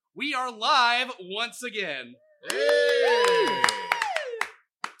We are live once again. Hey!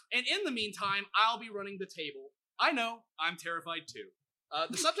 And in the meantime, I'll be running the table. I know, I'm terrified too.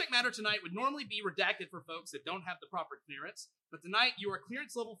 The subject matter tonight would normally be redacted for folks that don't have the proper clearance, but tonight you are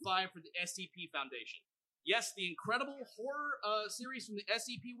clearance level 5 for the SCP Foundation. Yes, the incredible horror series from the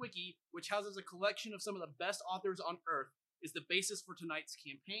SCP Wiki, which houses a collection of some of the best authors on Earth, is the basis for tonight's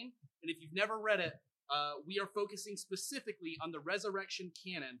campaign. And if you've never read it, we are focusing specifically on the Resurrection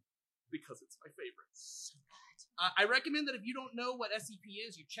canon because it's my favorite. I recommend that if you don't know what SCP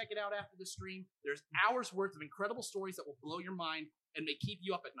is, you check it out after the stream. There's hours worth of incredible stories that will blow your mind and may keep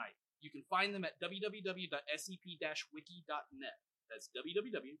you up at night. You can find them at www.scp-wiki.net. That's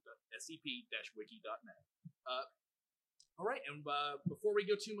www.scp-wiki.net. All right, and before we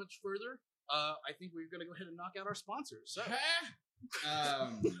go too much further, I think we're going to go ahead and knock out our sponsors. So,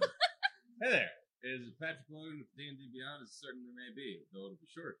 Hey there. It is Patrick Logan with D&D Beyond, as certainly may be, though it'll be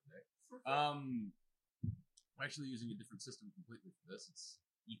short today. I'm actually using a different system completely for this. It's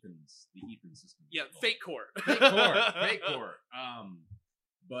the Ethan system. yeah, Fate Core. Fake core.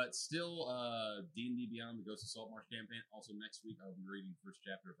 But still, D&D Beyond, the Ghost of Saltmarsh campaign. Also next week, I'll be reading the first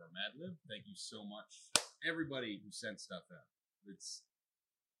chapter of our Mad Lib. Thank you so much, everybody who sent stuff out. It's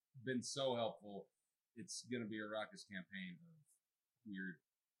been so helpful. It's going to be a raucous campaign of weird,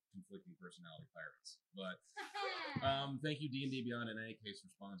 conflicting personality pirates. But thank you, D&D Beyond, in any case, for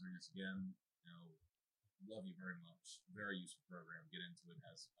sponsoring us again. You know, love you very much. Very useful program. Get into it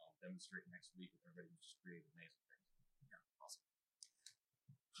as I'll demonstrate next week with everybody who's just created amazing things. Yeah, awesome.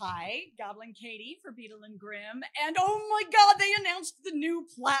 Hi, Goblin Katie for Beetle and Grimm. And oh my god, they announced the new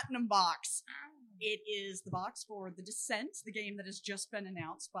Platinum Box. It is the box for The Descent, the game that has just been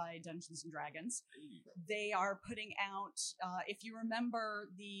announced by Dungeons & Dragons. They are putting out, if you remember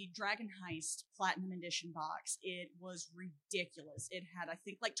the Dragon Heist Platinum Edition box, it was ridiculous. It had, I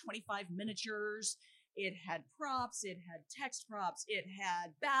think, like 25 miniatures. It had props, it had text props, it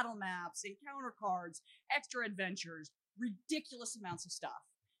had battle maps, encounter cards, extra adventures, ridiculous amounts of stuff.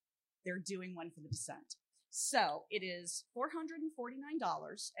 They're doing one for The Descent. So it is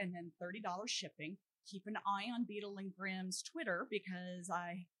 $449 and then $30 shipping. Keep an eye on Beetle and Grimm's Twitter because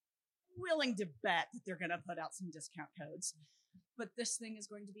I'm willing to bet that they're going to put out some discount codes. But this thing is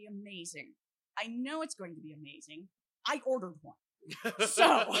going to be amazing. I know it's going to be amazing. I ordered one.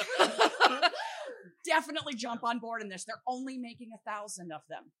 So definitely jump on board in this. They're only making 1,000 of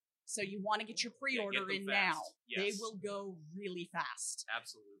them. So you want to get your pre-order in now. Yes. They will go really fast.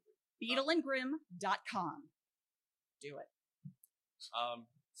 Absolutely. BeetleandGrimm.com. Do it.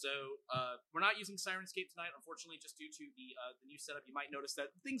 We're not using Sirenscape tonight, unfortunately, just due to the new setup. You might notice that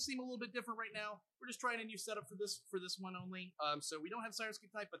things seem a little bit different right now. We're just trying a new setup for this one only. So we don't have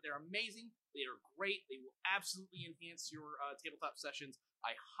Sirenscape tonight, but they're amazing. They are great. They will absolutely enhance your tabletop sessions.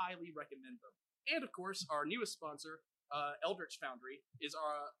 I highly recommend them. And of course, our newest sponsor, Eldritch Foundry, is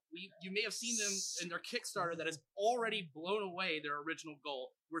you may have seen them in their Kickstarter that has already blown away their original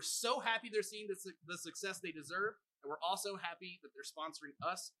goal. We're so happy they're seeing the success they deserve, and we're also happy that they're sponsoring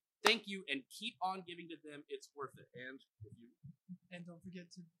us. Thank you, and keep on giving to them. It's worth it. And don't forget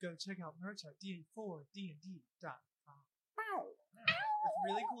to go check out merch at da4dnd.com. Wow. With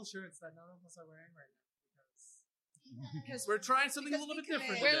really cool shirts that none of us are wearing right now. Because we're trying something a little bit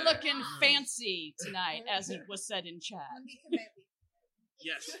different. we're looking fancy tonight, as it was said in chat.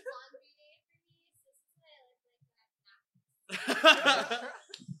 Yes.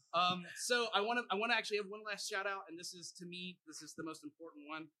 So I want to actually have one last shout out, and this is, to me, this is the most important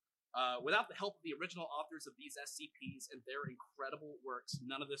one. Without the help of the original authors of these SCPs and their incredible works,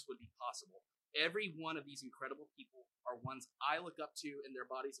 none of this would be possible. Every one of these incredible people are ones I look up to in their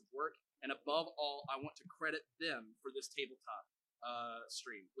bodies of work, and above all, I want to credit them for this tabletop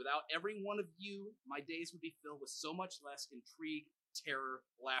stream. Without every one of you, my days would be filled with so much less intrigue, terror,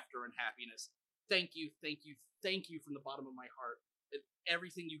 laughter, and happiness. Thank you, thank you, thank you from the bottom of my heart.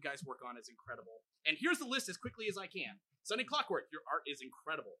 Everything you guys work on is incredible. And here's the list as quickly as I can. Sunny Clockwork, your art is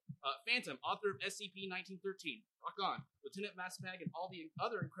incredible. Phantom, author of SCP-1913. Rock on. Lieutenant Massbag and all the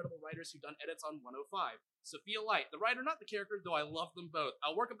other incredible writers who've done edits on 105. Sophia Light, the writer, not the character, though I love them both.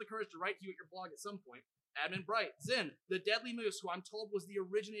 I'll work up the courage to write to you at your blog at some point. Admin Bright, Zen, the Deadly Moose, who I'm told was the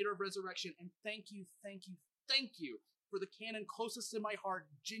originator of Resurrection. And thank you, thank you, thank you for the canon closest to my heart.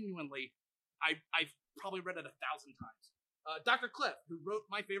 Genuinely, I've probably read it 1,000 times. Dr. Cliff, who wrote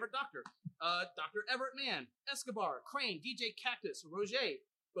my favorite doctor. Dr. Everett Mann, Escobar, Crane, DJ Cactus, Roger,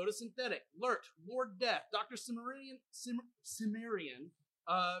 Photosynthetic, Lurt, Lord Death, Dr. Cimmerian,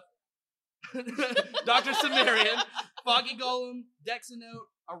 Dr. Cimmerian, Foggy Golem, Dexanote,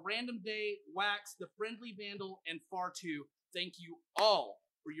 A Random Day, Wax, The Friendly Vandal, and Far Too. Thank you all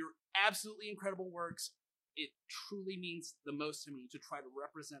for your absolutely incredible works. It truly means the most to me to try to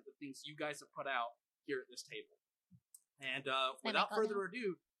represent the things you guys have put out here at this table. And without further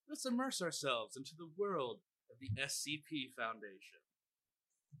ado, let's immerse ourselves into the world of the SCP Foundation.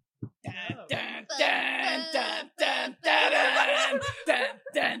 Dun, dun, dun, dun, dun, dun, dun,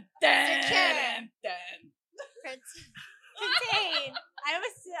 dun, dun, dun. Contain. I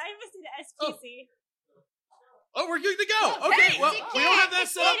almost did SPC. Oh, we're good to go. Okay, well, we don't have that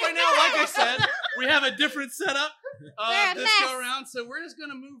set up right now. Like I said, we have a different setup this go around, so we're just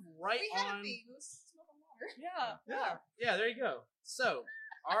gonna move right on. Yeah. There you go. So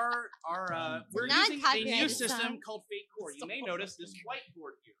we're using a new system called Fate Core. You may notice this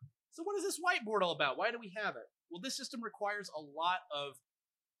whiteboard here. So what is this whiteboard all about? Why do we have it? Well, this system requires a lot of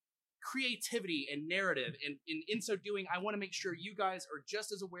creativity and narrative, and in so doing, I want to make sure you guys are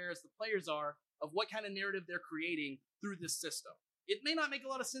just as aware as the players are of what kind of narrative they're creating through this system. It may not make a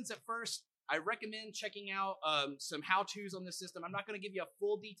lot of sense at first. I recommend checking out some how-tos on this system. I'm not going to give you a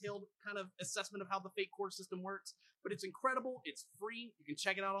full detailed kind of assessment of how the Fate Core system works, but it's incredible. It's free. You can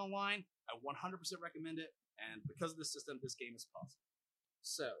check it out online. I 100% recommend it, and because of this system, this game is possible.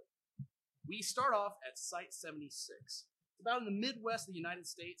 So, we start off at Site 76. It's about in the Midwest of the United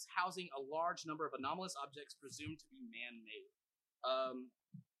States, housing a large number of anomalous objects presumed to be man-made.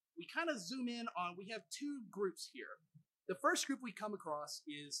 We kind of zoom in on, we have two groups here. The first group we come across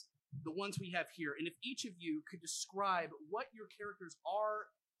is the ones we have here, and if each of you could describe what your characters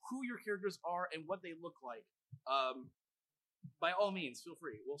are, who your characters are, and what they look like, by all means, feel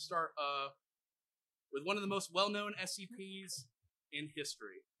free. We'll start with one of the most well-known SCPs in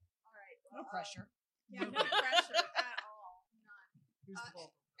history. No pressure. Yeah, no pressure at all. None. Who's the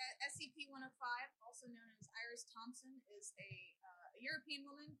ball? SCP-105, also known as Iris Thompson, is a European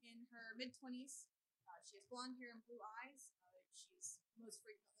woman in her mid-20s. She has blonde hair and blue eyes. She's most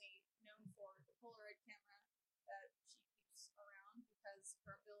frequently known for the Polaroid camera that she keeps around because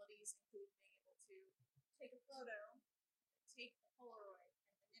her abilities include being able to take a photo, take a Polaroid,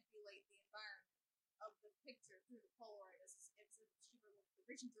 and manipulate the environment of the picture through the Polaroid as if she were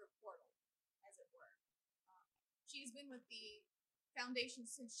reaching through a portal, as it were. She's been with the Foundation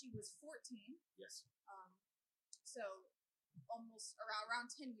since she was 14. Yes. So almost around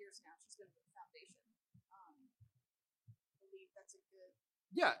 10 years now she's been with the Foundation. I believe that's a good,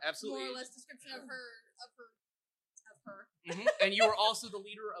 absolutely, more or less description of her. Mm-hmm. And you are also the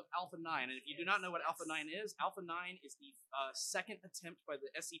leader of Alpha 9. And if you do not know what Alpha 9 is the second attempt by the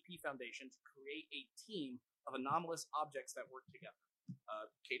SCP Foundation to create a team of anomalous objects that work together.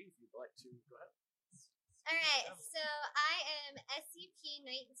 Katie, if you'd like to go ahead. Alright, so I am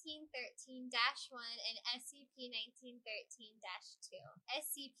SCP-1913-1 and SCP-1913-2.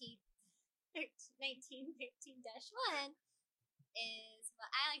 SCP-1913-1 is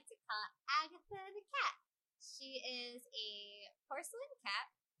what I like to call Agatha the cat. She is a porcelain cat,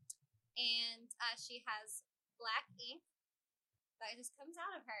 and she has black ink that just comes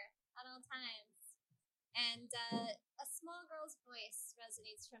out of her at all times. And a small girl's voice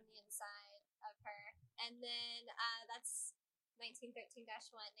resonates from the inside of her. And then that's 1913-1.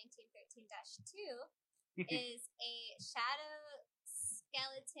 1913-2 is a shadow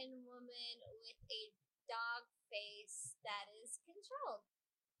skeleton woman with a dog face that is controlled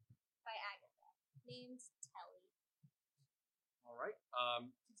by Agatha, named Telly. All right.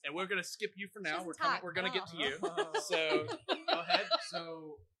 And we're gonna skip you for now. She doesn't We're gonna talk get to you. So go ahead.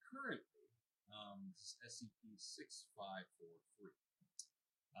 So currently, this is SCP-6543.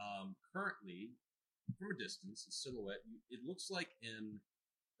 Currently, from a distance, a silhouette, it looks like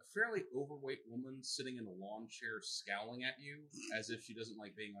a fairly overweight woman sitting in a lawn chair scowling at you as if she doesn't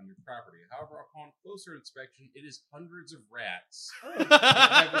like being on your property. However, upon closer inspection, it is hundreds of rats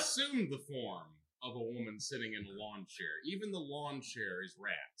that have assumed the form of a woman sitting in a lawn chair. Even the lawn chair is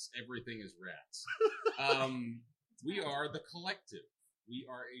rats. Everything is rats. We are the Collective. We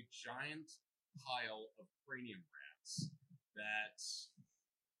are a giant pile of cranium rats that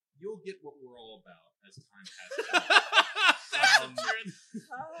you'll get what we're all about as time passes.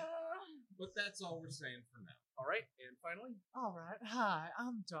 But that's all we're saying for now. All right, and finally, All right. Hi,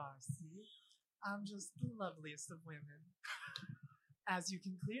 I'm Darcy. I'm just the loveliest of women, as you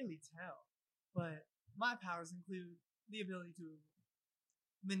can clearly tell. But my powers include the ability to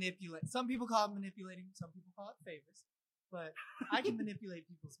manipulate. Some people call it manipulating, some people call it favors. But I can manipulate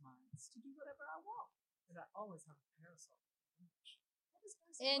people's minds to do whatever I want. And I always have a parasol.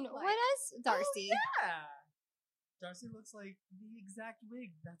 And what does Darcy? Oh, yeah! Darcy looks like the exact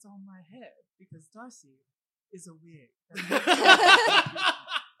wig that's on my head. Because Darcy is a wig.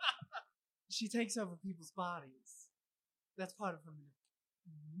 She takes over people's bodies. That's part of her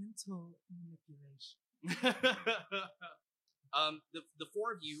mental manipulation. The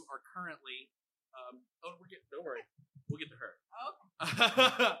four of you are currently. Don't worry, we'll get to her.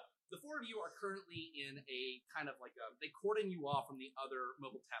 Okay. The four of you are currently in a kind of like they cordon you off from the other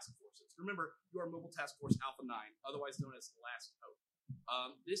mobile task forces. Remember, you are Mobile Task Force Alpha 9, otherwise known as Last Hope.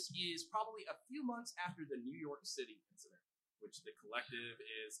 This is probably a few months after the New York City incident, which the collective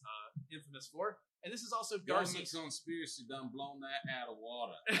is infamous for. And this is also Government Darcy's. conspiracy done blown that out of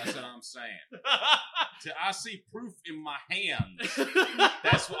water. That's what I'm saying. Till I see proof in my hands.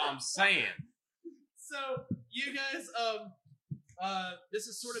 That's what I'm saying. So you guys, this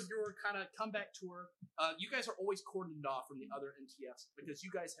is sort of your kind of comeback tour. You guys are always cordoned off from the other NTFs because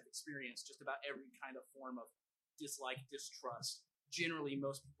you guys have experienced just about every kind of form of dislike, distrust. Generally,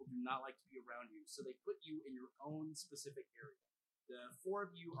 most people do not like to be around you, so they put you in your own specific area. The four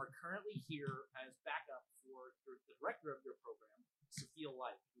of you are currently here as backup for the director of your program, Sophia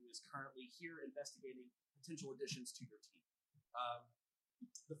Light, who is currently here investigating potential additions to your team.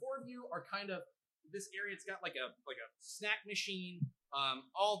 The four of you are kind of this area. It's got like a snack machine.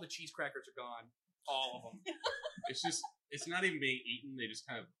 All the cheese crackers are gone. All of them. It's not even being eaten. They just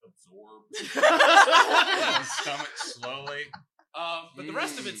kind of absorb the stomach slowly. But the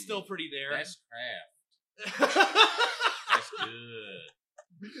rest of it's still pretty there. That's craft. That's good.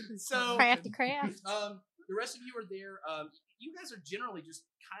 So Craft. the rest of you are there. You guys are generally just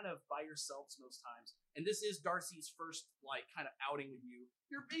kind of by yourselves most times, and this is Darcy's first like kind of outing with you.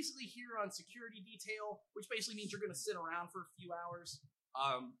 You're basically here on security detail, which basically means you're going to sit around for a few hours.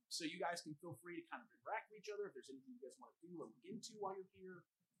 So you guys can feel free to kind of interact with each other. If there's anything you guys want to do or look into while you're here,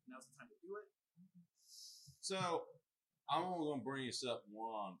 now's the time to do it. So, I'm only going to bring this up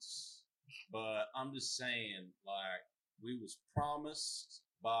once, but I'm just saying, like, we was promised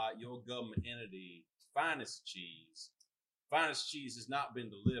by your government entity Finest Cheese. Finest Cheese has not been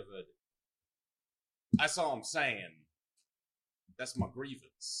delivered. That's all I'm saying. That's my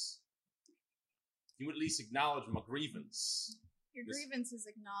grievance. You at least acknowledge my grievance. Your grievance is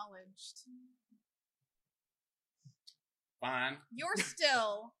acknowledged. Fine. You're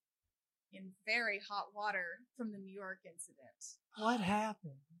still in very hot water from the New York incident. What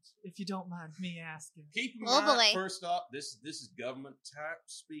happened, if you don't mind me asking? Keep in Oh, mind, boy. first off, this is government type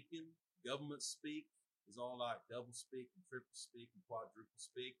speaking. Government speak is all like double speak and triple speak and quadruple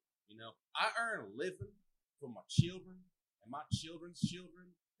speak. You know, I earn a living for my children and my children's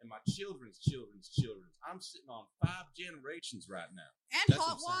children and my children's children's children. I'm sitting on 5 generations right now. And That's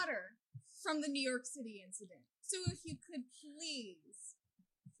hot what I'm saying. water from the New York City incident. So if you could please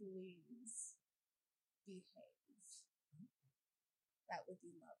behave. That would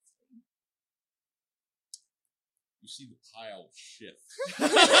be lovely. You see the pile shift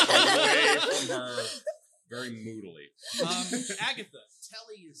away from her very moodily. Agatha,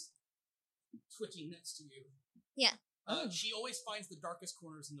 Telly is twitching next to you. Yeah. She always finds the darkest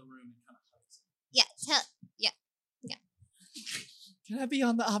corners in the room and kind of hugs. Yeah, Can I be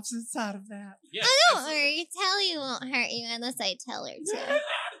on the opposite side of that? Yeah, don't worry. Telly won't hurt you unless I tell her to.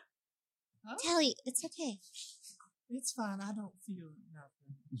 Huh? Telly, it's okay. It's fine. I don't feel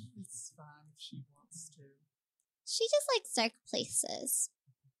nothing. It's fine if she wants to. She just likes dark places.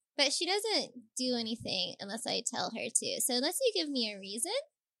 But she doesn't do anything unless I tell her to. So unless you give me a reason,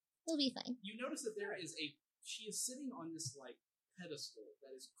 it'll be fine. You notice that she is sitting on this like pedestal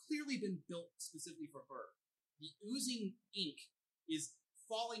that has clearly been built specifically for her. The oozing ink is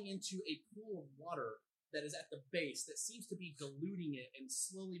falling into a pool of water that is at the base that seems to be diluting it and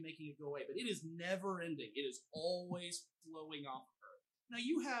slowly making it go away, but it is never ending. It is always flowing off of her. Now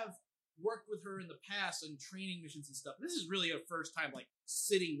you have worked with her in the past on training missions and stuff. This is really her first time like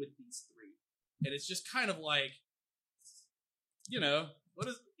sitting with these three, and it's just kind of like,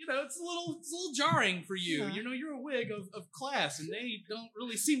 it's a little jarring for you. Yeah. You're a wig of class, and they don't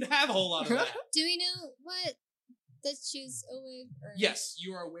really seem to have a whole lot of that. Do we know what that she's a wig? Or... Yes,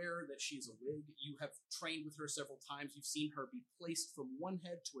 you are aware that she's a wig. You have trained with her several times. You've seen her be placed from one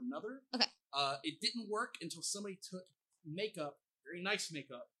head to another. Okay. It didn't work until somebody took makeup, very nice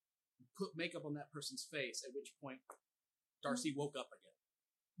makeup, and put makeup on that person's face, at which point Darcy woke up again.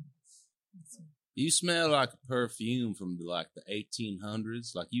 You smell like a perfume from the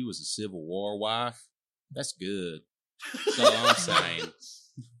 1800s, like you was a Civil War wife. That's good. That's all I'm saying.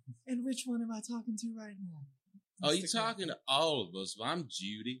 And which one am I talking to right now? Oh, you're talking to all of us. I'm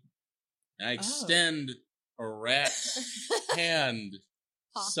Judy. And I extend a rat hand,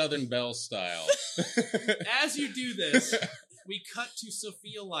 Southern Belle style. As you do this, we cut to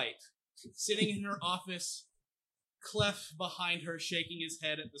Sophia Light, sitting in her office, Clef behind her shaking his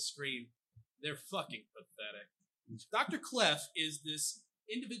head at the screen. They're fucking pathetic. Dr. Clef is this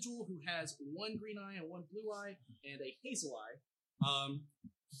individual who has one green eye and one blue eye and a hazel eye.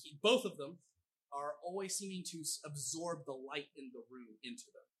 Both of them are always seeming to absorb the light in the room into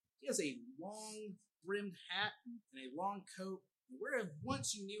them. He has a long brimmed hat and a long coat. Where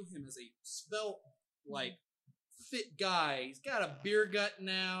once you knew him as a svelte, like, fit guy, he's got a beer gut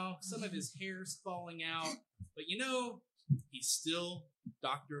now. Some of his hair's falling out, but you know, he's still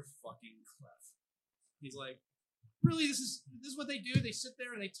Dr. fucking Clef. He's like, really, this is what they do? They sit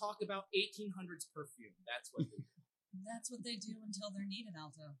there and they talk about 1800s perfume. That's what they do. That's what they do until they're needed,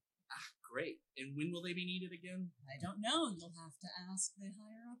 Alto. Great. And when will they be needed again? I don't know. You'll have to ask the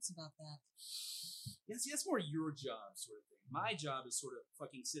higher-ups about that. Yeah, see, that's more your job sort of thing. My job is sort of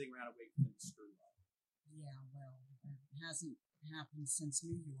fucking sitting around and waiting for them to screw up. Yeah, well, it hasn't happened since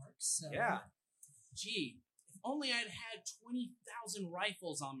New York, so... Yeah. Gee, if only I'd had 20,000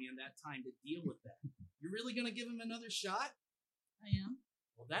 rifles on me in that time to deal with that. You're really gonna give him another shot? I am.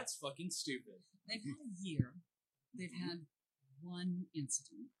 Well, that's fucking stupid. They've had a year. They've had one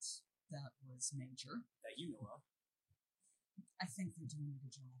incident that was major. That you know of. I think they're doing a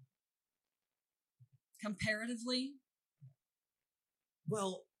good job. Comparatively?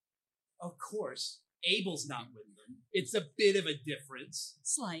 Well, of course, Abel's not with them. It's a bit of a difference.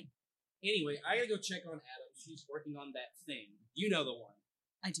 Slight. Anyway, I gotta go check on Adam. She's working on that thing. You know the one.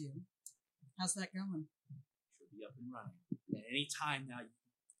 I do. How's that going? She'll be up and running. At any time now, you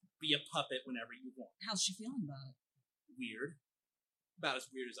can be a puppet whenever you want. How's she feeling about it? Weird. About as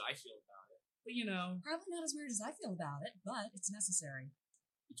weird as I feel about it. But you know, Probably not as weird as I feel about it, but it's necessary.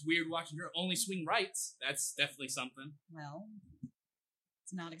 it's weird watching her only swing rights. That's definitely something. Well,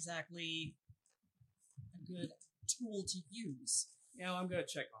 it's not exactly a good tool to use. Yeah, well, I'm gonna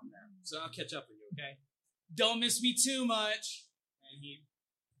check on that. So I'll catch up with you, okay? Don't miss me too much. And he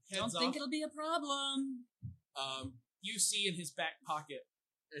heads Don't think off. it'll be a problem. You see in his back pocket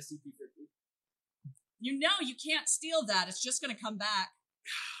SCP-50. You know you can't steal that. It's just going to come back.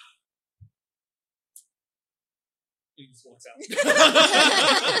 He just walks out.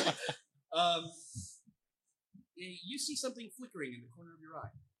 You see something flickering in the corner of your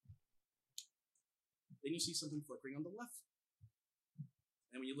eye. Then you see something flickering on the left.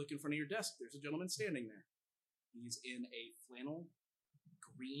 And when you look in front of your desk, there's a gentleman standing there. He's in a flannel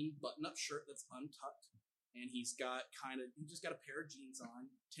green button-up shirt that's untucked. And he's just got a pair of jeans on,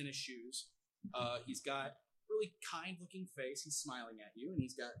 tennis shoes. He's got a really kind-looking face. He's smiling at you, and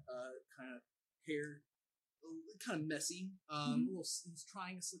he's got kind of hair, kind of messy. He's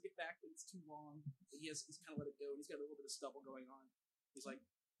trying to slick it back, but it's too long. He's kind of let it go, and he's got a little bit of stubble going on. He's like,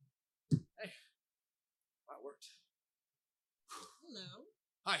 "Hey, that worked." Hello.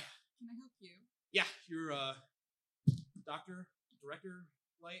 Hi. Can I help you? Yeah, you're doctor, director,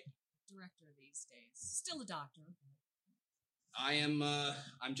 light. Director these days. Still a doctor. I'm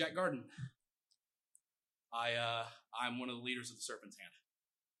Jack Garden. I'm one of the leaders of the Serpent's Hand.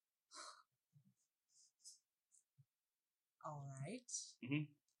 All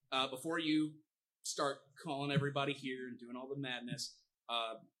right. Before you start calling everybody here and doing all the madness,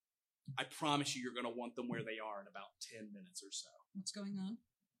 I promise you're going to want them where they are in about 10 minutes or so. What's going on?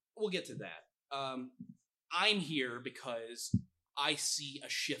 We'll get to that. I'm here because I see a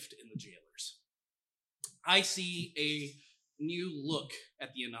shift in the jailers. I see a new look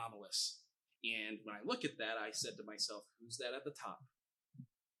at the anomalous. And when I look at that, I said to myself, who's that at the top?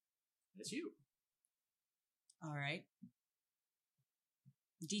 It's you. All right.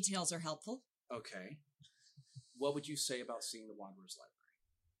 Details are helpful. Okay. What would you say about seeing the Wanderer's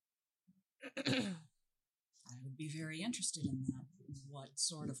Library? I would be very interested in that. What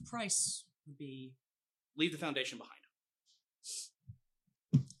sort of price would be? Leave the Foundation behind.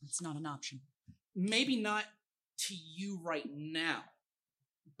 It's not an option. Maybe not to you right now,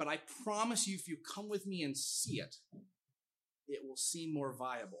 but I promise you if you come with me and see it, it will seem more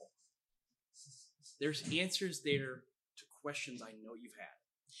viable. There's answers there to questions I know you've had.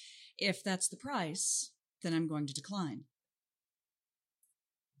 If that's the price, then I'm going to decline.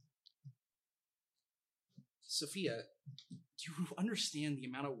 Sophia, do you understand the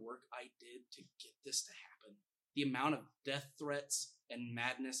amount of work I did to get this to happen? The amount of death threats and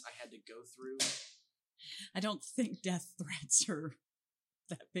madness I had to go through? I don't think death threats are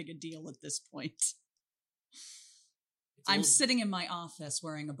that big a deal at this point. I'm sitting in my office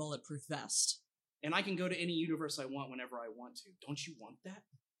wearing a bulletproof vest. And I can go to any universe I want whenever I want to. Don't you want that?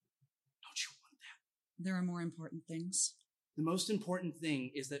 Don't you want that? There are more important things. The most important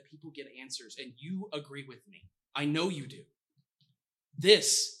thing is that people get answers, and you agree with me. I know you do.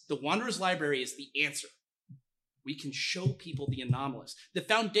 This, the Wanderer's Library, is the answer. We can show people the anomalous. The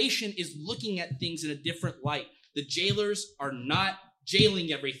Foundation is looking at things in a different light. The jailers are not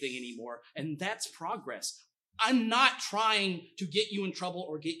jailing everything anymore, and that's progress. I'm not trying to get you in trouble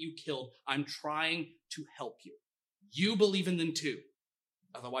or get you killed. I'm trying to help you. You believe in them too.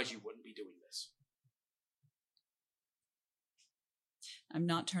 Otherwise, you wouldn't be doing this. I'm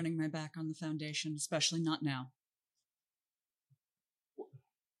not turning my back on the Foundation, especially not now.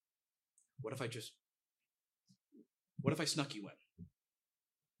 What if I snuck you in?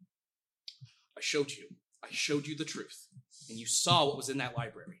 I showed you the truth, and you saw what was in that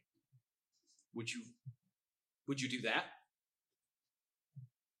library. Would you do that?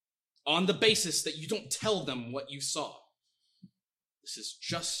 On the basis that you don't tell them what you saw. This is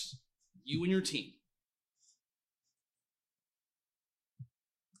just you and your team.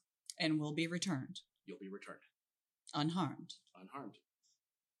 And will be returned. You'll be returned. Unharmed. Unharmed.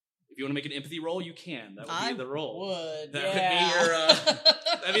 If you want to make an empathy roll, you can. That would be the roll. Would, That would be your,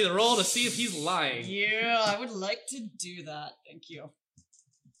 that'd be the roll to see if he's lying. Yeah, I would like to do that. Thank you.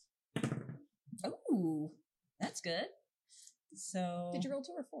 Oh, that's good. So Did you roll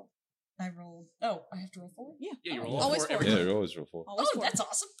 2 or 4? I rolled. Oh, I have to roll 4? Yeah. Yeah, you roll Always 4 4. every Yeah, time. you always roll 4. Always Oh, 4. that's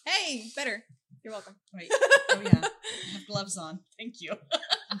awesome. Hey, better. You're welcome. Wait. Oh, yeah. I have gloves on. Thank you.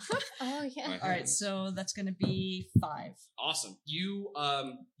 Oh yeah. All right, so that's going to be 5. Awesome. You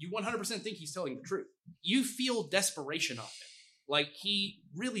 100% think he's telling the truth. You feel desperation on him. Like he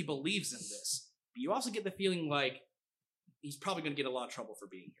really believes in this. But you also get the feeling like he's probably going to get a lot of trouble for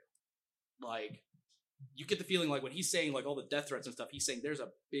being here. Like you get the feeling like when he's saying like all the death threats and stuff, he's saying there's a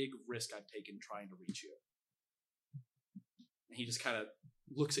big risk I've taken trying to reach you. And he just kind of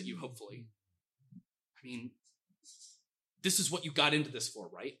looks at you hopefully. I mean, this is what you got into this for,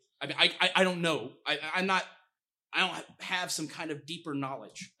 right? I mean, I don't know. I don't have some kind of deeper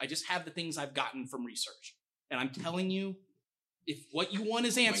knowledge. I just have the things I've gotten from research. And I'm telling you, if what you want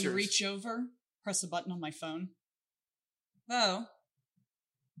is answers. When you reach over, press a button on my phone. Oh,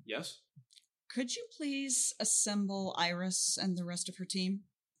 Yes? could you please assemble Iris and the rest of her team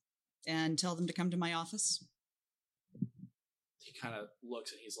and tell them to come to my office? He kind of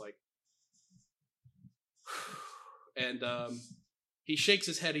looks and he's like, and he shakes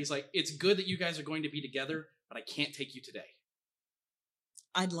his head. He's like, it's good that you guys are going to be together, but I can't take you today.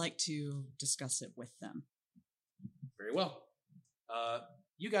 I'd like to discuss it with them. Very well.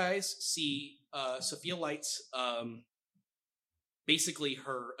 You guys see Sophia Light's basically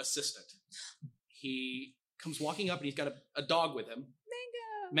her assistant. He comes walking up and he's got a dog with him.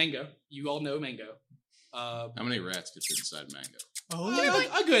 Mango. You all know Mango. How many rats could fit inside Mango?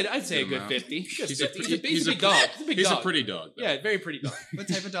 A good, I'd say a Good good amount. 50. Good He's 50. a He's a big dog. He's a big He's dog. a pretty dog. Though. Yeah, very pretty dog. What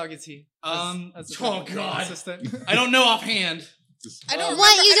type of dog is he? Oh a God. assistant. I don't know offhand. I don't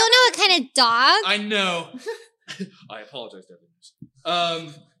What? You don't know what kind of dog? I know. I apologize to everyone.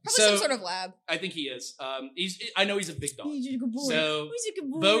 Probably So some sort of lab. I think he is. I know he's a big dog. He's a good boy. So He's a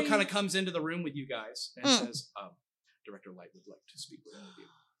good boy. Bo kind of comes into the room with you guys and says, Director Light would like to speak with all of you.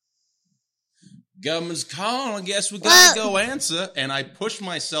 Government's calling. I guess we gotta go answer. And I push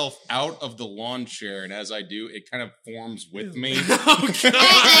myself out of the lawn chair, and as I do, it kind of forms with me. Alright,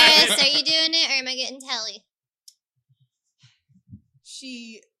 Iris, are you doing it or am I getting telly?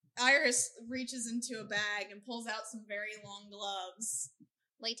 Iris reaches into a bag and pulls out some very long gloves.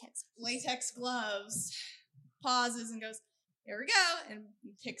 Latex gloves. Pauses and goes, here we go, and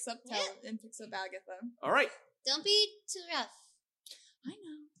picks up Agatha. All right. Don't be too rough. I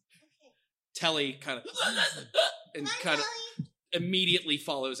know. Telly kind of and Hi, kind of Telly. immediately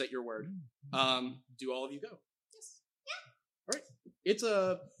follows at your word. Do all of you go? Yes. All right. It's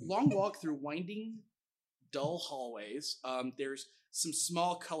a long walk through winding, dull hallways. There's some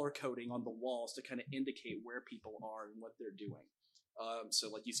small color coding on the walls to kind of indicate where people are and what they're doing. So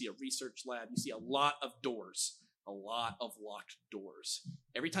like you see a research lab, you see a lot of doors, a lot of locked doors.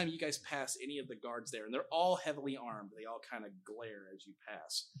 Every time you guys pass any of the guards there, and they're all heavily armed, they all kind of glare as you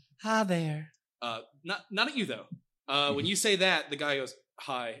pass. Hi there. Not at you though. When you say that, the guy goes,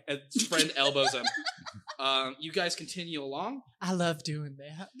 hi, and his friend elbows him. You guys continue along, I love doing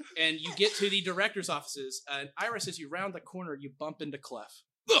that. and you get to the director's offices, and Iris, as you round the corner, you bump into Clef.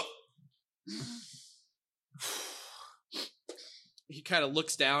 He kind of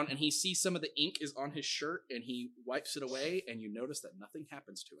looks down, and he sees some of the ink is on his shirt, and he wipes it away, and you notice that nothing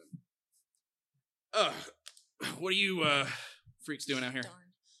happens to him. What are you freaks doing out here? Darn.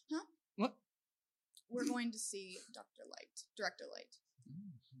 Huh? What? We're going to see Director Light.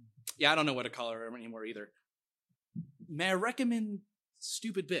 Yeah, I don't know what to call her anymore either. May I recommend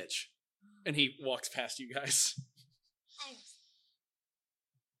stupid bitch? And he walks past you guys. Iris,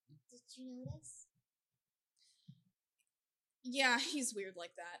 did you notice? Yeah, he's weird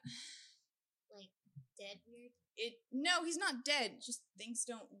like that. Like, dead weird? No, he's not dead. Just things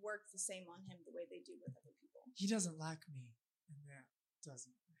don't work the same on him the way they do with other people. He doesn't like me, and that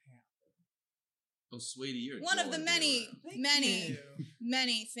doesn't happen. Oh, sweetie, you're a One of joy the to be many, around. Thank many, you.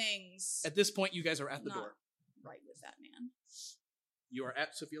 many things At this point, you guys are at the Not- door. right with that man. You are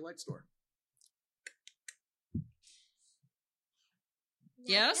at Sophia Light's door.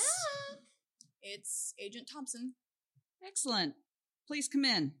 Yes? Knock, knock. It's Agent Thompson. Excellent. Please come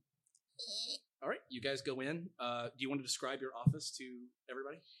in. All right, you guys go in. Do you want to describe your office to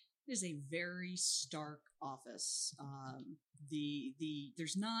everybody? It is a very stark office.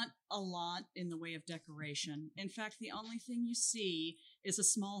 There's not a lot in the way of decoration. In fact, the only thing you see is a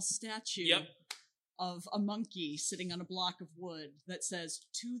small statue Yep. of a monkey sitting on a block of wood that says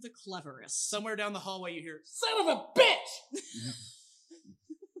 "To the cleverest." Somewhere down the hallway, you hear "Son of a bitch!"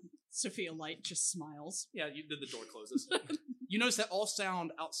 Sophia Light just smiles. Yeah, the door closes. You notice that all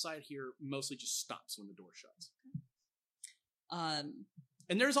sound outside here mostly just stops when the door shuts.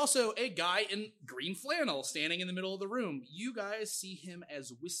 And there's also a guy in green flannel standing in the middle of the room. You guys see him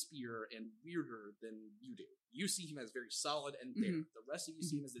as wispier and weirder than you do. You see him as very solid and there. Mhm. The rest of you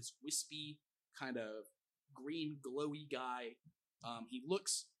see him as this wispy, kind of green, glowy guy. He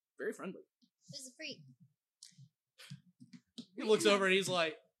looks very friendly. Who's a freak? He looks over and he's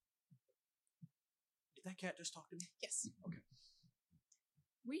like, "Did that cat just talk to me?" Yes.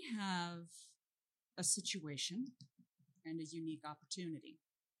 We have a situation and a unique opportunity.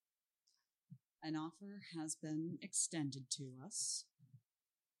 An offer has been extended to us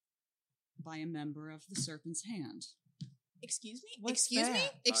by a member of the Serpent's Hand. Excuse me? What's Excuse me?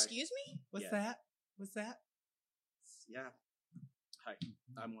 that? Excuse me? What's Yeah. that? What's that? Yeah. Hi.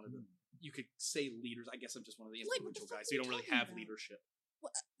 I'm one of the, you could say leaders. I guess I'm just one of the Like, what the influential fuck guys, are so you you don't really talking have about? leadership.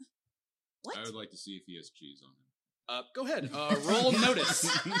 What? I would like to see if he has cheese on him. Go ahead. Roll notice.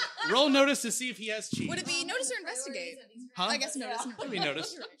 Roll notice to see if he has cheese. Would it be notice or investigate? Huh? I guess notice. What do we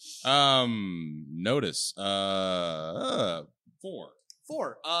notice? You're right. Notice. 4.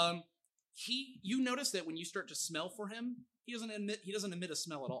 4. You notice that when you start to smell for him, he doesn't emit a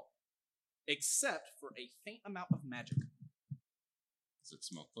smell at all, except for a faint amount of magic. Does it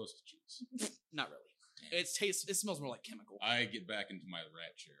smell close to cheese? Not really. It smells more like chemical. I get back into my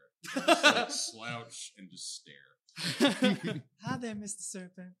rat chair, slouch, and just stare. Hi there, Mr.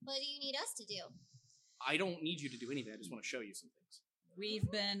 Serpent. What do you need us to do? I don't need you to do anything. I just want to show you some things. We've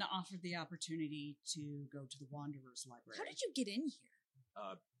been offered the opportunity to go to the Wanderer's Library. How did you get in here?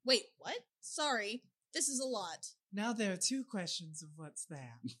 Uh, Wait, what? Sorry. This is a lot. Now there are 2 questions of what's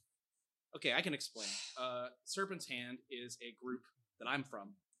that. Okay, I can explain. Serpent's Hand is a group that I'm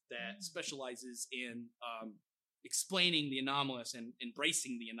from that specializes in explaining the anomalous and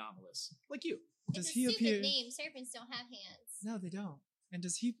embracing the anomalous, like you. Does It's he a stupid appear? name. Serpents don't have hands. No, they don't. And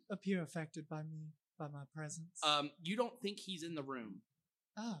does he appear affected by me, by my presence? You don't think he's in the room,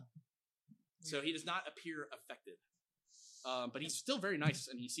 Oh. so he does not appear affected. But he's still very nice,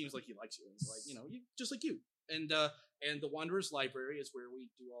 and he seems like he likes you. He's like, just like you. And the Wanderer's Library is where we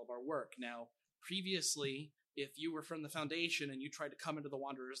do all of our work. Now, previously, if you were from the Foundation and you tried to come into the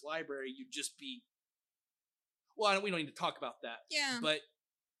Wanderer's Library, you'd just be... Well, we don't need to talk about that. Yeah. But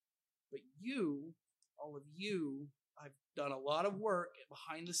you, all of you, I've done a lot of work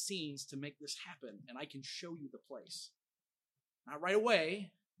behind the scenes to make this happen, and I can show you the place. Not right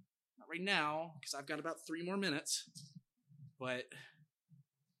away, not right now, because I've got about 3 more minutes. But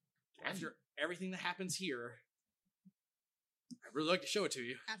after everything that happens here, I'd really like to show it to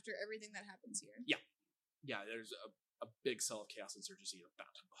you. After everything that happens here. Yeah, there's a big cell of Chaos Insurgency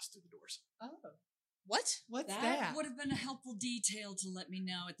about to bust through the doors. Oh. What? What's That that? would have been a helpful detail to let me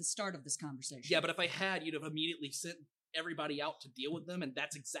know at the start of this conversation. Yeah, but if I had, you'd have immediately sent everybody out to deal with them, and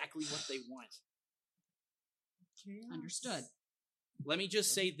that's exactly what they want. Chaos. Understood. Let me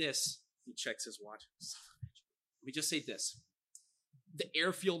just say this. He checks his watch. Let me just say this. The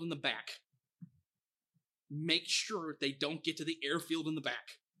airfield in the back. Make sure they don't get to the airfield in the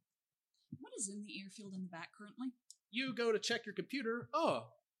back. What is in the airfield in the back currently? You go to check your computer. Oh,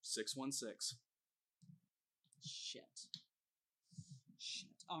 616. Shit.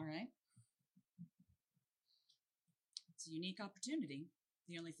 All right. It's a unique opportunity.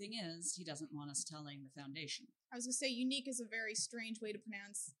 The only thing is, he doesn't want us telling the Foundation. I was going to say, unique is a very strange way to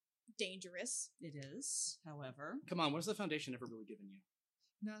pronounce dangerous. It is, however. Come on, what has the Foundation ever really given you?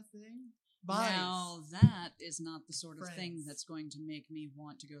 Nothing. Bodies. Now, that is not the sort of thing Friends. that's going to make me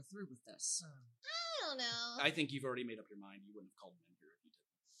want to go through with this. Oh. I don't know. I think you've already made up your mind. You wouldn't have called them in here if you did.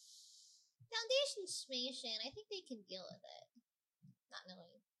 Foundation information. I think they can deal with it. Not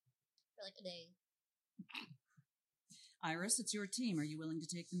knowing. For like a day. Iris, it's your team. Are you willing to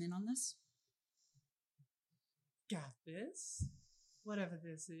take them in on this? got this. Whatever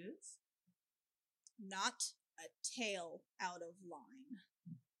this is. Not a tail out of line.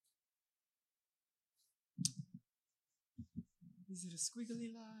 Is it a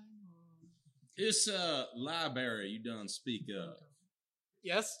squiggly line or? It's library. You done speak up.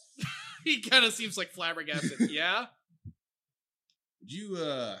 Yes? He kind of seems like flabbergasted. Yeah? Would you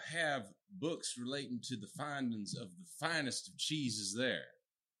have books relating to the findings of the finest of cheeses there?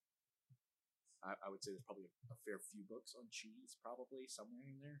 I would say there's probably a fair few books on cheese, probably, somewhere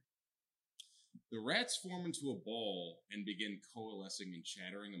in there. The rats form into a ball and begin coalescing and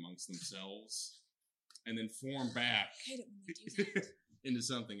chattering amongst themselves, and then form back I hate it when they do that. into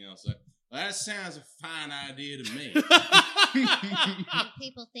something else. That sounds a fine idea to me.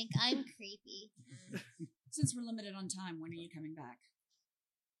 People think I'm creepy. Since we're limited on time, when are you coming back?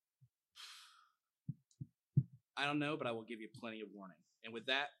 I don't know, but I will give you plenty of warning. And with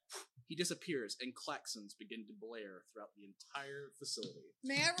that, he disappears, and klaxons begin to blare throughout the entire facility.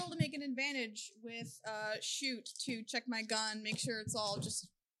 May I roll to make an advantage with shoot to check my gun, make sure it's all just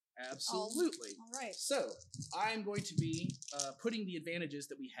Absolutely. all right. So, I'm going to be putting the advantages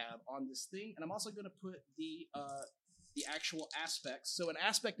that we have on this thing, and I'm also going to put the actual aspects. So, an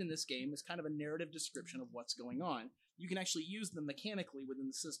aspect in this game is kind of a narrative description of what's going on. You can actually use them mechanically within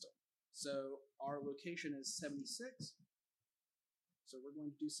the system. So, our location is 76. So, we're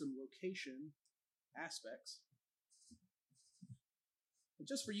going to do some location aspects. And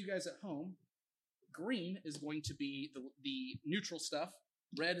just for you guys at home, green is going to be the neutral stuff.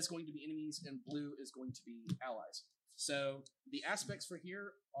 Red is going to be enemies, and blue is going to be allies. So the aspects for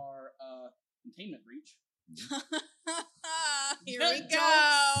here are containment breach. Here we Don't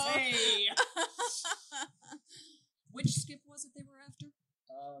go. say. Which skip was it they were after?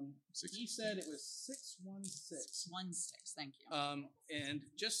 He said it was 616. 1-6. Thank you. And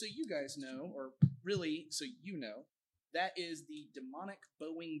just so you guys know, or really so you know, that is the demonic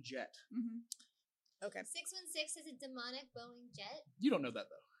Boeing jet. Okay. 616 is a demonic Boeing jet. You don't know that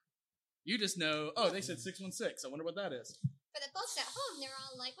though. You just know. Oh, they said 616. I wonder what that is. For the folks at home, they're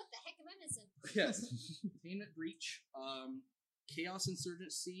all like, what the heck am I missing? Yes. Containment breach. Chaos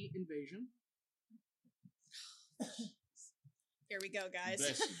Insurgency invasion. Here we go, guys.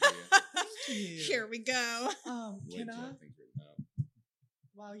 Bless you, dear. Here we go. Wait Can till I? think written out.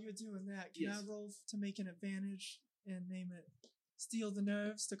 While you're doing that, can Yes. I roll to make an advantage and name it Steal the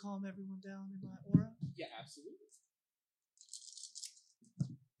Nerves to calm everyone down in my aura? Yeah, absolutely.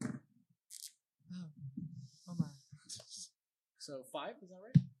 Oh my. So 5, is that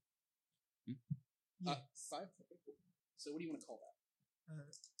right? Yes. 5? Okay, cool. So what do you want to call that?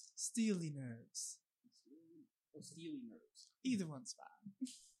 Steely Nerves. Oh, Steely Nerves. Either one's fine.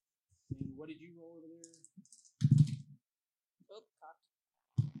 And what did you roll over there? Oh, cocked.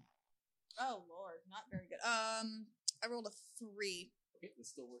 Oh Lord, not very good. I rolled a 3. Okay, that's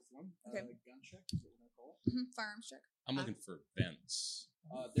still worth 1. Okay. Gun check is what we're going to call it. Firearms check. I'm looking for vents.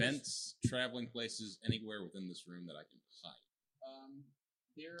 There's- Vents, traveling places, anywhere within this room that I can hide.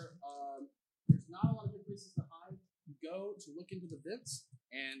 There's not a lot of good places to hide. You go to look into the vents,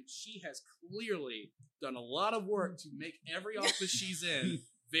 and she has clearly done a lot of work to make every office she's in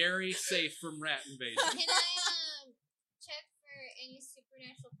very safe from rat invasion. Can I check for any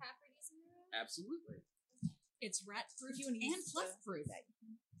supernatural properties in the room? Absolutely. It's rat-proof You and need fluff-proof. I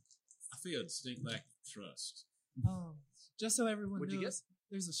feel a distinct lack of trust. Just so everyone What'd you knows,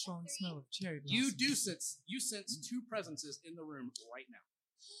 there's a strong smell of cherry blossom. You sense 2 presences in the room right now.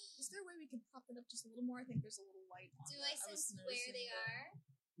 Is there a way we can pop it up just a little more? I think there's a little light on Do that. I was sense where noticing they that. are?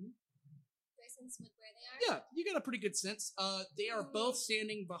 Do I sense where they are? Yeah, you got a pretty good sense. They are both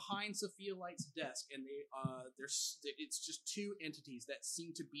standing behind Sophia Light's desk, and it's just 2 entities that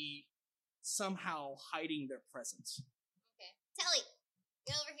seem to be somehow hiding their presence. Okay. Telly,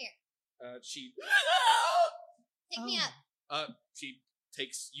 get over here. She Pick me up. she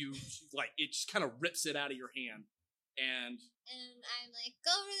takes you, it just kind of rips it out of your hand, and And I'm like,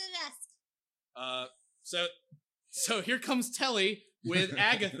 go over to the desk. so here comes Telly with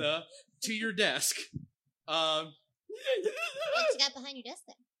Agatha to your desk. What you got behind your desk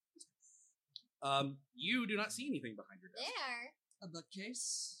there? You do not see anything behind your desk. There. A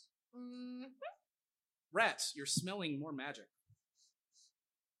bookcase. Rats, you're smelling more magic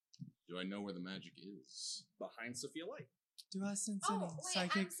Do I know where the magic is? behind Sophia Light. Do I sense Oh, any wait,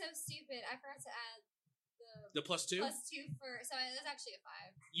 psychic? I'm so stupid. I forgot to add The +2. +2 for, so that's actually a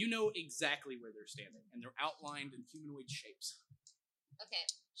 5. You know exactly where they're standing, and they're outlined in humanoid shapes. Okay.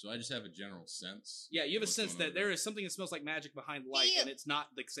 So I just have a general sense. Yeah, you have a What's sense going that on there is something that smells like magic behind light, you. and it's not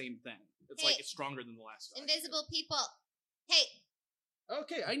the same thing. It's Hey. like it's stronger than the last guy. Invisible people. Hey,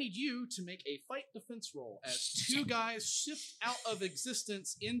 Okay, I need you to make a fight defense roll as two guys shift out of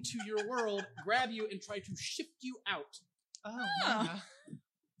existence into your world, grab you, and try to shift you out. Oh, Ah. my.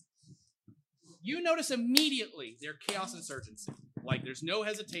 You notice immediately their chaos insurgency. Like, there's no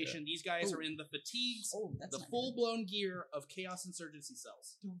hesitation. These guys are in the fatigues, Oh, that's the not full-blown gear of chaos insurgency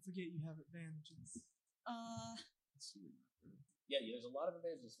cells. Don't forget you have advantages. good. Yeah, there's a lot of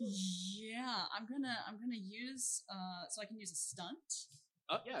advantages. Yeah, I'm gonna use so I can use a stunt.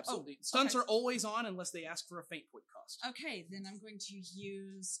 Yeah, absolutely. Stunts okay. are always on unless they ask for a feint point cost. Okay, then I'm going to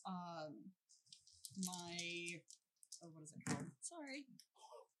use my what is it called? Sorry,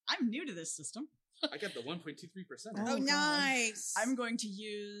 I'm new to this system. I got the 1.23%. Oh, Oh, God. nice. I'm going to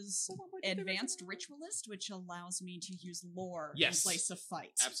use Advanced Ritualist, which allows me to use lore Yes. in place of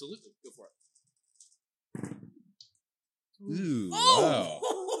fight. Absolutely. Go for it. Ooh,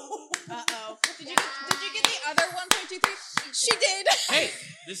 Oh! Uh-oh. Did you get the other 1.23? She did. Hey,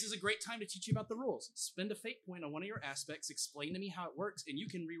 this is a great time to teach you about the rules. Spend a fate point on one of your aspects, explain to me how it works, and you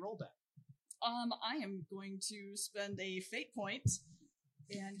can re-roll that. I am going to spend a fate point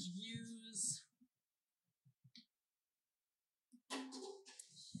and use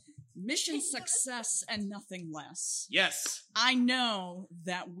mission success and nothing less. Yes. I know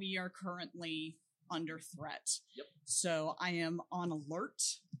that we are currently under threat. Yep. So I am on alert.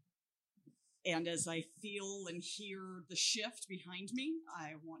 And as I feel and hear the shift behind me,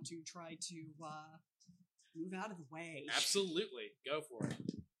 I want to try to move out of the way. Absolutely. Go for it.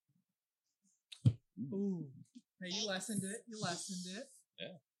 Ooh. Hey, you lessened it. You lessened it.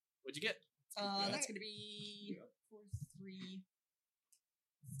 What'd you get? That's going to be 4, 3,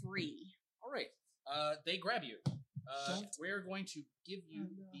 3. All right. They grab you. Don't- We're going to give you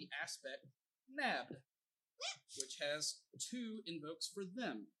Oh, no. the aspect nabbed, which has 2 invokes for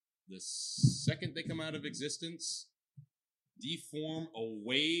them. The second they come out of existence, deform, a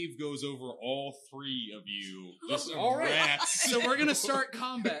wave goes over all 3 of you. Just All right. rats. So we're going to start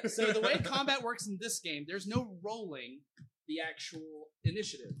combat. So the way combat works in this game, there's no rolling the actual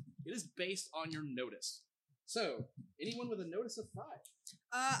initiative. It is based on your notice. So, anyone with a notice of 5?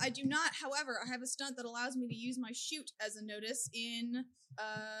 I do not. However, I have a stunt that allows me to use my shoot as a notice in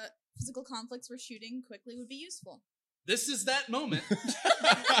physical conflicts where shooting quickly would be useful. This is that moment.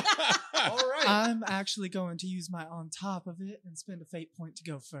 All right. I'm actually going to use my on top of it and spend a fate point to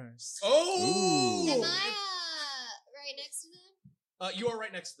go first. Oh! Am I right next to them? You are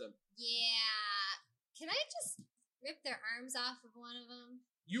right next to them. Yeah. Can I just rip their arms off of one of them?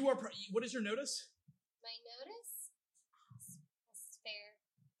 You are. What is your notice? My notice? That's fair.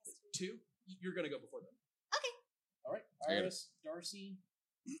 That's 2. You're going to go before them. Okay. All right. I got it. Iris, Darcy.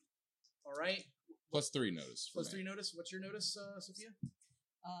 All right. +3 notice. for Plus me. 3 notice. What's your notice, Sophia?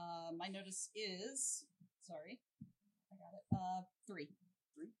 My notice is, sorry, I got it, 3.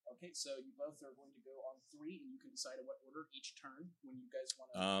 3. Okay, so you both are going to go on 3, and you can decide in what order each turn when you guys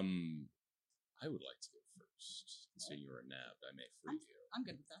want to. I would like to go first. Seeing you are nabbed, I may free you. I'm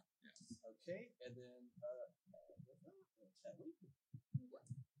good with that. Okay, and then Kelly,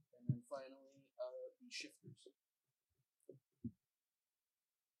 and then finally the shifters.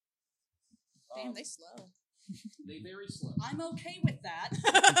 Damn, they slow. They very slow. I'm okay with that.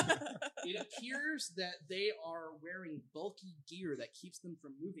 It appears that they are wearing bulky gear that keeps them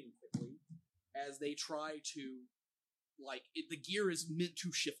from moving quickly as they try to, the gear is meant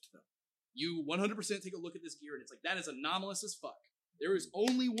to shift them. You 100% take a look at this gear and it's like, that is anomalous as fuck. There is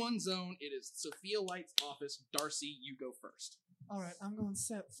only one zone. It is Sophia Light's office. Darcy, you go first. All right, I'm going to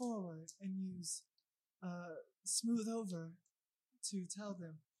step forward and use smooth over to tell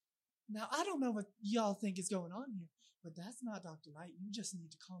them. Now, I don't know what y'all think is going on here, but that's not Dr. Light. You just need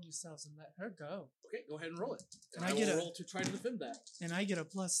to calm yourselves and let her go. Okay, go ahead and roll it. Can And I I get will a- roll to try to defend that. And I get a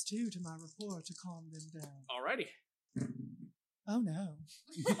 +2 to my rapport to calm them down. Alrighty. Oh no.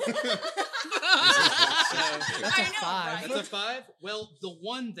 That's a 5. That's a 5. Well, the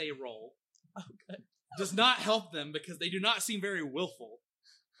one they roll does not help them because they do not seem very willful.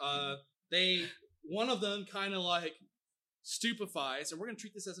 One of them kind of stupefies, and we're going to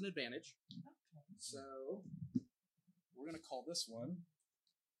treat this as an advantage. So we're going to call this one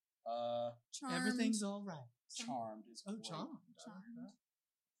Charmed. Everything's all right. Charmed. Is Oh, great. charm. Charmed.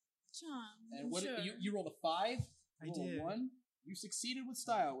 Charmed. And what Sure. you rolled a 5. I You rolled a did. 1. You succeeded with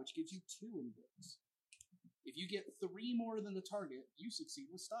style, which gives you 2 invokes. If you get 3 more than the target, you succeed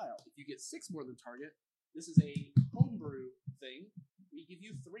with style. If you get 6 more than target, this is a homebrew thing. We give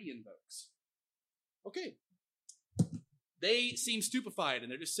you 3 invokes. Okay. They seem stupefied,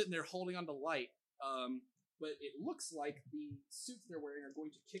 and they're just sitting there holding on to light. But it looks like the suits they're wearing are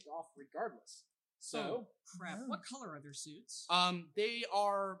going to kick off regardless. So, crap. Oh. What color are their suits? they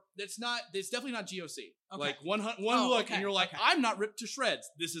are. It's definitely not GOC. Okay. Like one Oh, look, okay, and you're like, okay. I'm not ripped to shreds.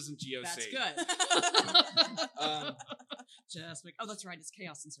 This isn't GOC. That's good. Um, Just like, oh, that's right. It's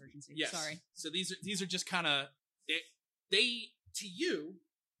Chaos Insurgency. Yes. Sorry. So these are just kind of they to you.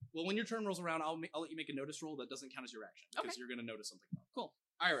 Well, when your turn rolls around, I'll let you make a notice roll that doesn't count as your action because Okay. you're going to notice something. Cool.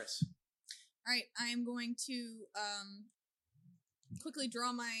 Iris. All right, I am going to quickly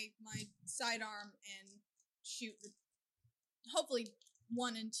draw my sidearm and shoot hopefully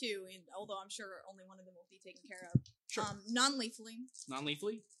 1 and 2, and although I'm sure only one of them will be taken care of. Sure. Non-lethally.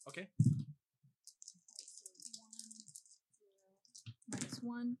 Non-lethally. Okay.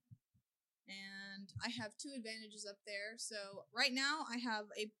 -1. And I have 2 advantages up there. So right now I have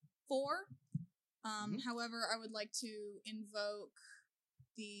a 4. However, I would like to invoke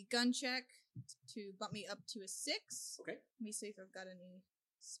the gun check to bump me up to a 6. Okay. Let me see if I've got any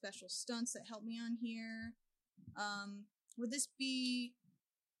special stunts that help me on here. Would this be?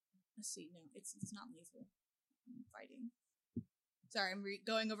 Let's see. No, it's not lethal. I'm fighting. Sorry, I'm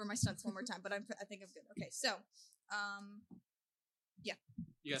going over my stunts one more time, but I think I'm good. Okay, so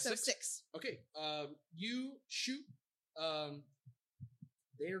You got so 6? 6. Okay. You shoot.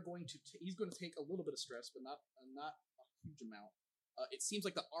 They are going to. He's going to take a little bit of stress, but not a huge amount. It seems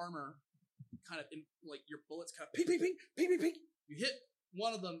like the armor, kind of like your bullets, kind of ping, ping, ping, ping, ping, ping. You hit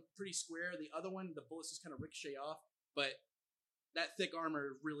one of them pretty square. The other one, the bullets just kind of ricochet off. But that thick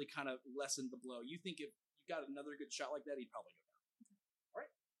armor really kind of lessened the blow. You think if you got another good shot like that, he'd probably go down. All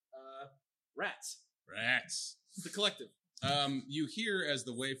right. Rats. Rats. The collective. You hear as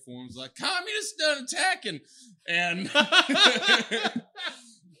the wave forms like communists done attacking, and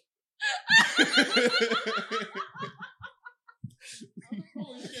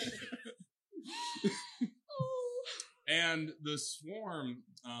and the swarm.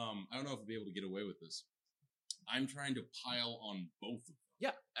 I don't know if I'll be able to get away with this. I'm trying to pile on both of them.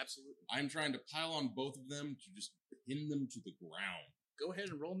 Yeah, absolutely. I'm trying to pile on both of them to just pin them to the ground. Go ahead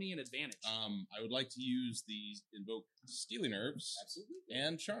and roll me an advantage. I would like to use the invoke Stealing Herbs Absolutely.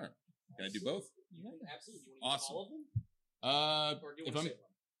 and Charm. Can I do both? Yeah, absolutely. You want to use Awesome. all of them? Or do you If want to I'm, save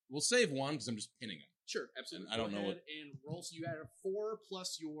one? we'll save one because I'm just pinning them. Sure, absolutely. I don't Go know ahead and roll. So you add a 4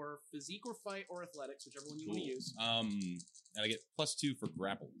 plus your physique or fight or athletics, whichever one you want to use. And I get +2 for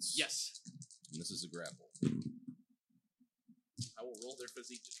grapples. Yes. And this is a grapple. I will roll their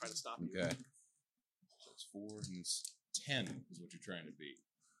physique to try to stop you. Okay. So it's 4 and it's 10 is what you're trying to beat.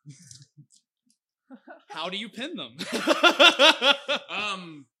 How do you pin them?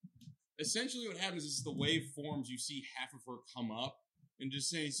 Essentially what happens is the wave forms, you see half of her come up and just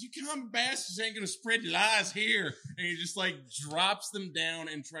says, "You common bastards ain't gonna spread lies here." And he just like drops them down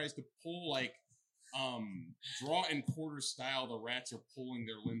and tries to pull like draw and quarter style. The rats are pulling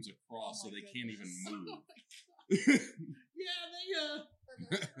their limbs across so they can't even move.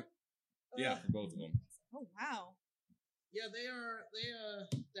 Yeah, for both of them. Oh wow. Yeah, they are.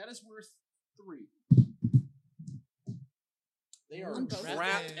 That is worth 3. They are On both of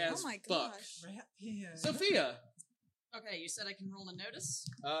trapped them? as Oh my fuck. gosh. Rat pin. Sophia. Okay, you said I can roll a notice?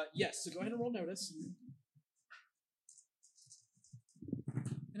 Yes. So go ahead and roll notice.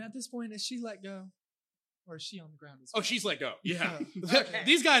 And at this point, is she let go? Or is she on the ground as Oh, well? she's let go. Yeah. Okay.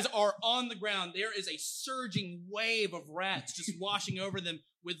 These guys are on the ground. There is a surging wave of rats just washing over them,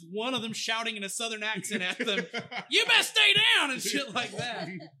 with one of them shouting in a southern accent at them, "You best stay down," and shit like that.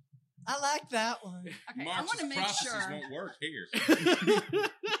 I like that one. Okay, I Marxist want to make processes sure. won't work here.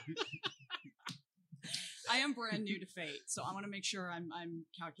 I am brand new to Fate, so I want to make sure I'm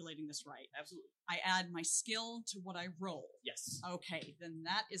calculating this right. Absolutely. I add my skill to what I roll. Yes. Okay, then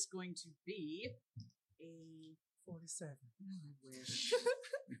that is going to be a 47. I wish.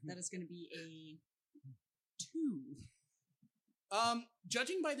 That is going to be a 2.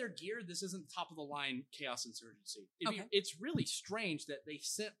 Judging by their gear, this isn't top of the line Chaos Insurgency. Okay. It's really strange that they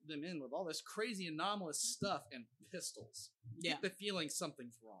sent them in with all this crazy anomalous stuff and pistols. You Yeah. get the feeling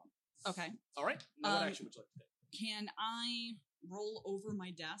something's wrong. Okay. All right. Now, what Um, action would you like to take? Can I roll over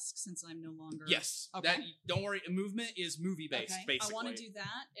my desk since I'm no longer? Yes. Okay. That, don't worry. Movement is movie based. Okay. Basically, I want to do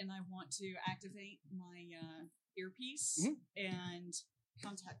that, and I want to activate my earpiece Mhm. and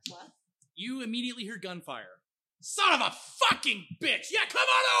contact Clef. You immediately hear gunfire. Son of a fucking bitch! Yeah, come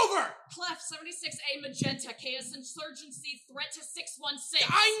on over! Clef 76A Magenta, Chaos Insurgency, threat to 616.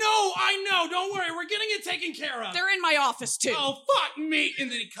 I know! Don't worry, we're getting it taken care of! They're in my office too. Oh, fuck me!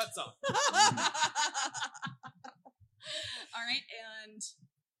 And then he cuts off. All right, and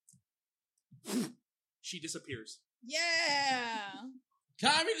She disappears. Yeah.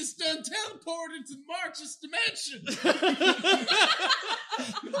 Communists done teleported to the Marxist dimension.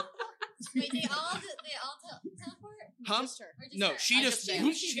 Wait, they all teleport? Huh? Just her. Or just No, her? she I just just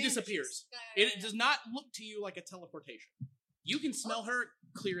vanished. she She disappears. Got It does not look to you like a teleportation. You can smell her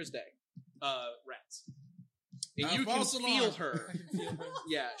clear as day, rats, and you can false feel alarm. her. I can feel her.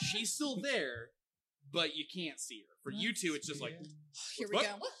 Yeah, she's still there, but you can't see her. For you two, it's just like, Here we What?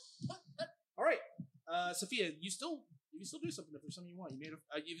 go. all right, Sophia, you still do something if there's something you want. You made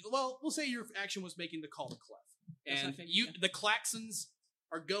well, we'll say your action was making the call to Clef, That's and not you fair. the klaxons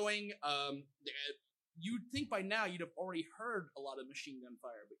are going. You'd think by now you'd have already heard a lot of machine gun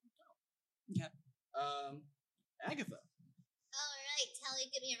fire, but you don't. Okay. Agatha. All right, Telly,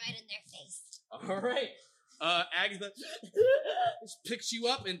 give me a right in their face. All right. Agatha just picks you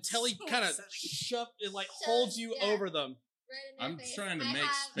up, and Telly kind of holds you yeah. over them. Right in their I'm face. trying to I make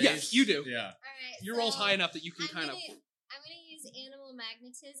have- space. Yes, you do. Yeah. All right. Your so roll's high enough that you can I'm kind of. I'm gonna use animal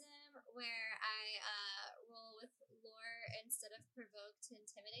magnetism, where I roll with lore instead of provoke to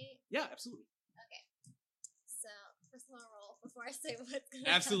intimidate. Yeah, absolutely. Okay. So first I'm gonna roll before I say what's gonna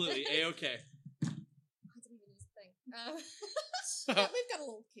Absolutely. happen. A-okay. I didn't even use the thing. We've got a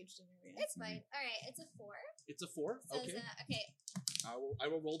little caged in area. It's fine. All right, it's a 4. It's a 4. So Okay. okay. I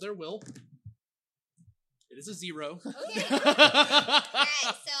will roll their will. It is a 0. Okay.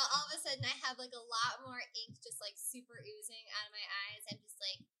 Alright, so all of a sudden I have like a lot more ink just like super oozing out of my eyes. I'm just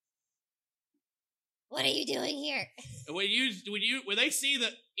like, what are you doing here? And when they see the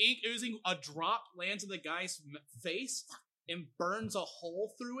ink oozing, a drop lands in the guy's face and burns a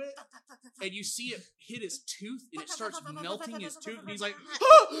hole through it, and you see it hit his tooth, and it starts melting his tooth, and he's like, I'm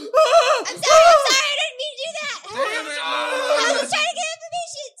sorry, I didn't mean to do that. I was trying to get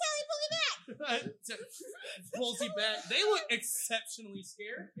information. Telly, pull me back. pulls you back. They look exceptionally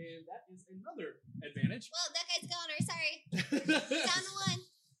scared, and that is another advantage. Well, that guy's goner. Sorry. Down to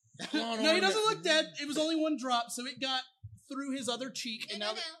 1. No, he doesn't look dead. It was only one drop, so it got through his other cheek, No, and no,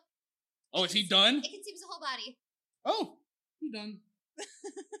 now. no. Oh, is he done? It consumes the whole body. Oh, he done.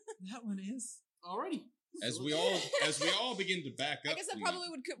 That one is. Alrighty. As we all begin to back up. I guess that from probably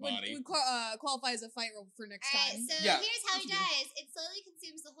the would body. qualify as a fight roll for next Alright, time. so Yeah. here's how he That's good. dies. It slowly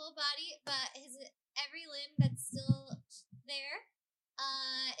consumes the whole body, but his every limb that's still there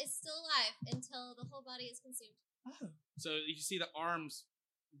is still alive until the whole body is consumed. Oh. So you see the arms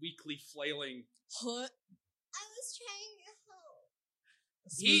weakly flailing. Huh. I was trying to help.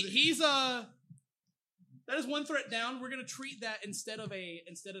 He's that is one threat down. We're gonna treat that instead of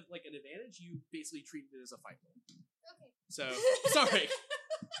like an advantage. You basically treat it as a fight roll. Okay. So sorry.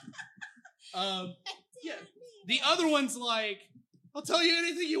 Yeah. The other one's like, I'll tell you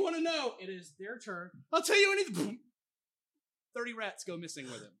anything you want to know. It is their turn. I'll tell you anything. Boom. 30 rats go missing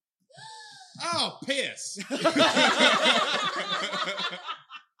with him. Oh, piss!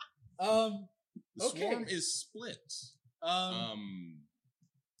 The Okay. swarm is split.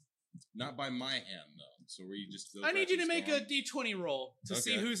 Not by my hand though. So where you just. I need you to make a d20 roll to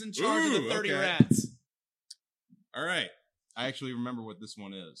see Okay. who's in charge of the Ooh, 30 okay. rats. All right. I actually remember what this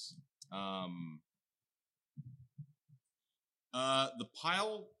one is. The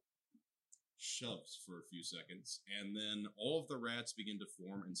pile shoves for a few seconds, and then all of the rats begin to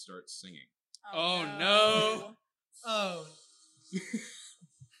form and start singing. Oh, no. Oh.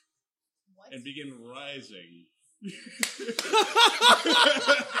 What? And begin rising.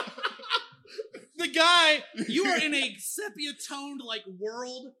 The guy, you are in a sepia toned like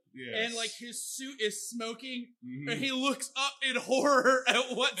world, Yes. and like his suit is smoking, Mhm. and he looks up in horror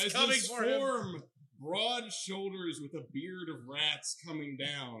at what's As coming this for him. form, broad shoulders with a beard of rats coming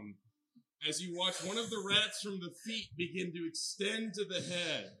down, as you watch one of the rats from the feet begin to extend to the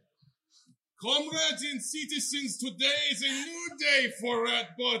head. Comrades and citizens, today is a new day for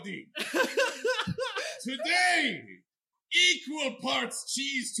Rat Body. Today, equal parts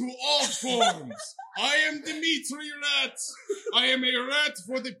cheese to all forms. I am Dimitri Rat. I am a rat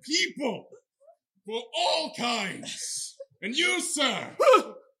for the people, for all kinds. And you, sir,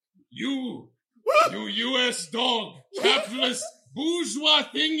 you U.S. dog, capitalist, bourgeois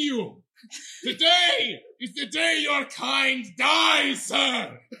thing you. Today is the day your kind dies,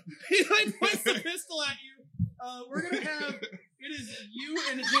 sir. He like points the pistol at you. We're gonna have it is you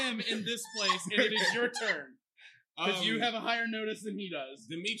and him in this place, and it is your turn because you have a higher notice than he does.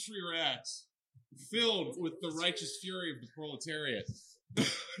 Dimitri Rat, filled with the righteous fury of the proletariat.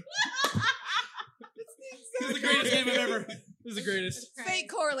 This is the greatest game I've ever. This is the greatest. Fate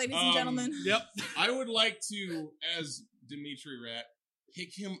core, ladies and gentlemen. Yep. I would like to, as Dimitri Rat, pick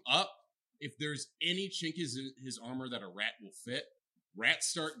him up. If there's any chink in his armor that a rat will fit, rats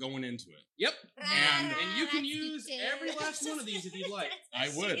start going into it. Yep. And- And you can Rats use do. every last one of these if you'd like. I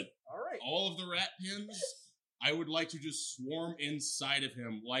would. All right. All of the rat pins, I would like to just swarm inside of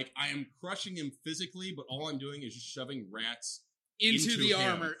him. Like, I am crushing him physically, but all I'm doing is just shoving rats Into the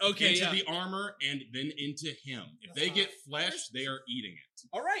him. armor. Okay, into yeah. the armor and then into him. If they get flesh, they are eating it.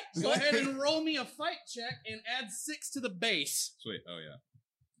 All right, go ahead and roll me a fight check and add 6 to the base. Sweet. Oh, yeah.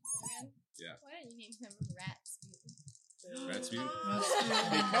 Logan, Yeah. why don't you name him Ratspeed? Rasputin?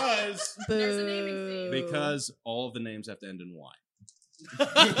 Because There's a naming thing. Because all of the names have to end in Y.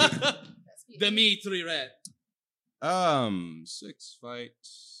 Ratspeed. Dimitri Red. 6 fight,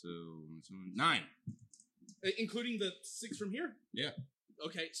 so 9. Including the 6 from here? Yeah.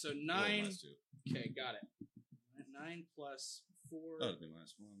 Okay, so Roll 9. last 2. Okay, got it. 9 plus 4. Oh, it'd be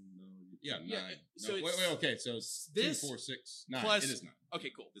last one. No, yeah, 9. Yeah, No, so wait, it's- okay, so it's this 2, 4, 6, 9. plus- It is 9. Okay,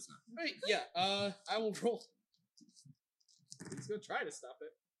 cool. It's 9. All right, yeah, I will roll. He's gonna try to stop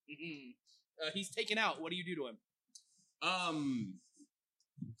it. He's taken out. What do you do to him?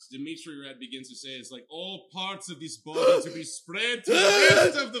 Dimitri Rat begins to say, it's like all parts of this body to be spread to the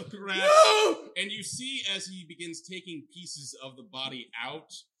rest of the rat. No! And you see as he begins taking pieces of the body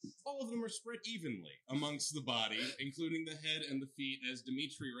out, all of them are spread evenly amongst the body, including the head and the feet, as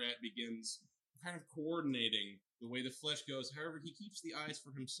Dimitri Rat begins kind of coordinating the way the flesh goes. However, he keeps the eyes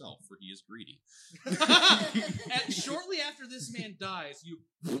for himself, for he is greedy. And shortly after this man dies, you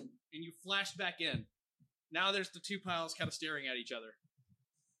flash back in. Now there's the 2 piles kind of staring at each other.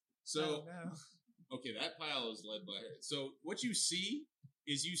 So, oh, no. okay, that pile is led by her. So what you see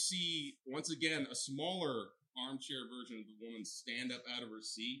is once again, a smaller armchair version of the woman stand up out of her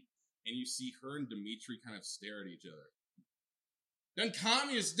seat, and you see her and Dimitri kind of stare at each other. Done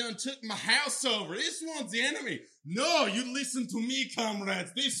communists done took my house over. This one's the enemy. No, you listen to me,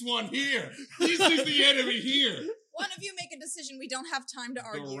 comrades. This one here. This is the enemy here. One of you make a decision. We don't have time to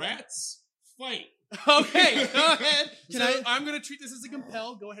argue. The rats fight. Okay, go ahead. Can I'm going to treat this as a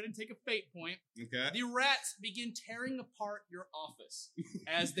compel. Go ahead and take a fate point. Okay. The rats begin tearing apart your office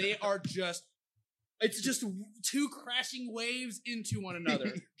as they are it's just 2 crashing waves into one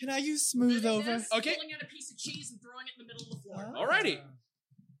another. Can I use smooth over? Okay. Pulling out a piece of cheese and throwing it in the middle of the floor. Alrighty.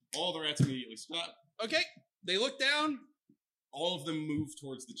 All the rats immediately stop. Okay, they look down. All of them move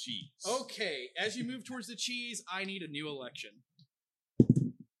towards the cheese. Okay, as you move towards the cheese, I need a new election.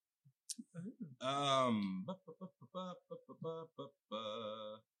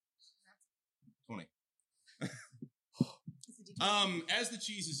 20. As the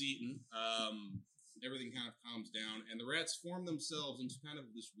cheese is eaten, everything kind of calms down, and the rats form themselves into kind of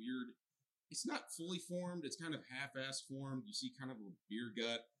this weird. It's not fully formed; it's kind of half-ass formed. You see, kind of a beer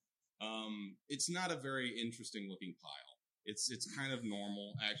gut. It's not a very interesting looking pile. It's kind of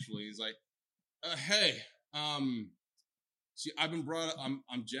normal, actually. It's like, hey, see, I've been brought up.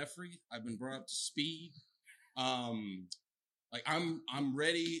 I'm Jeffrey. I've been brought up to speed. Like I'm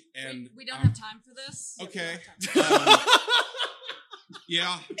ready, and We don't have time for this. okay. We don't have time.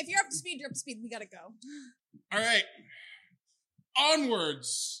 Yeah. If you're up to speed, you're up to speed. We gotta go. All right.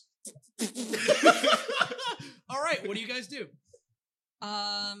 Onwards. All right, what do you guys do?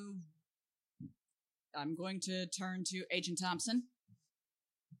 I'm going to turn to Agent Thompson.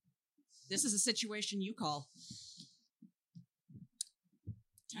 This is a situation you call.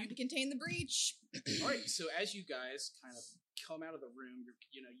 Time to contain the breach. All right, so as you guys kind of come out of the room,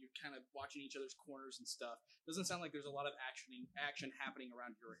 you're kind of watching each other's corners and stuff. Doesn't sound like there's a lot of action happening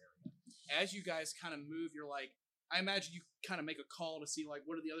around your area. As you guys kind of move, you're like, I imagine you kind of make a call to see like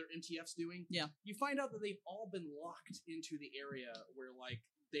what are the other NTFs doing. Yeah. You find out that they've all been locked into the area where like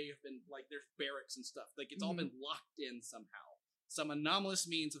they have been like there's barracks and stuff. Like it's all been locked in somehow. Some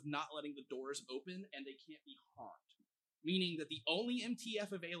anomalous means of not letting the doors open, and they can't be harmed. Meaning that the only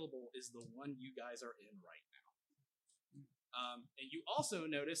MTF available is the one you guys are in right now. And you also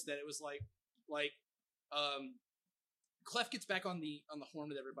notice that it was like Clef gets back on the horn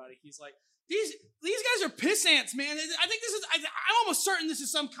with everybody. He's like, these guys are piss ants, man. I think this is. I'm almost certain this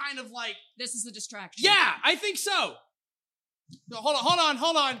is some kind of like. This is a distraction. Yeah, I think so. No,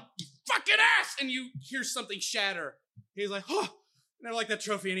 hold on, you fucking ass! And you hear something shatter. He's like, oh, I never liked that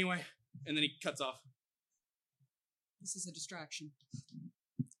trophy anyway. And then he cuts off. This is a distraction.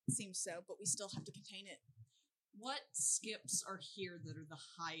 Seems so, but we still have to contain it. What skips are here that are the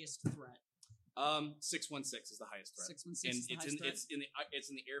highest threat? 616 is the highest threat. 616 And is the highest threat. it's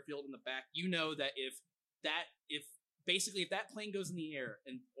in the airfield in the back. You know that if that plane goes in the air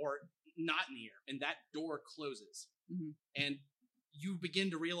or not in the air and that door closes and you begin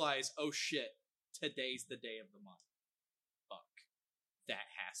to realize, oh shit, today's the day of the month. Fuck. That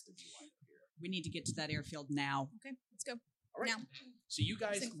has to be why we're here. We need to get to that airfield now. Okay, let's go. All right. Now. So you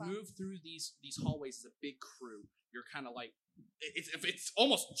guys Sync file. move through these hallways as a big crew. You're kind of like it's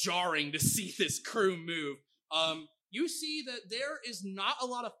almost jarring to see this crew move. You see that there is not a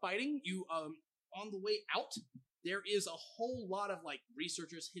lot of fighting. You on the way out, there is a whole lot of like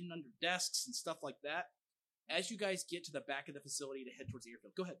researchers hidden under desks and stuff like that. As you guys get to the back of the facility to head towards the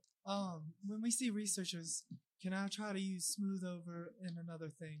airfield, go ahead. When we see researchers, can I try to use smooth over and another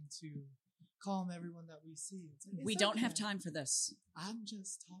thing to calm everyone that we see? It's We don't have okay. time for this. I'm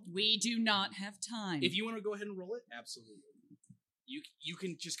just talking. We do not have time. If you want to go ahead and roll it, absolutely. You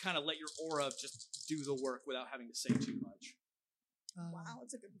can just kind of let your aura just do the work without having to say too much. Wow,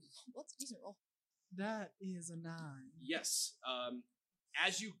 it's a good. What's a decent roll? That is a 9. Yes.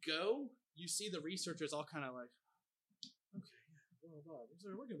 As you go, you see the researchers all kind of like, okay, yeah, well,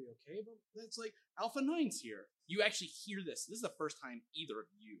 we're gonna be okay, but that's like Alpha 9's here. You actually hear this. This is the first time either of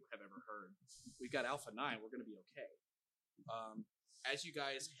you have ever heard. We've got Alpha 9. We're gonna be okay. As you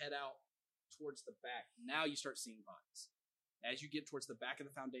guys head out towards the back, now you start seeing bodies. As you get towards the back of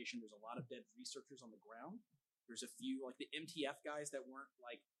the Foundation, there's a lot of dead researchers on the ground. There's a few, like the MTF guys that weren't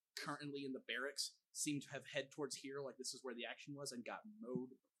like currently in the barracks seem to have head towards here, like this is where the action was, and got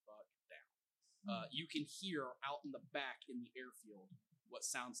mowed the fuck down. You can hear out in the back in the airfield what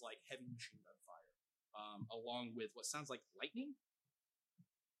sounds like heavy machine gun fire, along with what sounds like lightning.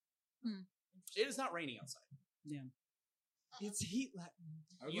 It is not raining outside. It's heat lightning.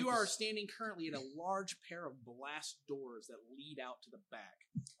 You are standing currently at a large pair of blast doors that lead out to the back.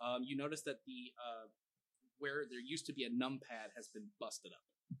 You notice that the where there used to be a numpad has been busted up.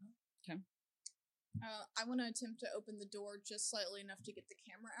 I want to attempt to open the door just slightly enough to get the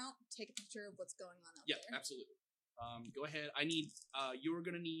camera out, take a picture of what's going on out Yeah, there. absolutely. Go ahead. I need you're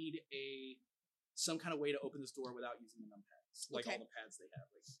gonna need some kind of way to open this door without using the numpads, like Okay. all the pads they have.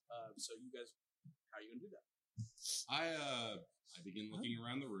 So you guys, how are you gonna do that? I begin looking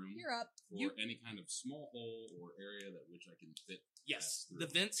around the room You're up. for any kind of small hole or area that which I can fit. Yes, through. the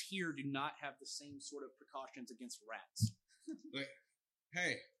vents here do not have the same sort of precautions against rats. Like,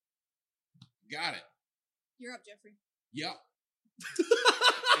 hey, got it. You're up, Jeffrey. Yep.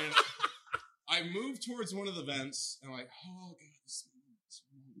 And I move towards one of the vents, and I'm like, oh god, this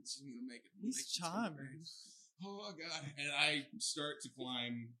is gonna make it. He's charming. Oh god! And I start to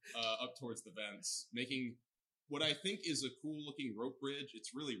climb up towards the vents, making what I think is a cool-looking rope bridge.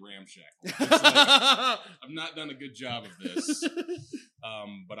 It's really ramshackle. It's like, I've not done a good job of this,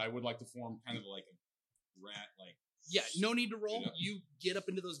 but I would like to form kind of like a rat, like. Yeah, no need to roll. Yeah. You get up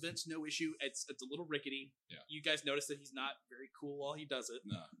into those vents, no issue. It's a little rickety. Yeah. You guys notice that he's not very cool while he does it.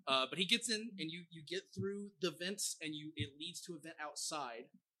 No. But he gets in, and you get through the vents, and it leads to a vent outside.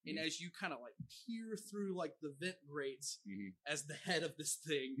 And as you kind of like peer through like the vent grates as the head of this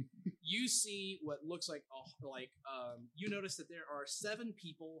thing, you see what looks like you notice that there are 7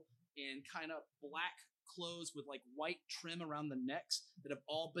 people in kind of black clothes with like white trim around the necks that have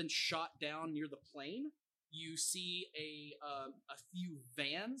all been shot down near the plane. You see a few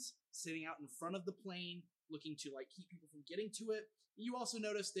vans sitting out in front of the plane, looking to like keep people from getting to it. You also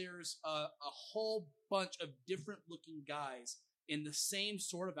notice there's a whole bunch of different looking guys in the same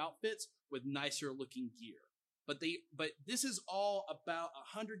sort of outfits with nicer looking gear. But this is all about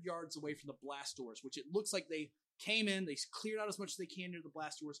 100 yards away from the blast doors, which it looks like they came in, they cleared out as much as they can near the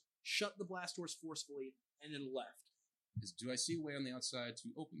blast doors, shut the blast doors forcefully, and then left. Do I see a way on the outside to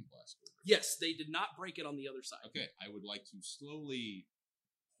open the blast door? Yes, they did not break it on the other side. Okay, I would like to slowly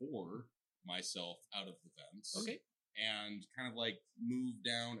pour myself out of the vents. Okay. And kind of like move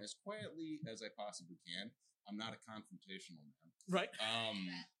down as quietly as I possibly can. I'm not a confrontational man. Right.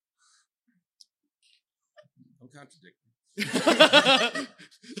 Don't contradict me.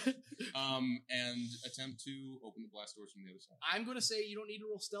 And attempt to open the blast doors from the other side. I'm going to say you don't need to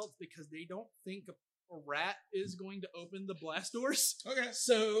roll stealth because they don't think a rat is going to open the blast doors. Okay.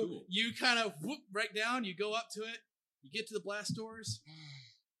 So Cool. you kind of whoop right down, you go up to it, you get to the blast doors.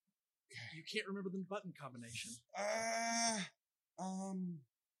 You can't remember the button combination. Does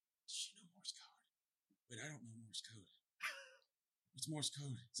she know Morse code? Wait, I don't know Morse code. What's Morse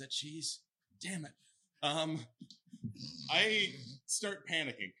code? Is that cheese? Damn it. I start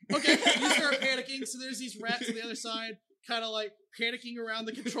panicking. Okay, you start panicking. So there's these rats on the other side, kind of like panicking around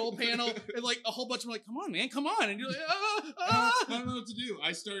the control panel, and like a whole bunch of them are like, "Come on, man, come on!" And you're like, I don't know what to do.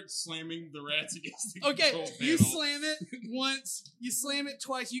 I start slamming the rats against the Okay, control you panel. slam it once, you slam it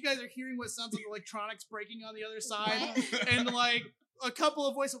twice. You guys are hearing what sounds like electronics breaking on the other side, and like a couple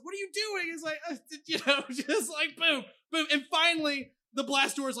of voices. What are you doing? It's like, just like boom, boom, and finally the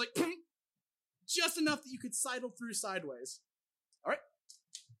blast door is like just enough that you could sidle through sideways. All right,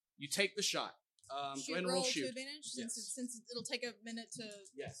 you take the shot. Go ahead and roll shoot. to advantage since it'll take a minute to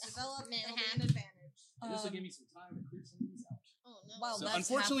Yes. develop. Minute It'll and a be half. an advantage. This will give me some time to clear some of these out. Oh While So that's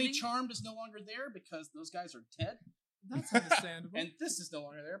unfortunately, happening- Charmed is no longer there because those guys are dead, That's understandable. and this is no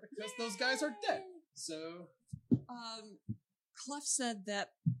longer there because those guys are dead. So Clef said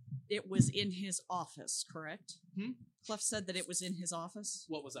that it was in his office, correct? Clef said that it was in his office.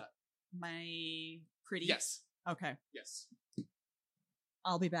 what was that? My pretty. Yes, Okay. yes.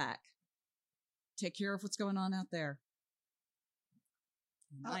 I'll be back. Take care of what's going on out there.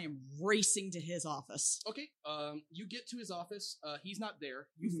 And I am racing to his office. Okay. You get to his office. He's not there.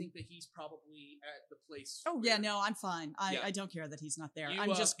 You Mhm. think that he's probably at the place. Oh, where- yeah, no, I'm fine. Yeah. I don't care that he's not there. You,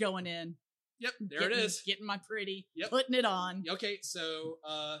 I'm just going in. Yep. There it is. Getting my pretty. Yep. Putting it on. Okay. So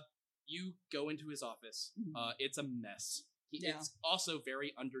you go into his office. Mhm. It's a mess. Yeah. It's also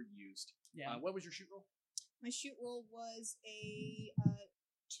very underused. Yeah. What was your shoot roll? My shoot roll was a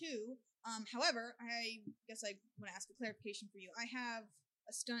 2. However, I guess I want to ask a clarification for you. I have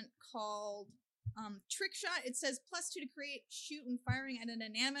a stunt called Trick Shot. It says +2 to create, shoot, and firing at an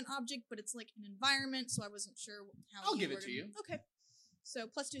inanimate object, but it's like an environment, so I wasn't sure how. I'll give it worded to you. Okay. So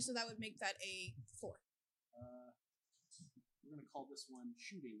 +2, so that would make that a 4. We're gonna call this one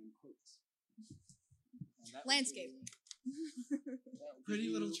shooting in quotes. And that would Landscape. be- that would Pretty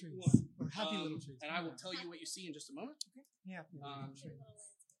give little you trees. 1. Or happy little trees. And I will tell you what you see in just a moment. Yeah. Um,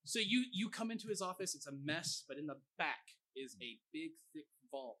 So you come into his office. It's a mess, but in the back is a big, thick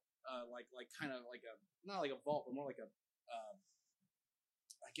vault, like kind of like a not like a vault, but more like a,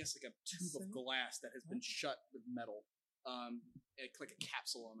 I guess like a tube of Safe? glass that has been shut with metal, like a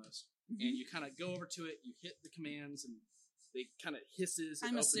capsule almost. Mm-hmm. And you kind of go over to it. You hit the commands, and they kind of hisses. it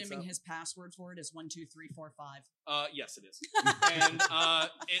I'm opens assuming up. his password for it is 1, 2, 3, 4, 5. Yes, it is. And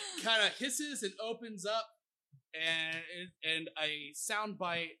it kind of hisses and opens up, and a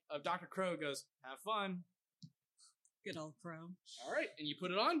soundbite of Dr. Crow goes, "Have fun." Good old Crow. All right, and you put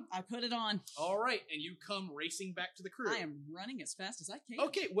it on. I put it on. All right, and you come racing back to the crew. I am running as fast as I can.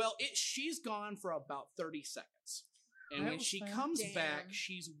 Okay, well, she's gone for about 30 seconds. And That when was she fast. comes Damn. back,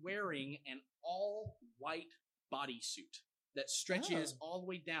 she's wearing an all-white bodysuit that stretches all the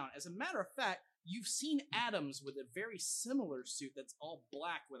way down. As a matter of fact, you've seen Adams with a very similar suit that's all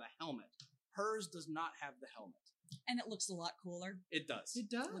black with a helmet. Hers does not have the helmet. And it looks a lot cooler. It does. It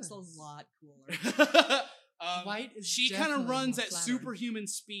does. It looks a lot cooler. White is she kind of definitely runs more at flattering. superhuman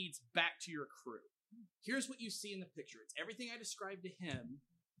speeds back to your crew. Here's what you see in the picture. It's everything I described to him,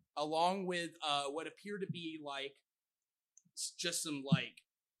 along with what appear to be like just some like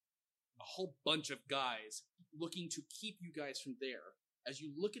a whole bunch of guys looking to keep you guys from there. As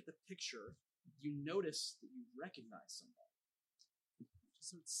you look at the picture, you notice that you recognize somebody.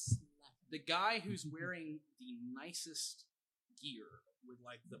 So it's slapping. The guy who's wearing the nicest gear with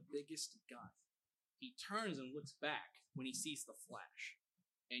like the biggest gun. He turns and looks back when he sees the flash.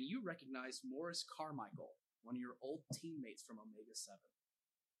 And you recognize Morris Carmichael, one of your old teammates from Omega 7.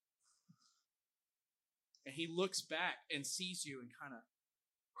 And he looks back and sees you and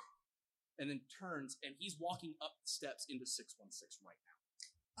and then turns, and he's walking up the steps into 616 right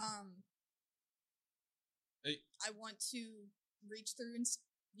now. Hey. I want to reach through and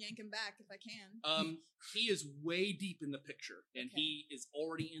yank him back if I can. He is way deep in the picture, and Okay. he is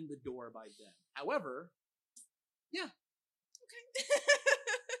already in the door by then. However, Okay.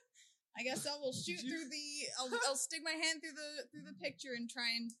 I guess I will shoot through the. I'll stick my hand through the picture and try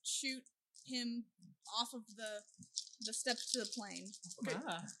and shoot him off of the steps to the plane. okay.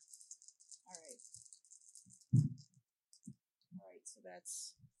 Ah, All right. All right. So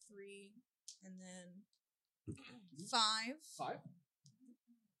that's 3, and then 5. 5.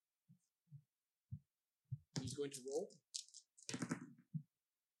 He's going to roll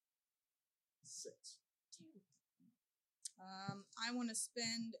 6. I want to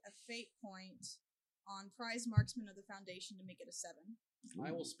spend a fate point on prize marksman of the Foundation to make it a 7.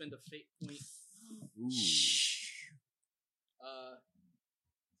 I will spend a fate point. Ooh.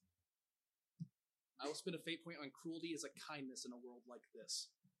 I will spend a fate point on cruelty as a kindness in a world like this,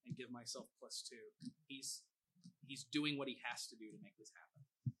 and give myself +2. He's doing what he has to do to make this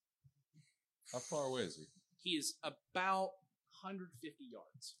happen. How far away is he? He is about 150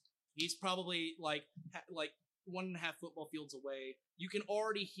 yards. He's probably like 1.5 football fields away. You can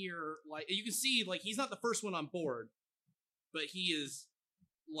already hear, you can see, he's not the first one on board, but he is,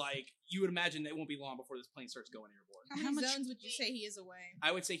 you would imagine it won't be long before this plane starts going airborne. How How many much- zones would you say he is away?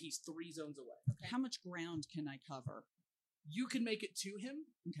 I would say he's 3 zones away. How much ground can I cover? You can make it to him,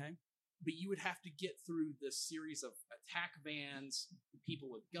 Okay. but you would have to get through this series of attack vans, people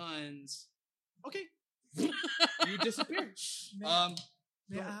with guns. Okay. You disappear. may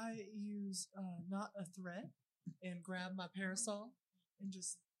may go ahead. I use not a threat and grab my parasol and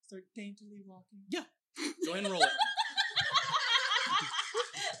just start daintily walking? Yeah. Go ahead and roll it.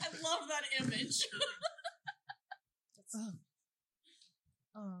 I love that image.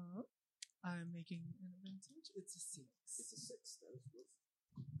 I'm making an advantage. It's a 6. It's a 6. That is worth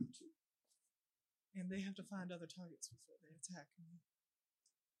 2. And they have to find other targets before they attack me.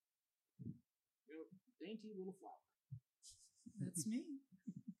 You know, dainty little flower. That's me.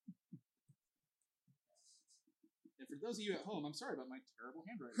 And for those of you at home, I'm sorry about my terrible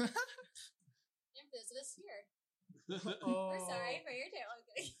handwriting. And those of us here. Oh. We're sorry for your tail.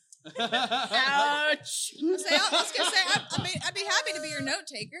 Okay. Ouch. I was gonna say, I'd be happy to be your note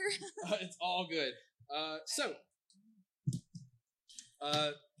taker. It's all good.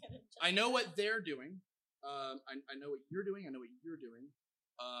 I know what they're doing. I know what you're doing. I know what you're doing.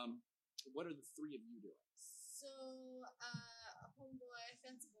 What are the 3 of you doing? So, homeboy,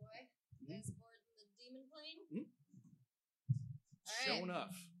 fence boy, is aboard the demon plane. Alright. Show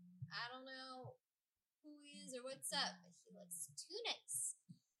enough. I don't know who he is or what's up, but he looks too nice.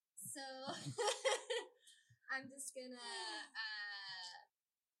 So, I'm just gonna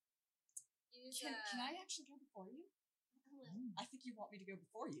use Can I actually go before you? I think you want me to go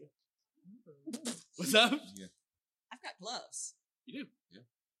before you. What's up? I've got gloves. You do. Yeah.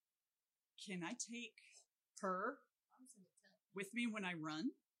 Can I take her with me when I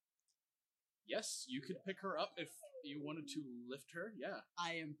run? Yes, you could pick her up if you wanted to lift her. Yeah.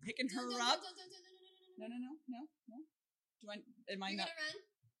 I am picking her up. No. Do I? Am I You're not? gonna run?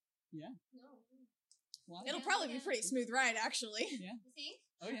 Yeah. No. What? It'll probably be a pretty smooth ride, actually. Yeah. You think?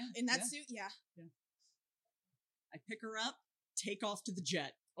 Oh yeah. In that Yeah. suit, yeah. I pick her up, take off to the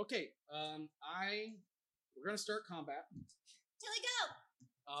jet. Okay. We're gonna start combat. Tilly, go!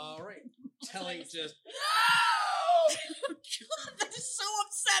 All right. Telly just. No! God, that is so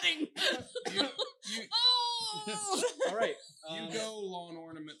upsetting. You, Oh! all right. You go, lawn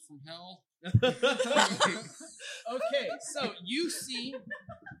ornament from hell. Okay, so you see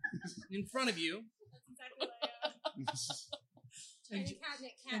in front of you. That's exactly what And, Tiny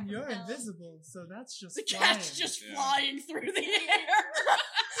cabinet cat and you're from hell. invisible, so that's just The flying. cat's just Yeah. flying through the air.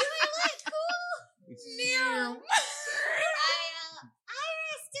 Meow.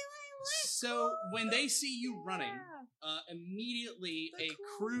 Iris, do I look So when they see you running, immediately The a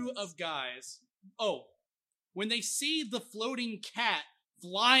crew of guys. Oh, when they see the floating cat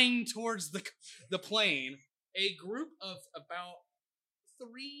flying towards the plane, a group of about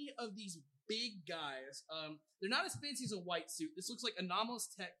 3 of these big guys. They're not as fancy as a white suit. This looks like anomalous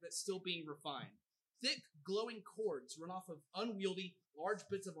tech that's still being refined. Thick, glowing cords run off of unwieldy, large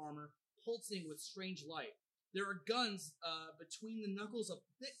bits of armor, pulsing with strange light. There are guns between the knuckles of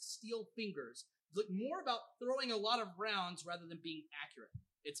thick steel fingers. Look more about throwing a lot of rounds rather than being accurate.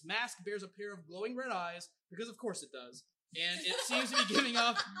 Its mask bears a pair of glowing red eyes, because of course it does, and it seems to be giving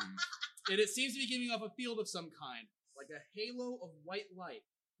off. It seems to be giving off a field of some kind, like a halo of white light.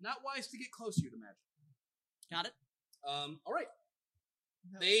 Not wise to get close, you'd imagine. Got it? All right.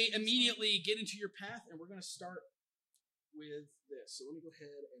 That They seems immediately get into your path, and we're going to start with this. So let me go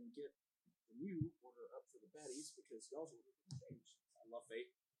ahead and get the new order up for the baddies, because y'all's order can change. I love fate.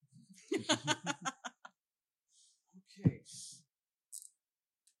 Okay.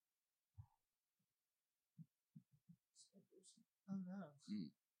 Oh no. Mm.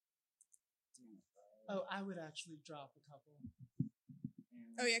 Oh, I would actually drop a couple.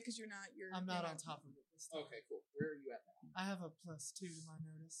 Oh yeah, because you're I'm not on top of it this time. Okay, cool. Where are you at now? I have a +2 to my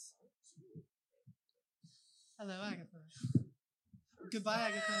notice. Hello, Agatha.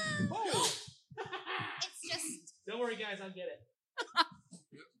 Goodbye, Agatha. It's just Don't worry, guys. I'll get it.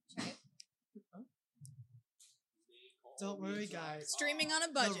 Don't worry, guys. streaming on a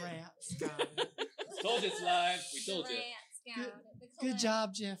The budget. rats got it. Told you it's live. We the told you. rats got it. The Good collab.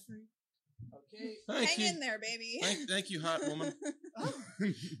 job, Jeffrey. Okay. Thank Hang you. in there, baby. Thank you, hot woman. Oh,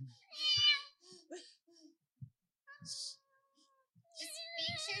 Just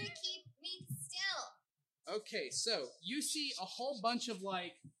make sure to keep me still. Okay, so you see a whole bunch of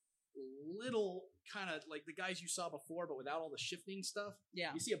like little kind of like the guys you saw before, but without all the shifting stuff.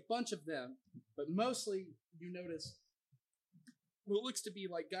 Yeah. You see a bunch of them, but mostly you notice what looks to be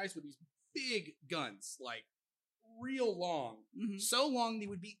like guys with these big guns, like real long. Mhm. So long they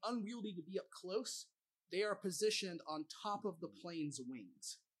would be unwieldy to be up close. They are positioned on top of the plane's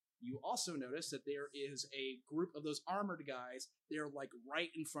wings. You also notice that there is a group of those armored guys. They're like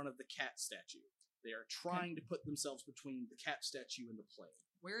right in front of the cat statue. They are trying to put themselves between the cat statue and the plane.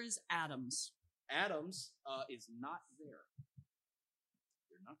 Where is Adams? Adams is not there.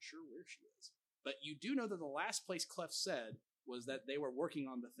 You're not sure where she is. But you do know that the last place Clef said was that they were working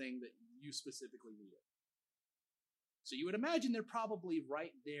on the thing that you specifically needed. So you would imagine they're probably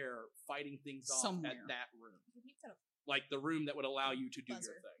right there fighting things off Somewhere. at that room. He said a like the room that would allow you to do your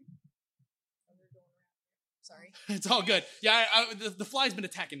Buzzer. thing. Sorry. It's all good. Yeah, the fly's been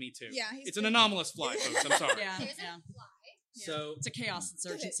attacking me too. Yeah, It's an anomalous fly, folks. I'm sorry. Yeah, There's yeah. a fly. So It's a chaos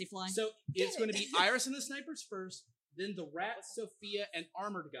insurgency fly. So it's Get going to it. be Iris and the snipers first, then the Rat, Sophia, and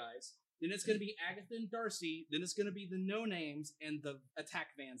armored guys. Then it's going to be Agatha and Darcy. Then it's going to be the no names and the attack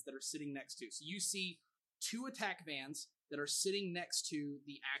vans that are sitting next to. So you see 2 attack vans that are sitting next to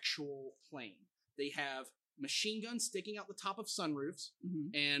the actual plane. They have machine guns sticking out the top of sunroofs,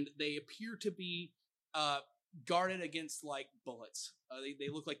 Mhm. and they appear to be guarded against like bullets. They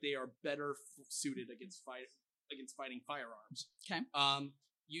look like they are better suited against fighting firearms. Okay.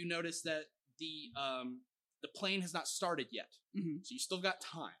 You notice that the plane has not started yet, Mhm. so you still got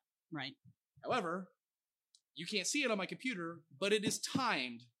time. Right. However, you can't see it on my computer, but it is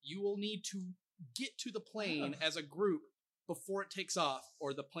timed. You will need to get to the plane as a group before it takes off,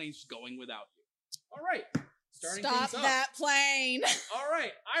 or the plane's going without you. All right. Starting Stop things that plane. All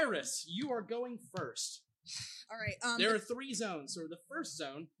right, Iris, you are going first. All right. There are 3 zones. So the first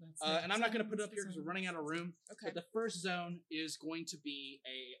zone, and I'm not going to put it up here because we're running out of room. Okay. But the first zone is going to be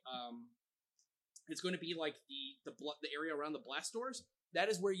it's going to be like the area around the blast doors. That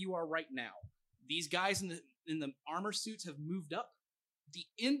is where you are right now. These guys in the armor suits have moved up.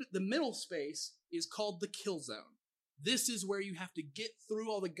 The middle space is called the kill zone. This is where you have to get through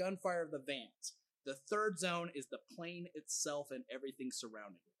all the gunfire of the vans. The third zone is the plane itself and everything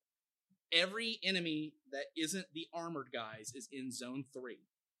surrounding it. Every enemy that isn't the armored guys is in zone 3.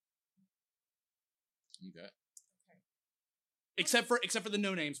 Okay. Except for the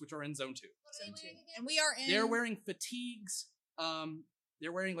no names, which are in zone 2. What are they wearing again? And we are in. They're wearing fatigues.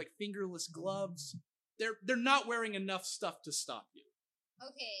 They're wearing like fingerless gloves. They're not wearing enough stuff to stop you.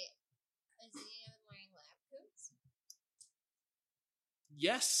 Okay. Is anyone wearing lab coats?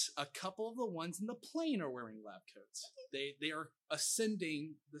 Yes, a couple of the ones in the plane are wearing lab coats. They are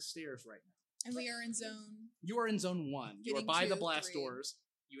ascending the stairs right now. And we are in zone. You are in zone 1. You are Getting by the to blast 3. doors.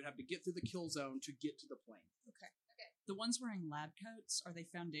 You would have to get through the kill zone to get to the plane. The ones wearing lab coats, are they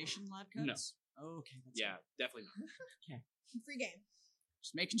Foundation lab coats? No. Oh, okay. That's Yeah, good. definitely not. Free game.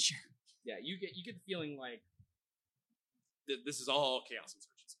 Just making sure. Yeah, you get the feeling like this is all chaos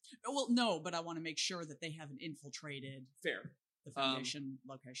insurgency. Oh, well, no, but I want to make sure that they haven't infiltrated Fair. the Foundation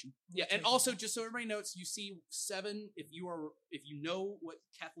location. Yeah, and also just so everybody knows, you see 7. If you know what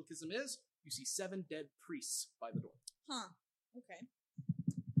Catholicism is, you see 7 dead priests by the door. Huh. Okay.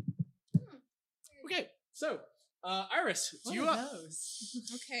 Okay, so Iris, it's What you are up. those?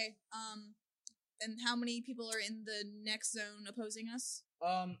 Okay. And how many people are in the next zone opposing us?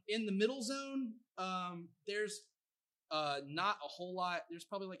 In the middle zone, there's not a whole lot. There's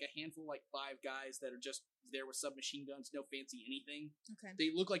probably like a handful, like 5 guys that are just there with submachine guns, no fancy anything. Okay.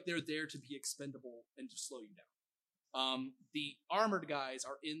 They look like they're there to be expendable and to slow you down. The armored guys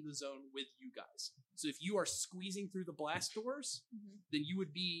are in the zone with you guys. So if you are squeezing through the blast doors, Mhm. then you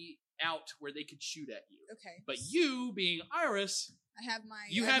would be out where they could shoot at you. Okay. But you, being Iris, I have my.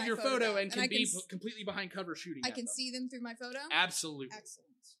 you I have my your photo and I can be s- completely behind cover shooting. I at can them. see them through my photo. Absolutely. Excellent.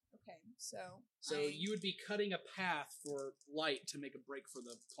 Okay. So. So you would be cutting a path for light to make a break for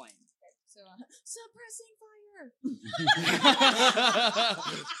the plane. So suppressing fire.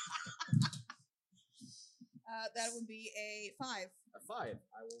 That would be a 5. A 5.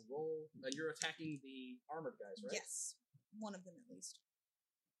 I will roll. You're attacking the armored guys, right? Yes. One of them at least.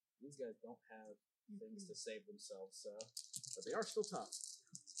 These guys don't have things to save themselves, so but they are still tough.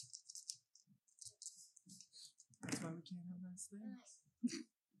 That's why we can't have nice things.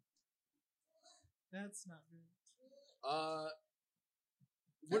 That's not good.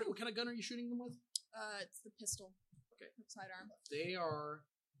 What kind of gun are you shooting them with? It's the pistol. Okay. Sidearm.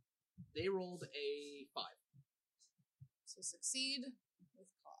 They rolled a 5. So succeed with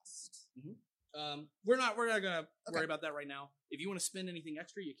cost. We're not gonna Okay. worry about that right now. If you want to spend anything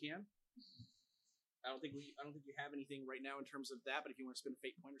extra, you can. I don't think you have anything right now in terms of that, but if you want to spend a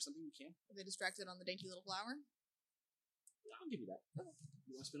fate point or something, you can. Are they distracted on the dainty little flower? I'll give you that. Okay.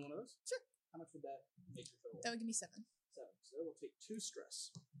 You want to spend one of those? Sure. How much would that make your total? That would give me 7. 7. So that will take 2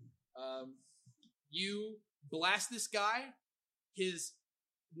 stress. You blast this guy.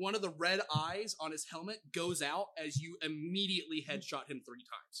 One of the red eyes on his helmet goes out as you immediately headshot him 3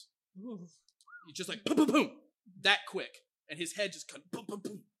 times. Ooh. You just like boom, boom, boom, that quick, and his head just cut boom, boom,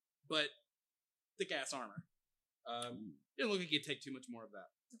 boom. But thick ass armor. Didn't look like you'd take too much more of that.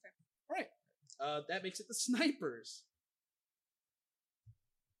 Okay. All right. That makes it the snipers.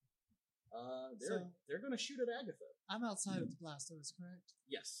 They're gonna shoot at Agatha. I'm outside of the blast doors, correct?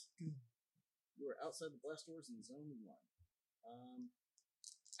 Yes. Good. You are outside the blast doors in zone 1.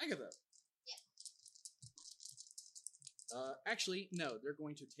 Agatha. Yeah. Actually, no. They're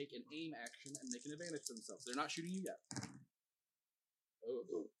going to take an aim action and make an advantage for themselves. They're not shooting you yet.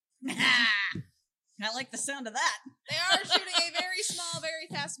 Oh. I like the sound of that. They are shooting a very small, very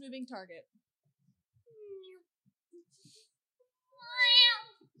fast-moving target.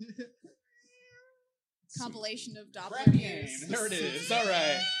 Compilation of Doppler views. There it is. All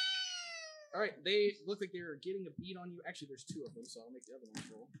right. All right. They look like they're getting a beat on you. Actually, there's two of them, so I'll make the other one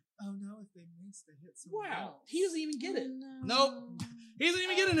roll. Oh no, if they miss, they hit someone Wow. else. He doesn't even get it. no. Nope. He doesn't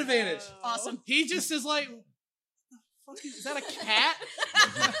even get an advantage. Awesome. He just is like, what the fuck is that a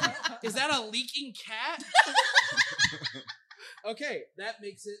cat? Is that a leaking cat? Okay, that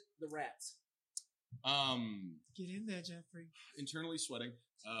makes it the rats. Get in there, Jeffrey. Internally sweating.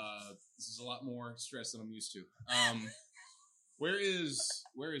 This is a lot more stress than I'm used to. Where is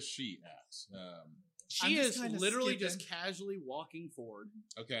she at? She I'm just is kinda literally skipping. just casually walking forward.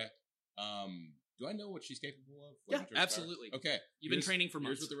 Okay. Do I know what she's capable of? Yeah, What her traits are? absolutely. Okay. You've been Here's- training for Here's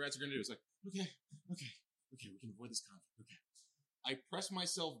months. what the rats are going to do. It's like, okay, we can avoid this conflict. Okay. I press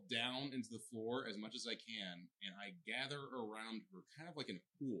myself down into the floor as much as I can, and I gather around her, kind of like in a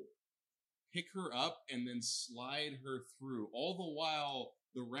pool. Pick her up and then slide her through. All the while,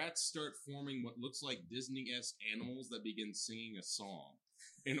 the rats start forming what looks like Disney-esque animals that begin singing a song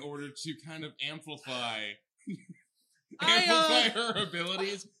in order to kind of amplify her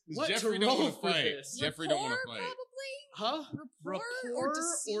abilities. 'Cause what to Jeffrey don't roll want to for fight. this? Jeffrey don't want to Rapport, fight. probably? Huh? Rapport Rapport or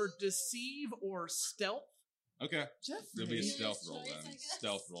or deceive or stealth? Okay. Jeffrey. There'll be a Yeah, stealth choice, roll I then. guess.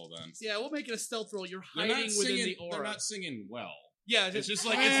 Stealth roll then. Yeah, we'll make it a stealth roll. You're They're hiding not within singing. the aura. They're not singing well. Yeah, It's just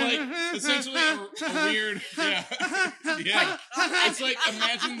like essentially a weird. Yeah, yeah. It's like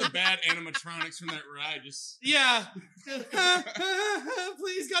imagine the bad animatronics from that ride. Just Yeah.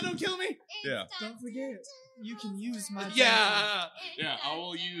 Please, God, don't kill me. Yeah. Don't forget, you can use my Yeah. yeah. I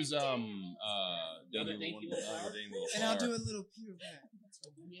will use Another Daniel dainty one- little flower? Daniel and I'll flower. do a little pirouette.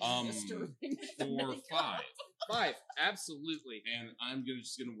 For 5, 5. Absolutely. and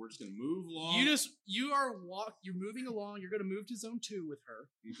we're just gonna move along. You're moving along. You're gonna move to zone 2 with her.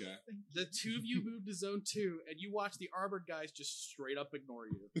 Okay. The two of you move to zone 2, and you watch the armored guys just straight up ignore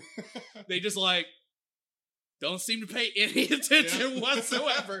you. They just don't seem to pay any attention Yeah.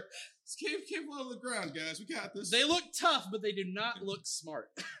 whatsoever. Just keep low to the ground, guys. We got this. They look tough, but they do not look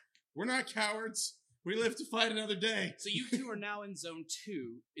smart. We're not cowards. We live to fight another day. So you two are now in zone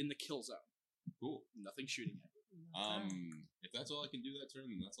 2 in the kill zone. Cool. Nothing shooting at you. If that's all I can do that turn,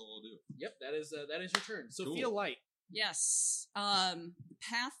 then that's all I'll do. Yep, that is your turn. Sophia Cool. Light. Yes. The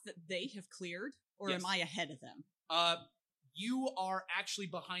path that they have cleared, or Yes. am I ahead of them? You are actually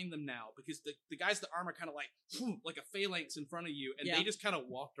behind them now because the guys in the armor kind of like a phalanx in front of you, and Yeah. they just kind of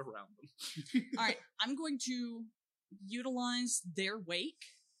walked around them. All right, I'm going to utilize their wake,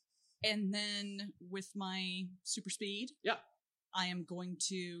 and then with my super speed, Yeah. I am going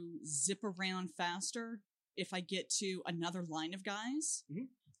to zip around faster. If I get to another line of guys, Mhm.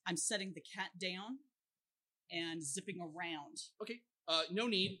 I'm setting the cat down and zipping around. Okay. No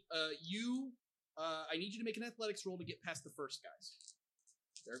need. I need you to make an athletics roll to get past the first guys.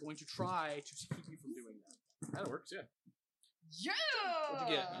 They're going to try to keep you from doing that. That works, yeah. Yeah. What'd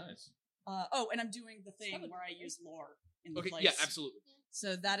you get? Nice. And I'm doing the thing where I use lore in the Okay, place. yeah, absolutely.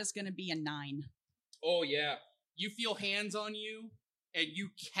 So that is going to be a 9. Oh yeah. You feel hands on you, and you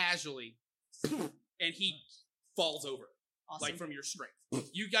casually, and he falls over Awesome. like from your strength.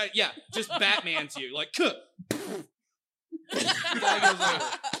 You guys, yeah, just Batman's you like. Kuh. Guy goes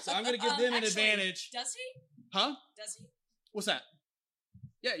over. So I'm gonna give them an Actually, advantage. Does he? Huh? Does he? What's that?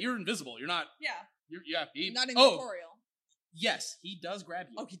 Yeah, you're invisible. You're not. Yeah. He, Not oh, incorporeal. yes, he does grab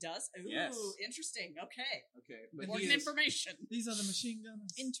you. Oh, he does? Ooh, Yes. interesting. Okay. Okay, but Important he is, information. These are the machine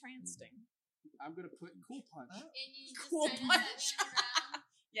gunners. Entrancing. I'm gonna put cool punch. And you just Cool kind of punch. set me on the ground.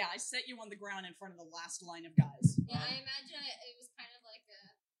 Yeah, I set you on the ground in front of the last line of guys. Yeah, I imagine it was kind of like a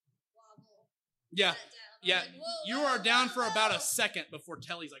wobble. Yeah, Set down. I'm yeah. like, whoa, You whoa, are down whoa, for about whoa. a second before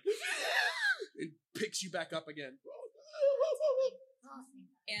Telly's like, and picks you back up again.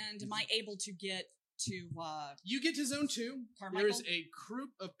 And am I able to get to You get to zone 2. Carmichael? There is a group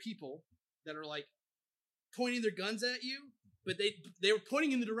of people that are like pointing their guns at you, but they were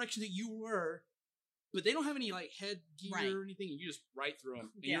pointing in the direction that you were, but they don't have any like head gear Right. or anything. And you just right through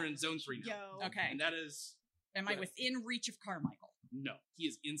them, and Yeah. you're in zone 3 now. Yo. Okay. And that is Am I Yeah. within reach of Carmichael? no, he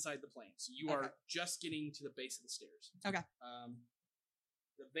is inside the plane, so you Okay. are just getting to the base of the stairs. Okay.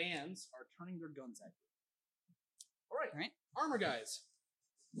 The vans are turning their guns at you. All right, All right. armor guys.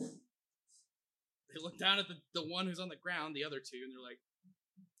 They look down at the one who's on the ground, the other two, and they're like,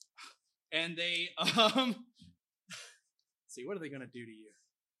 and they see, what are they gonna do to you?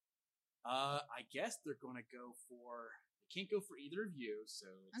 I guess they're gonna go for the can't go for either of you. So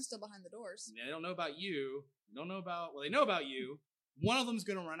I'm still behind the doors. they don't know about you. They don't know about. Well, they know about you. One of them's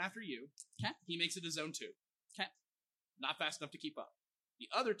going to run after you. 'Kay. He makes it to zone 2. 'Kay. Not fast enough to keep up. The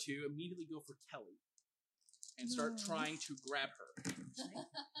other two immediately go for Telly and start trying to grab her.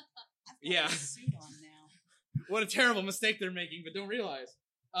 Yeah. Suit on now. What a terrible mistake they're making, but don't realize.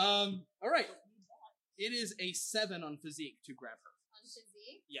 All right. It is a 7 on physique to grab her. On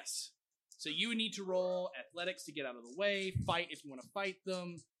physique. Yes. So you need to roll athletics to get out of the way. Fight if you want to fight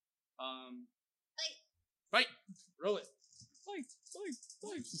them. Fight. Roll it. Fight.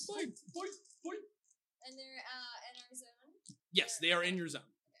 And they're in our zone. Yes, they are in your zone.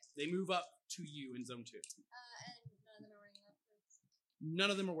 They move up to you in zone 2. And none of them are wearing weapons.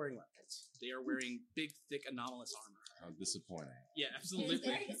 None of them are wearing weapons. They are wearing big, thick, anomalous armor. How disappointing. Yeah, It's absolutely.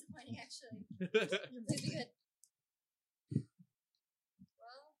 very disappointing, actually. It'd be good.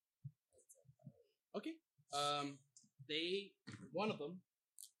 Well, it's a Okay. One of them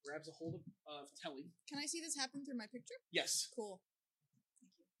grabs a hold of Telly. Can I see this happen through my picture? Yes. Cool.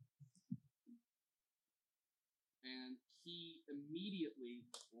 And he immediately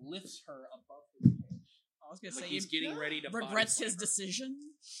lifts her above his head. I was gonna Like say he's getting ready to regrets body his slam her.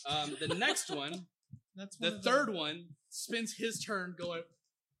 decision. The next one, That's one the of third one, spends his turn going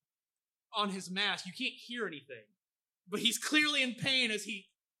on his mask. You can't hear anything, but he's clearly in pain as he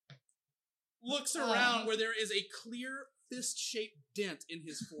looks around where there is a clear fist-shaped dent in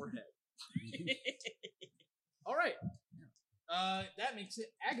his forehead. All right. That makes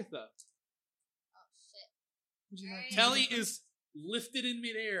it Agatha. Oh, shit. Would you like to Telly is lifted in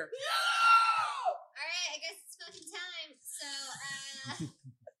midair. Alright, I guess it's fucking time. So,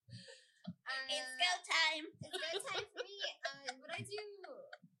 It's go time. It's go time for me. Would I do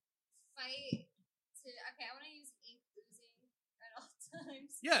fight to... Okay, I want to use ink oozing at all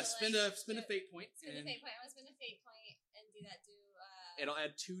times. Yeah, So, spend like, a fate point. Spend a And fate point. I want to spend a fate point and do that. it'll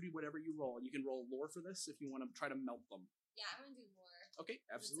add 2 to whatever you roll. You can roll lore for this if you want to try to melt them. Yeah, I'm going to do more. Okay,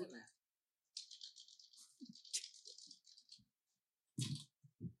 absolutely.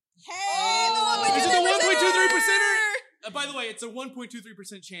 Hey, the Oh, 1.23%. is it the 1.23%? By the way, it's a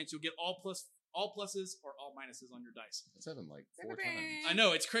 1.23% chance you'll get all pluses or all minuses on your dice. It's happened like 4 times. I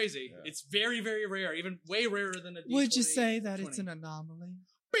know, it's crazy. Yeah. It's very, very rare. Even way rarer than a D20. Would you say that it's an anomaly?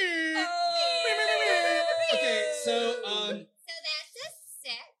 Okay, so, So that's a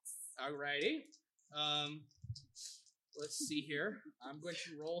 6. alrighty. Let's see here. I'm going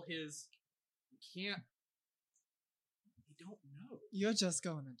to roll his. You can't. They don't know. You're just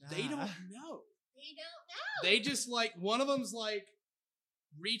going to die. They don't know. They don't know. They just like one of them's like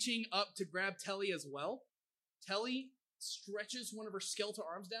reaching up to grab Telly as well. Telly stretches one of her skeletal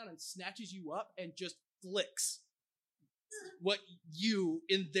arms down and snatches you up and just flicks what you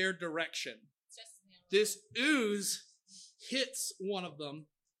in their direction. Stresses me out. This ooze hits one of them.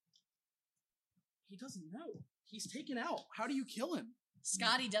 He doesn't know. He's taken out. How do you kill him?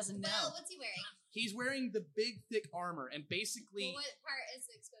 Scotty doesn't know. Well, what's he wearing? He's wearing the big, thick armor, and basically Well, what part is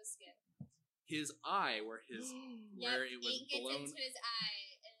exposed skin? his eye, where Yep, it was ink gets blown. into his eye,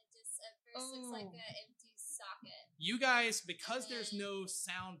 and it just at first looks like Oh. an empty socket. You guys, because there's no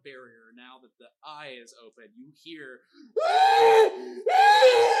sound barrier now that the eye is open, you hear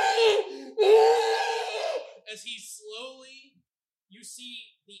as he slowly, you see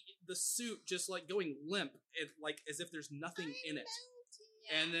the suit just like going limp, and like as if there's nothing in it,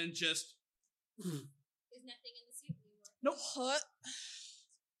 Yeah. and then just There's nothing in the suit anymore. nope. Hut.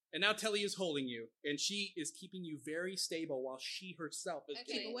 And now Telly is holding you, and she is keeping you very stable while she herself is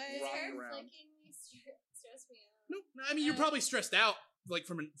Okay, just away. does rocking her around. flicking me stress me out? Nope. No, I mean, you're probably stressed out, like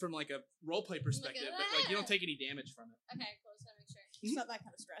from like a roleplay perspective, but like you don't "Ah." take any damage from it. Okay, cool. Just want to make sure. It's not that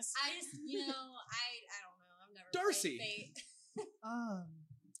kind of stress. I just, I don't know. I've never Darcy. played Fate.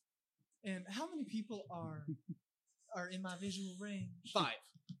 And how many people are in my visual range? 5.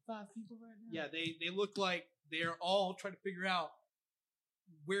 5 people right now. Yeah, they look like they're all trying to figure out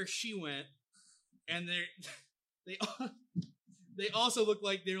where she went, and they also look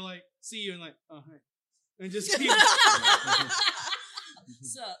like they're like see you and like oh hey, and just keep.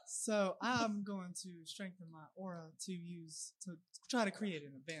 So I'm going to strengthen my aura to try to create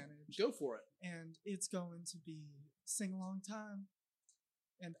an advantage. Go for it. And it's going to be sing along time.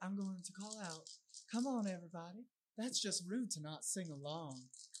 And I'm going to call out, "Come on, everybody! That's just rude to not sing along."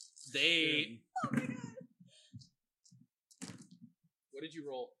 They. What did you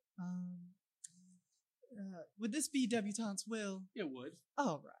roll? Would this be Debutante's will? It would.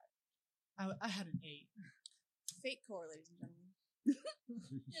 All right. I had an 8. Fate core, ladies and gentlemen.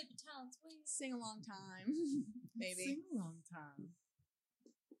 Debutante's will. Sing a long time. Maybe. Sing along time.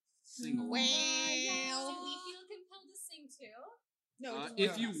 Sing along. Do Well, we feel compelled to sing too? no, it doesn't if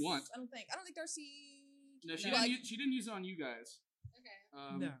work you on us. want. I don't think Darcy. No, she Like- didn't. She didn't use it on you guys.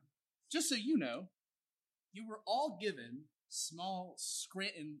 Okay. No. Just so you know, you were all given small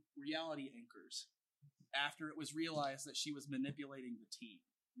Scranton reality anchors after it was realized that she was manipulating the team.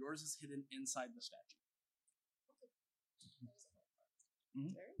 Yours is hidden inside the statue.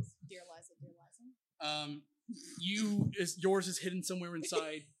 There it is. Dear Liza. Yours is hidden somewhere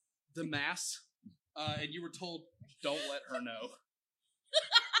inside the mass, and you were told, "Don't let her know."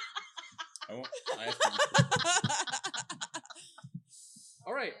 I have to,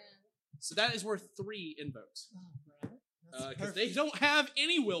 All right, Man. so that is worth 3 invokes Alright. That's because they perfect. don't have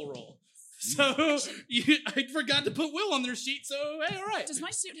any will roll. So I forgot to put will on their sheet. So hey, all right. Does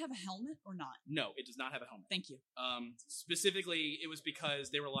my suit have a helmet or not? No, it does not have a helmet. Thank you. Specifically, it was because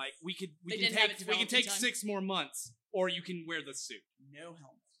they were like, we They can didn't have it take developed in time. 6 more months, or you can wear the suit. No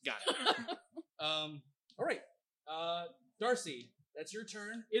helmet. Got it. All right, Darcy, that's your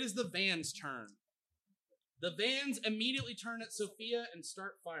turn. It is the van's turn. The vans immediately turn at Sophia and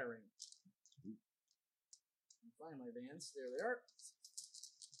start firing. Find my vans. There they are.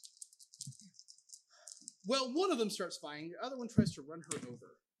 Well, one of them starts firing. The other one tries to run her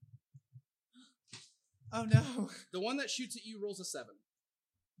over. Oh no. The one that shoots at you rolls a 7.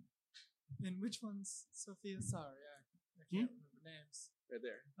 And which one's Sophia? Sorry, I can't remember names. Right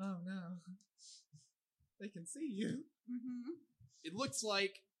there. Oh no. They can see you. Mm-hmm. It looks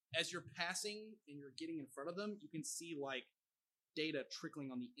like as you're passing and you're getting in front of them, you can see like data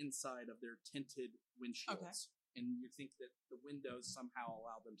trickling on the inside of their tinted windshields. Okay. And you think that the windows somehow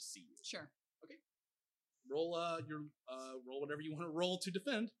allow them to see you. Sure. Roll roll whatever you want to roll to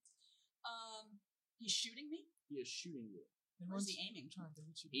defend. He's shooting me? He is shooting you. And Where's one's he aiming? trying to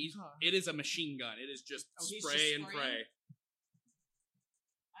hit you with He's, the car. it is a machine gun. It is just Oh, he's spray just and spraying? pray.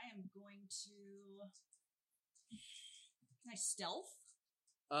 I am going to. Can I stealth?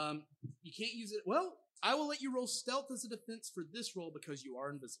 You can't use it. Well, I will let you roll stealth as a defense for this roll because you are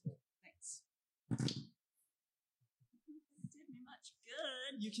invisible. Thanks. Did me much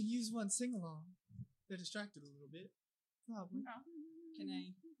good. You can use one sing along. They're distracted a little bit. Probably. Can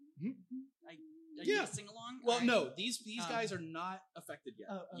I? Mhm. I Yeah. sing along. Well, no, these guys Um, are not affected yet.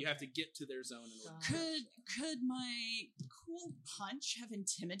 oh, You okay. have to get to their zone in order. Could my cool punch have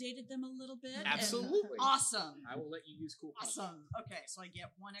intimidated them a little bit? And- Absolutely. Awesome. I will let you use cool punch. Awesome. Okay, so I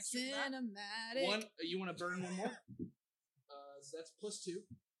get 1 extra for that. Cinematic. One, you want to burn one more? So that's +2.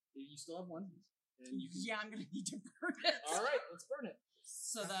 You still have 1, and you can. Yeah, I'm gonna need to burn it. All right, let's burn it.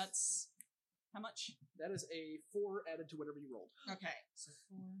 So that's how much? That is a 4 added to whatever you rolled. Okay, so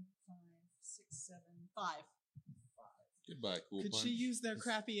 4, 5, 6, 7, 5. goodbye, cool Could punch. she use their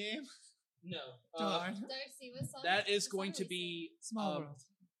crappy aim? No. Darn. Darcy, what song? That is what going song to are we be Small um, world.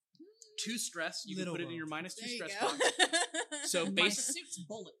 2 stress. You Little can put it in your world. -2 There you stress go. box. So My basically, suit's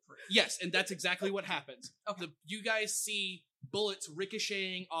bulletproof. yes, and that's exactly what happens. Okay. You guys see bullets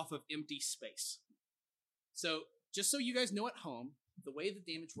ricocheting off of empty space. So, just so you guys know at home, the way the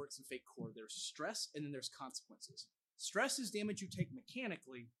damage works in Fate Core, there's stress and then there's consequences. Stress is damage you take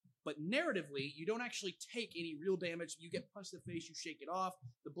mechanically, but narratively, you don't actually take any real damage. You get punched in the face, you shake it off,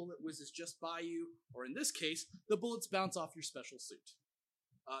 the bullet whizzes just by you, or in this case, the bullets bounce off your special suit.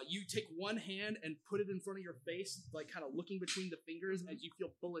 You take one hand and put it in front of your face, like kind of looking between the fingers as you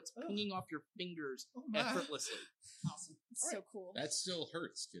feel bullets pinging off your fingers Oh my. effortlessly. Awesome. So cool. That still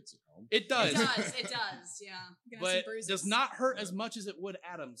hurts, kids at home. It does, It does. It does. Yeah. You're gonna have but some bruises. does not hurt as much as it would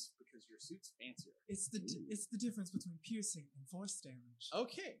Adams because your suit's fancier. It's the difference between piercing and force damage.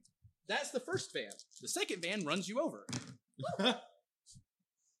 Okay, that's the first van. The second van runs you over.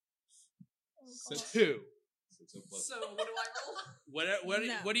 So- 2. so pleasant. So what do I roll?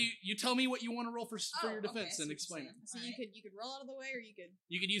 No. What do you tell me what you want to roll for your Oh, defense okay, I see and what explain you're it. So you could roll out of the way, or you could.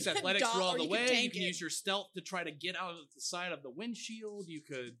 You could use athletics Dodge, roll out or of the you could way. You tank can it. use your stealth to try to get out of the side of the windshield. You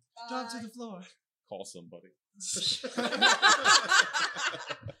could. Drop to the floor. Call somebody.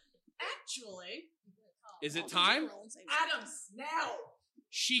 Actually, Is it I'll time? roll and say- Adams, now.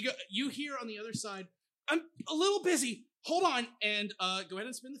 You hear on the other side, I'm a little busy. Hold on, and go ahead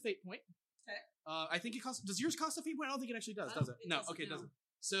and spin the fate point. Okay. I think it costs. Does yours cost a fate point? I don't think it actually does. I Does don't- it? it No. doesn't, Okay, it no. doesn't.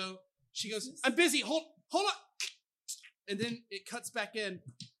 So she goes, I'm busy. Hold on. And then it cuts back in.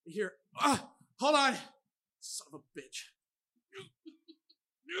 You hear, hold on, son of a bitch.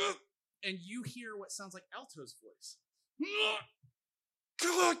 And you hear what sounds like Alto's voice.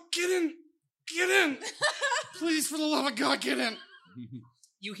 God, get in. Please, for the love of God, get in.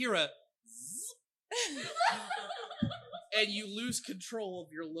 You hear a zzz, and you lose control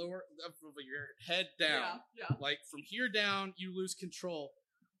of your of your head down. Yeah. Like from here down, you lose control.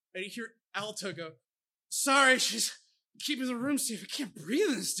 And you hear Alto go, "Sorry, she's keeping the room safe. I can't breathe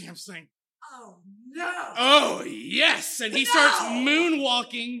in this damn thing." Oh no! Oh, yes! And he starts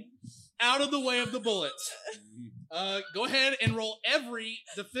moonwalking out of the way of the bullets. Go ahead and roll every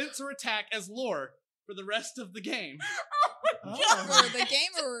defense or attack as lore for the rest of the game. For the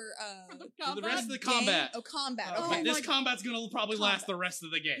game or For the rest of the game? combat. Oh, combat. Oh, Okay. But this combat's gonna probably last the rest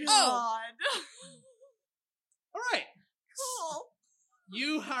of the game. Oh. God. All right. Cool.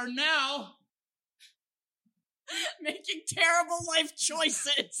 You are now Making terrible life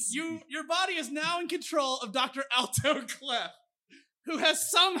choices. your body is now in control of Dr. Alto Clef, who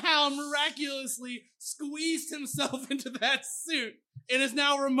has somehow miraculously squeezed himself into that suit and is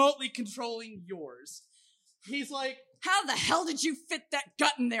now remotely controlling yours. He's like, How the hell did you fit that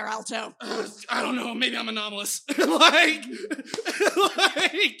gut in there, Alto? I don't know, maybe I'm anomalous.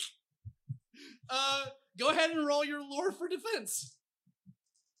 Go ahead and roll your lore for defense.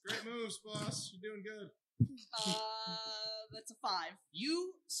 Great moves, boss. You're doing good. That's a 5.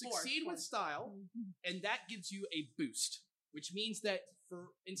 You succeed Four. with style, and that gives you a boost, which means that for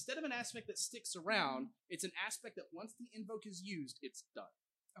instead of an aspect that sticks around, it's an aspect that once the invoke is used, it's done.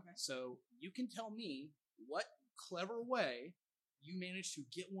 Okay. So you can tell me what clever way you managed to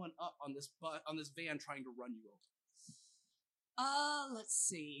get one up on this van trying to run you over. Let's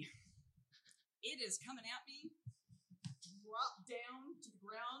see. It is coming at me. Drop down to the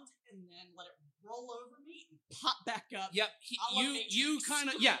ground and then let it roll over me and pop back up. Yep. I love You Matrix. kind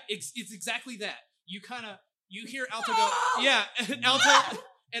of it's exactly that. You hear Alto go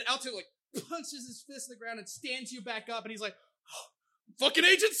and Alto like punches his fist in the ground and stands you back up and he's like, "Fucking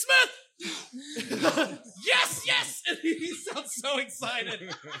Agent Smith!" yes! And he sounds so excited.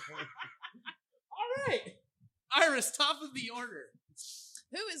 All right, Iris, top of the order.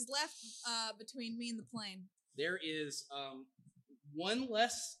 Who is left between me and the plane? There is one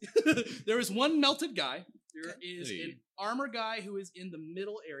less. There is one melted guy. There is an armor guy who is in the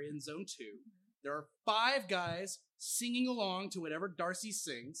middle area in Zone 2. There are 5 guys singing along to whatever Darcy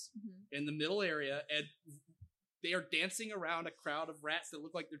sings in the middle area, and they are dancing around a crowd of rats that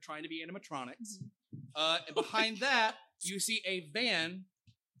look like they're trying to be animatronics. And behind that, you see a van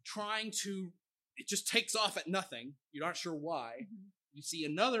trying to. It just takes off at nothing. You're not sure why. You see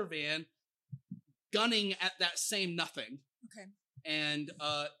another van gunning at that same nothing. Okay. And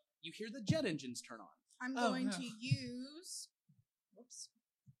you hear the jet engines turn on. I'm Oh, going no. to use. Whoops.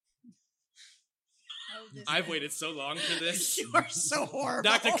 Oh, this I've thing. waited so long for this. You are so horrible.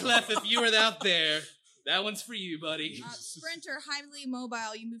 Dr. Clef, if you were out there, that one's for you, buddy. Sprinter, highly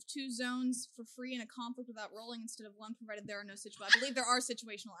mobile. You move 2 zones for free in a conflict without rolling instead of 1, provided there are no situational. I believe there are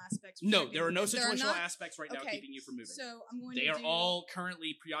situational aspects. No, there are no There are situational not? aspects right now Okay. keeping you from moving. So I'm going They to are do, all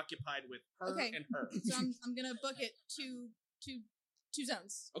currently preoccupied with her Okay. and her. So I'm gonna book it two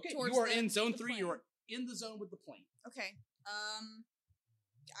zones. Okay, towards you are the- in zone the 3. plane. You are in the zone with the plane. Okay.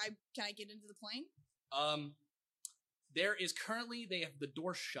 Can I get into the plane? There is currently, they have the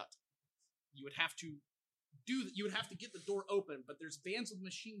door shut. You would have to get the door open, but there's vans with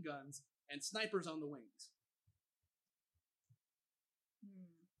machine guns and snipers on the wings.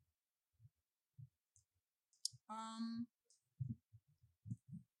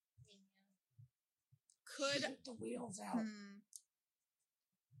 Could Shoot the wheels out. hmm,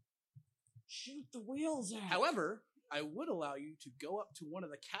 Shoot the wheels out. However, I would allow you to go up to one of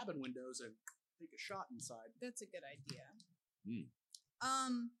the cabin windows and take a shot inside. that's a good idea. Get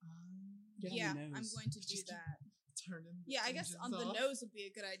on Yeah, the I'm nose. going to do Just keep that. Turning the Yeah, I guess on engines the off. nose would be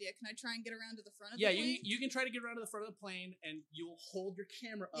a good idea. Can I try and get around to the front of Yeah, the plane? you can try to get around to the front of the plane, and you'll hold your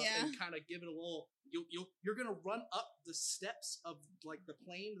camera up Yeah. and kind of give it a little. You're gonna run up the steps of like the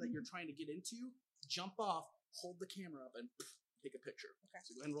plane that you're trying to get into, jump off, hold the camera up, and take a picture. Okay.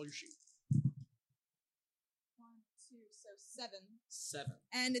 So go ahead and roll your shoot. 1, 2, so 7. 7.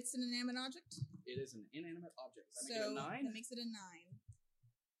 And it's an inanimate object. It is an inanimate object. Does that So make it a 9? that makes it a 9.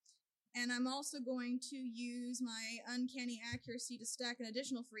 And I'm also going to use my uncanny accuracy to stack an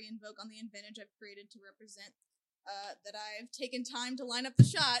additional free invoke on the advantage I've created to represent that I've taken time to line up the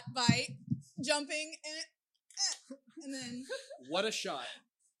shot by jumping and then What a shot!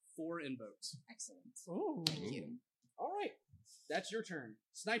 4 invokes. excellent. Ooh. Thank you. All right, that's your turn.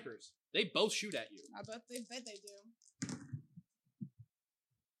 Snipers. They both shoot at you. I bet they do.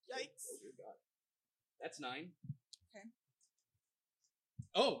 Yikes. Oh, dear God. That's 9. Okay.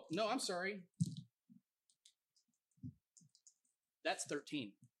 Oh, no, I'm sorry. That's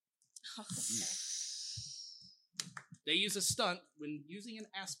 13. They use a stunt. When using an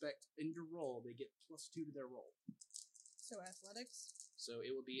aspect in your roll, they get +2 to their roll. So athletics. So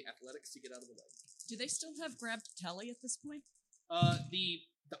it will be athletics to get out of the way. Do they still have grab telly at this point? The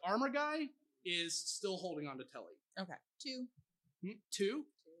armor guy is still holding on to Telly. 2. 2?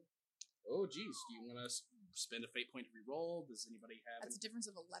 Oh, geez. Do you want to spend a fate point to reroll? Does anybody have? That's a difference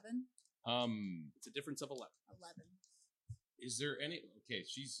of 11. It's a difference of 11. 11. Is there any? Okay,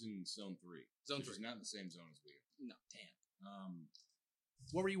 she's in zone 3. Zone She's 3. not in the same zone as we are. No. Damn.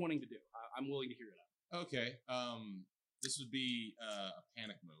 What were you wanting to do? I'm willing to hear it out. Okay. This would be a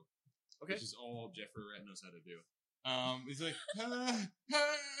panic move. Okay. Which is all Jeffrey Rat knows how to do. He's like,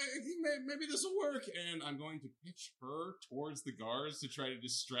 maybe this will work, and I'm going to pitch her towards the guards to try to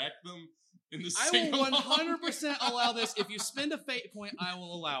distract them in the I will 100% allow this. If you spend a fate point, I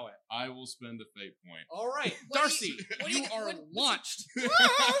will allow it. I will spend a fate point. All right, What do Darcy, what do you you- are what- launched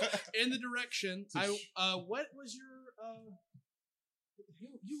in the direction. What was your?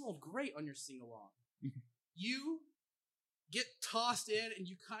 You rolled great on your sing along. You get tossed in, and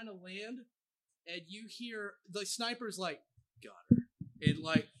you kind of land, and you hear the sniper's like, "Got her,"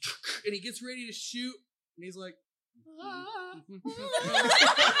 and he gets ready to shoot, and he's like.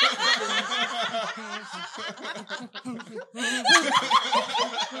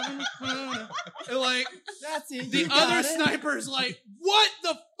 And like That's it. the you other got it. sniper's like, "What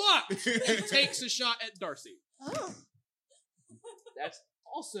the fuck?" And takes a shot at Darcy. Oh. That's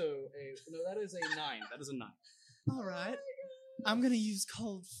also that is a 9. That is a 9. All right. I'm gonna use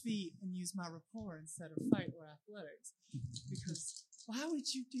cold feet and use my rapport instead of fight or athletics. Because why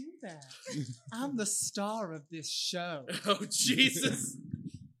would you do that? I'm the star of this show. Oh Jesus!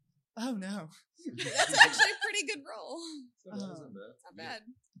 Oh no. That's actually a pretty good roll. Isn't Not bad.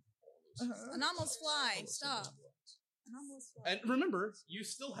 Uh, Anomalous fly. Stop. Anomalous fly. And remember, you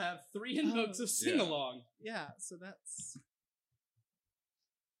still have 3 invokes of sing along. yeah, so that's.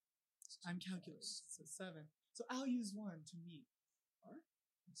 I'm calculating. So 7. So I'll use 1 to meet.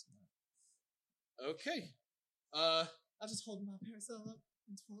 Okay. I'll just hold my parasol up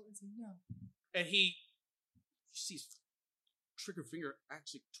and twirl it and say no. And he sees trigger finger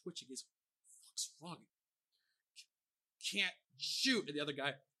actually twitching. He's, "What's wrong? Can't shoot." And the other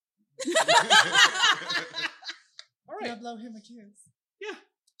guy, all Can I right, blow him a kiss? yeah.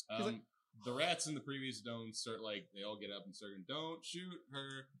 The rats in the previous dome start they all get up and start going, "Don't shoot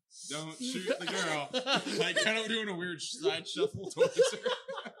her, don't shoot the girl." Like kind of doing a weird side shuffle towards her.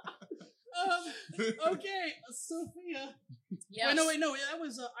 Okay, Sophia. Yes. Wait, no, that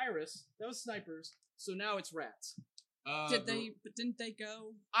was Iris. That was snipers. So now it's rats. Didn't they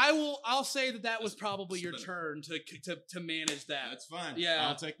go? I'll say that was probably your Spin it. turn to manage that. That's fine. Yeah.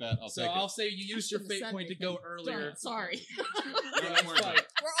 I'll take that. I'll say you used your Shouldn't have fate said point to go earlier. Sorry. No, That's don't worry about fine. it.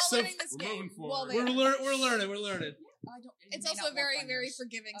 We're all So learning this we're moving game. Well, forward. We're learning. it's also a very, very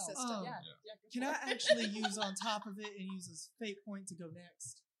forgiving Oh. system. Oh. Yeah. Can I actually use on top of it and use a fate point to go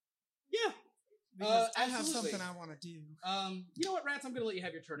next? Yeah. Because I have Absolutely. something I want to do. You know what, rats? I'm gonna let you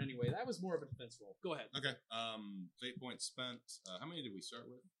have your turn anyway. That was more of a defense roll. Go ahead. Okay. Fate points spent. How many did we start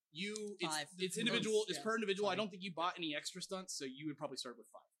with? Five. It's individual. It's Yeah. per individual. I don't think you bought any extra stunts, so you would probably start with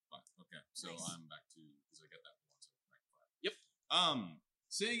 5. 5. Okay. So Nice. I'm back to because I got that one. So back to 5. Yep.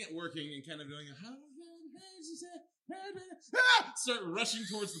 Seeing it working and kind of doing start rushing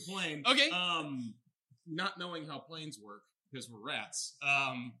towards the plane. Okay. Not knowing how planes work because we're rats.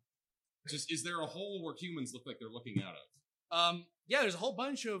 Just is there a hole where humans look like they're looking out of? Yeah, there's a whole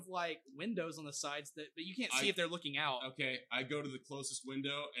bunch of like windows on the sides that but you can't see if they're looking out. Okay, I go to the closest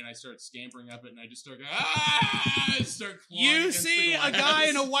window and I start scampering up it and I just start going, ah! I start clawing You against the see a glass. guy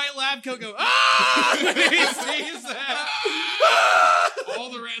in a white lab coat go, ah! He sees that. Ah!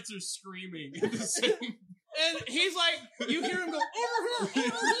 All the rats are screaming at the same. And he's like, you hear him go, over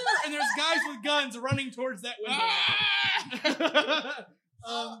here, and there's guys with guns running towards that window. Ah!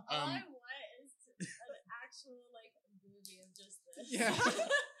 All I Um, want is an actual movie of just this. Yeah.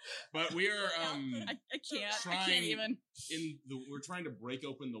 But we are I can't. I Trying- can't even. we're trying to break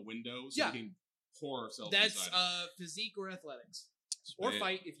open the window so Yeah. we can pour ourselves That's inside. physique or athletics. Or Sweet.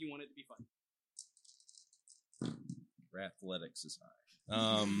 fight if you want it to be fun. Athletics is high.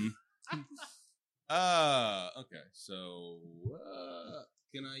 Okay, so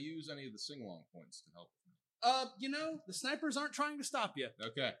can I use any of the sing-along points to help with The snipers aren't trying to stop you. me?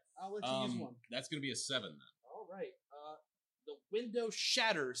 Okay. I'll let you use one. That's gonna be a 7 then. All right. The window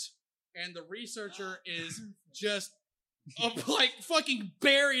shatters, and the researcher is just like fucking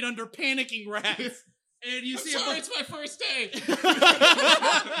buried under panicking rats. And you see Sorry, it's my first day.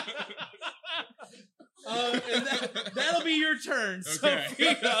 and that'll be your turn. Okay.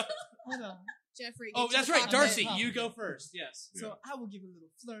 Sophia. Hold on. Jeffrey. Oh, get to that's the right, bottom of Darcy. it. You go first. Yes. So I will give a little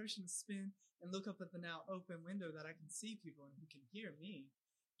flourish and a spin and look up at the now open window that I can see people and who can hear me.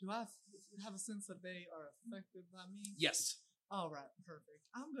 Do I have a sense that they are affected by me? Yes. All right, perfect.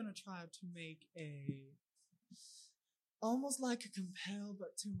 I'm gonna try to make a almost like a compel,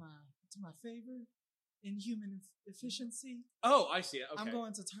 but to my favor, inhuman efficiency. Oh, I see it. Okay. I'm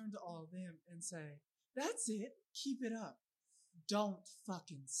going to turn to all of them and say, "That's it. Keep it up. Don't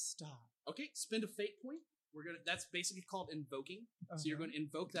fucking stop." Okay, spend a fate point. That's basically called invoking. So you're going to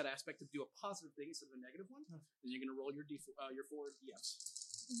invoke that aspect to do a positive thing instead of a negative one. Okay. Then you're going to roll your your 4 DFs.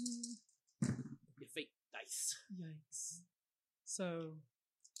 Your fate dice. Yikes. So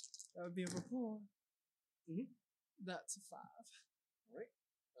that would be a rapport. Mhm. That's a 5. All right.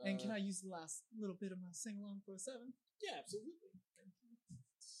 And can I use the last little bit of my sing along for a 7? Yeah, absolutely.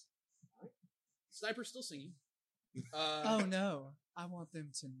 All right. Sniper's still singing. Oh no, I want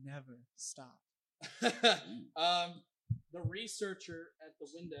them to never stop. The researcher at the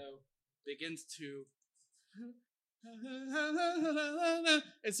window begins to,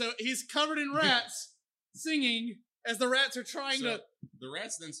 and so he's covered in rats singing as the rats are trying So to. the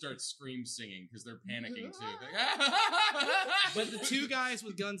rats then start scream singing because they're panicking too. But the two guys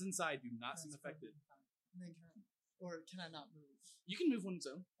with guns inside do not seem That's affected. perfectly fine. And then can I not move? You can move one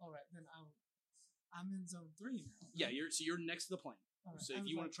zone. All right, then I'm in zone 3 now. Yeah, you're next to the plane. All right, so I if would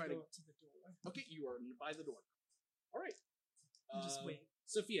you wanna like try go to- up to the door. Okay, you are by the door. All right. And just wait.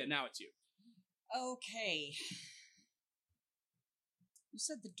 Sophia, now it's you. Okay. You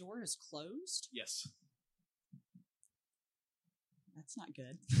said the door is closed? Yes. That's not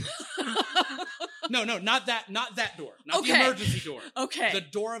good. No, not that door. Not the Okay. emergency door. Okay. The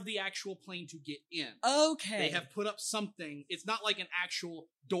door of the actual plane to get in. Okay. They have put up something. It's not like an actual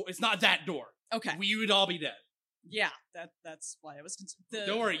door. It's not that door. Okay. We would all be dead. Yeah, that's why I was concerned.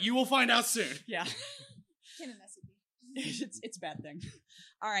 Don't worry, you will find out soon. Yeah. Canon SCP. it's a bad thing.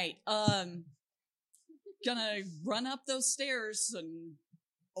 All right. Gonna run up those stairs and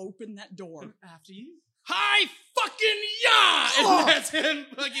open that door. After you. Hi fucking yeah! And Oh! that's him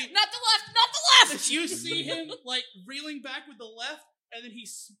fucking. Not the left. Not the left. You see him like reeling back with the left, and then he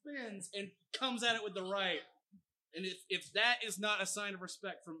spins and comes at it with the right. And if that is not a sign of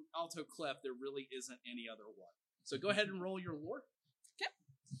respect from Alto Clef, there really isn't any other one. So go ahead and roll your lore.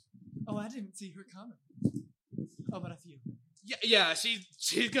 Oh, I didn't see her coming. Oh, but I feel. Yeah, she's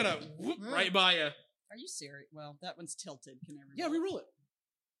gonna whoop right by you. Are you serious? Well, that one's tilted. Can I Yeah, reroll? reroll it.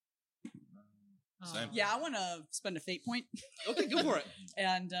 Same. Yeah, I want to spend a fate point. Okay, go for it.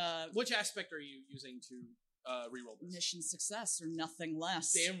 And Which aspect are you using to reroll this? mission success or nothing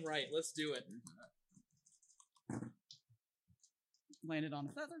less. Damn right, let's do it. Landed on a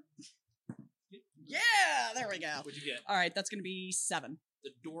feather. Yeah, there we go. What'd you get? All right, that's going to be 7.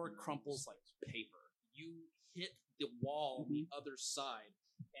 The door crumples like paper. You hit the wall on the other side,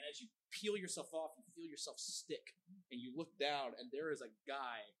 and as you peel yourself off, you feel yourself stick, and you look down, and there is a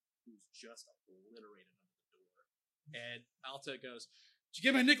guy who's just obliterated under the door. And Alta goes, "Did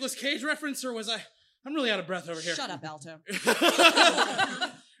you get my Nicolas Cage reference, or was I'm really out of breath over here." Shut up, Alto.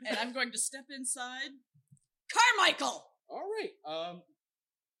 And I'm going to step inside. Carmichael! All right.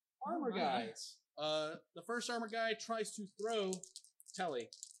 Armor guys. The first armor guy tries to throw Telly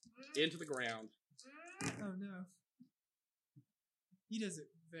into the ground. Oh no. He does it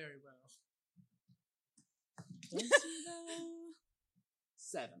very well. Does he though?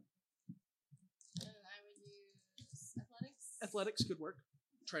 7. And I would use athletics. Athletics could work.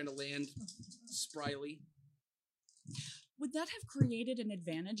 Trying to land spryly. Would that have created an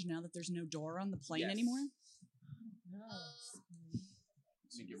advantage now that there's no door on the plane Yes. anymore?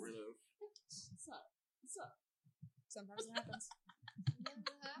 To get rid of. What's up? What's up? Sometimes it happens.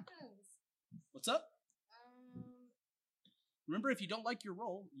 Never happens. What's up? Um, Remember, if you don't like your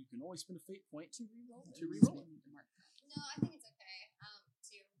roll, you can always spend a fate point to reroll it. no, I think it's okay.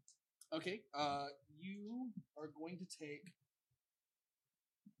 2. Okay. You are going to take.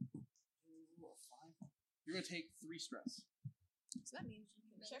 You're going to take 3 stress. So that means you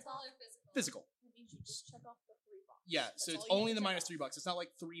can check Mental off. or physical? Physical. That means you just check off the 3 boxes. Yeah, That's so it's all you only need the to check minus off. $3. It's not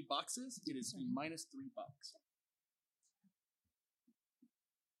like 3 boxes. It is the minus $3.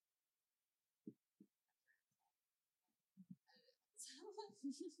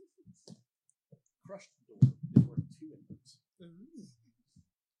 Crushed door. They were 2 inputs. Ooh.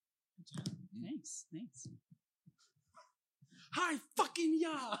 Nice, nice. Hi, fucking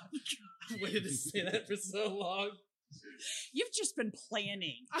yeah! I waited to say that for so long. You've just been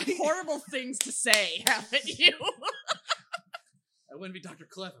planning horrible things to say, haven't you? I wouldn't be Dr.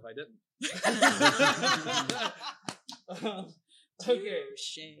 Clef if I didn't. Okay.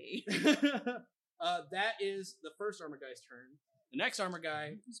 Touche. That is the first armor guy's turn. The next armor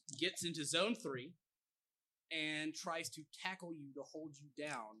guy gets into zone 3 and tries to tackle you to hold you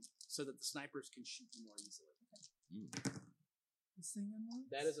down so that the snipers can shoot you more easily. The singing one?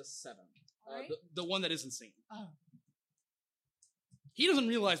 That is a 7. Alright. The one that isn't seen. Oh. He doesn't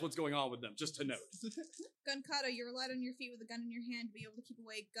realize what's going on with them, just to note. Gunkata, you're light on your feet with a gun in your hand to be able to keep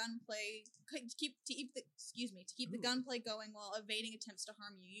away gunplay. To keep the gunplay going while evading attempts to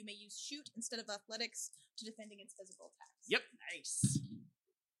harm you. You may use shoot instead of athletics to defend against physical attacks. Yep. Nice.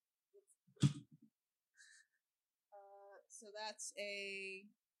 So that's a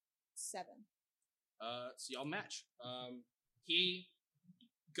 7. So y'all match. He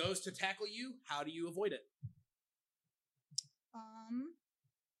goes to tackle you. How do you avoid it?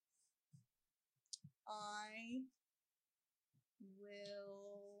 I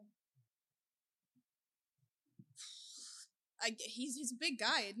will. He's a big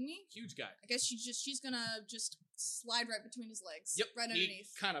guy, isn't he? Huge guy. I guess she's gonna just slide right between his legs. Yep. Right underneath.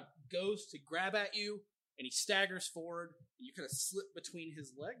 He kind of goes to grab at you, and he staggers forward. And you kind of slip between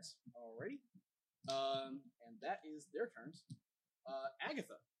his legs. Alrighty. And that is their turns.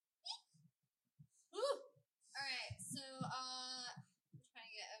 Agatha. Woo! Alright, so, I'm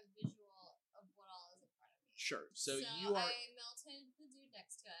trying to get a visual of what all is in front of me. Sure. So you are. I melted the dude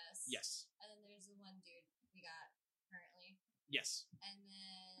next to us. Yes. And then there's the one dude we got currently. Yes. And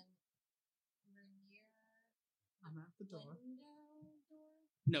then we're near I'm at the door. window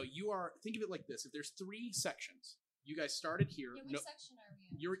door. No, you are. Think of it like this: if there's 3 sections, you guys started here. Yeah, which section are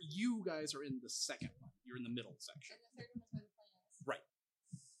we in? You guys are in the second one. You're in the middle section. And the third one is where the plane is. Right.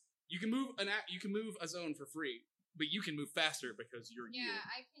 You can move a zone for free, but you can move faster because you're Yeah, you.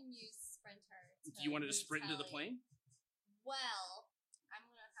 I can use Sprinter. Do you want to just move sprint into the Telly. plane? Well, I'm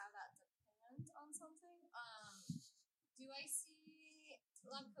gonna have that depend on something. Do I see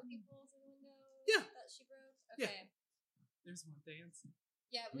Labco people through the window Yeah. that she broke? Yeah. Okay. There's one dancing.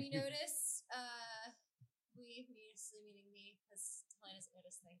 Yeah, we notice, meaning me, because Telly doesn't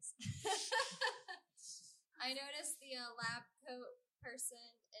notice things. I noticed the lab coat person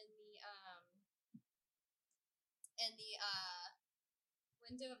in the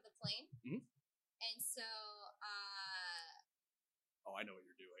window of the plane. Mhm. And so, Oh, I know what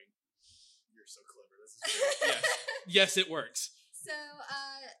you're doing. You're so clever. This is great. Yes, it works. So,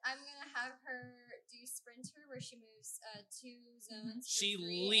 I'm gonna have her do Sprinter, where she moves 2 zones. for She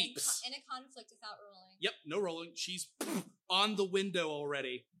free leaps. in a conflict without rolling. Yep, no rolling. She's on the window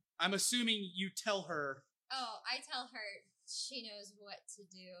already. I'm assuming you tell her. Oh, I tell her she knows what to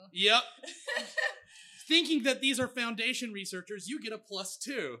do. Yep. Thinking that these are Foundation researchers, you get a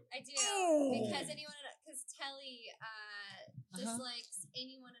 +2. I do Oh. because Telly dislikes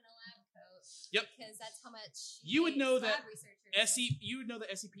anyone in a lab coat. Yep. Because that's how much You would hates know lab that researchers. You would know that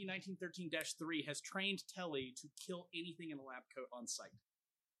SCP-1913-3 has trained Telly to kill anything in a lab coat on site.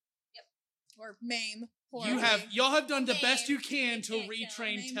 Or maim. Y'all have done the Maim. best you can You to can't kill.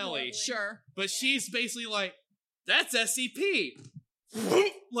 retrain Maim Telly. horribly. Sure. But she's basically like, that's SCP.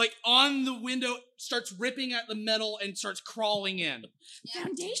 Like on the window, starts ripping at the metal and starts crawling in. Yeah.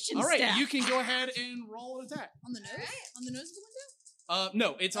 Foundation All right, staff. you can go ahead and roll an attack. On the nose? Alright. On the nose of the window?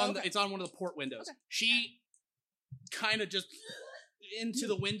 No, it's on Okay. it's on one of the port windows. Okay. She kind of just into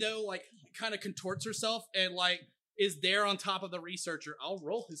the window, like kind of contorts herself and like is there on top of the researcher. I'll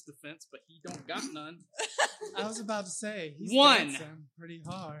roll his defense, but he don't got none. I was about to say, he's 1. dancing pretty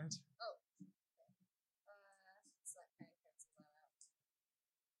hard. So that kind of cancels that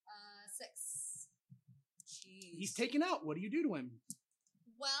out. 6. He's taken out. What do you do to him?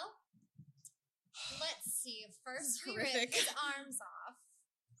 Well, let's see. First, we horrific. rip his arms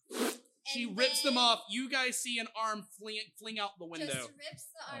off. She And rips them then off. You guys see an arm fling out the window. Just rips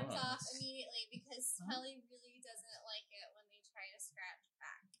the arms Oh. off immediately because Telly really doesn't like it when they try to scratch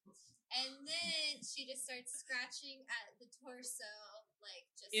back. And then she just starts scratching at the torso, like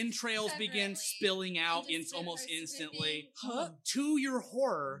just Entrails begin separately, spilling out and just almost starts instantly. ripping. To your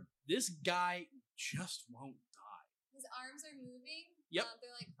horror, this guy just won't die. His arms are moving. Yep.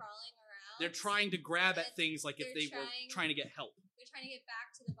 They're like crawling around. They're trying to grab at And things like if they're they were trying to get help. They're trying to get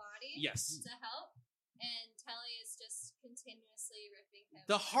back to the body. Yes. To help. And Telly is just continuously ripping him.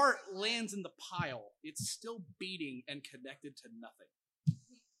 The heart from blood. lands in the pile. It's still beating and connected to nothing.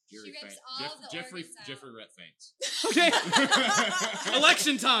 She rips faint. all the Jeffrey organs out. Jeffrey Rhett faints. Okay.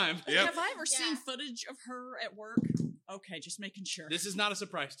 Election time. Have I ever seen Yeah. footage of her at work? Okay, just making sure. This is not a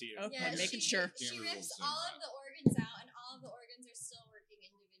surprise to you. Okay, Yeah, making she, sure. She Can't rips reroll all the of the organs out, and all of the organs are still working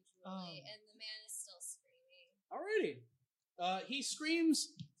individually, and the man is still screaming. Alrighty. He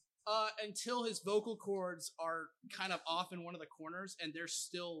screams until his vocal cords are kind of off in one of the corners, and they're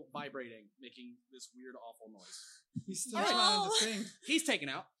still vibrating, making this weird, awful noise. He's still Alright. trying to sing. He's taken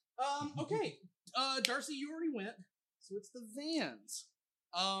out. Okay. Darcy, you already went, so it's the Vans.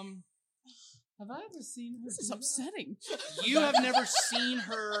 Have I ever seen her? This is do that? upsetting. You have never seen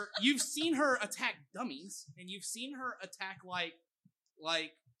her. You've seen her attack dummies, and you've seen her attack like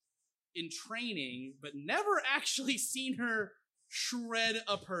in training, but never actually seen her shred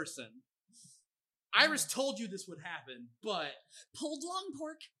a person. Iris told you this would happen, but Pulled long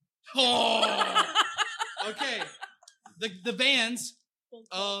pork. okay. The bands. Full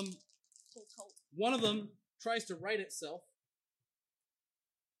cult. One of them tries to right itself.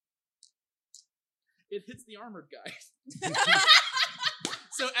 It hits the armored guy.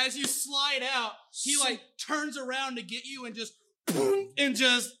 So as you slide out, he like turns around to get you and just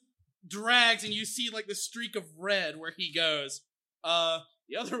drags, and you see like the streak of red where he goes. The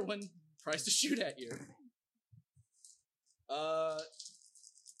other one tries to shoot at you. 5.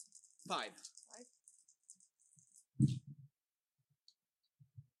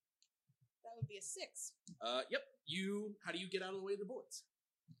 That would be a 6. Yep. How do you get out of the way of the bullets?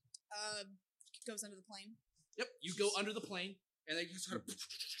 Goes under the plane. Yep. You go under the plane, and they just kind of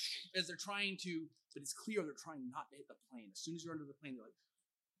as they're trying to, but it's clear they're trying not to hit the plane. As soon as you're under the plane, they're like,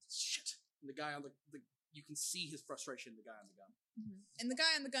 shit. And the guy on the you can see his frustration. The guy on the gun. Mm-hmm. And the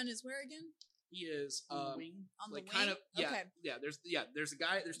guy on the gun is where again? He is On the like wing? kind of Okay. There's a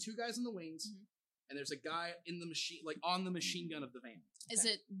guy. There's 2 guys in the wings, and there's a guy in the machine, like on the machine gun of the van. Is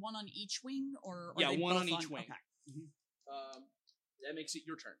it one on each wing, or are Yeah, they one both on each wing. Okay. That makes it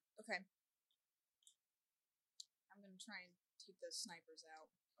your turn. Okay. I'm gonna try and take those snipers out.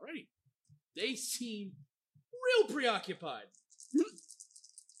 Alrighty. They seem real preoccupied.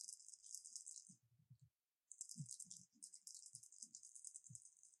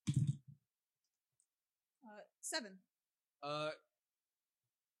 7. The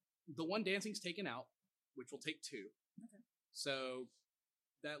one dancing's taken out, which will take 2. Okay. So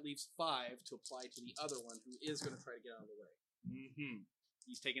that leaves 5 to apply to the other one, who is going to try to get out of the way. Mm-hmm.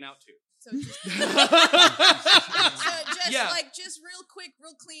 He's taken out 2. So just, just real quick,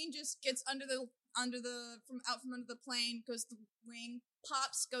 real clean, just gets from under the plane, goes to the wing,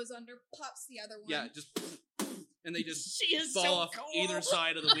 goes under, pops the other one. Yeah, just and they just She is fall so off cool. either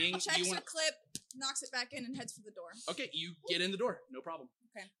side of the wing. Checks the clip, knocks it back in, and heads for the door. Okay, you get in the door, no problem.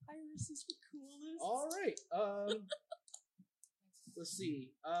 Iris is the coolest. All right. Let's see.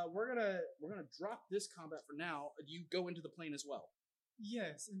 We're gonna drop this combat for now. You go into the plane as well.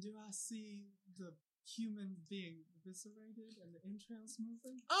 Yes, and do I see the human being eviscerated and the entrails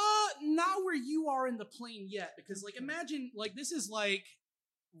moving? Not where you are in the plane yet, because like imagine like this is like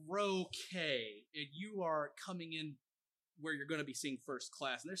row K, and you are coming in where you're going to be seeing first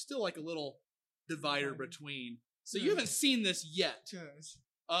class, and there's still like a little divider between. So you haven't seen this yet. Good.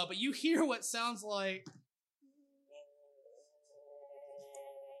 But you hear what sounds like.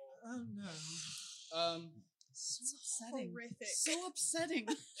 Oh no. So upsetting. Horrific. So upsetting.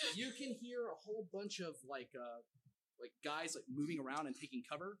 You can hear a whole bunch of like guys like moving around and taking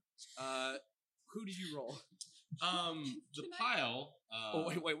cover. Who did you roll? The pile. Oh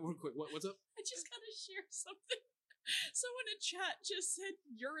wait, real quick. What's up? I just gotta share something. Someone in chat just said,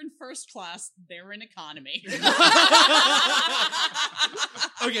 "You're in first class. They're in economy."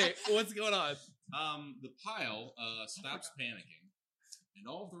 Okay, what's going on? The pile stops panicking, and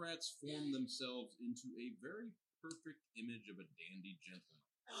all of the rats form themselves into a very perfect image of a dandy gentleman.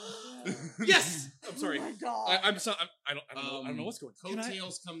 Yes. I'm sorry. Oh my god. I'm sorry. I don't know what's going on.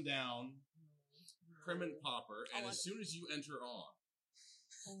 Coattails come down, prim and proper, and as soon as you enter on,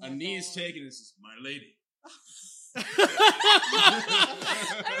 a knee is taken and says, "My lady."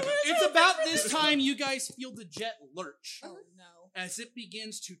 It's about this time you guys feel the jet lurch Oh no. as it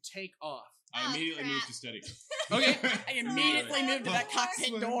begins to take off. I Oh, immediately crap. moved to steady. Okay. I immediately moved to that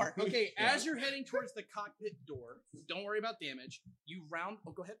cockpit door. Okay, Yeah. as you're heading towards the cockpit door, don't worry about damage. You round.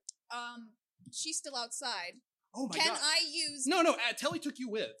 Oh, go ahead. She's still outside. Oh my Can god. I use? No. Telly took you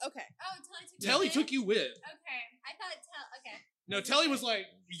with. Okay. Oh, Telly took you with. Okay, I thought okay. No, Telly was like,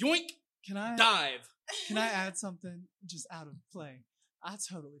 yoink, Can I dive. Can I add something just out of play? I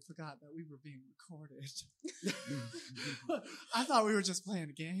totally forgot that we were being recorded. I thought we were just playing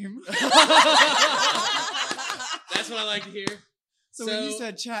a game. That's what I like to hear. So when you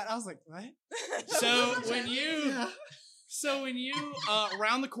said chat, I was like, what? So when you Yeah.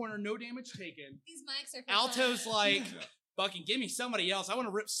 round the corner, no damage taken. These mics are. For Alto's fun. like, fucking give me somebody else. I want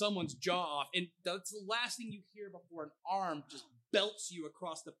to rip someone's jaw off. And that's the last thing you hear before an arm just belts you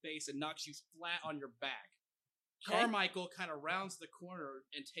across the face and knocks you flat on your back. Okay. Carmichael kind of rounds the corner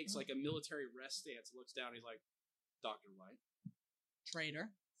and takes like a military rest stance, looks down, he's like, Dr. White.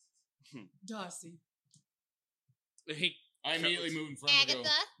 Traitor. Darcy. He, I immediately moved in front and go,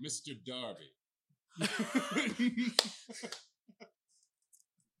 Agatha? Mr. Darby.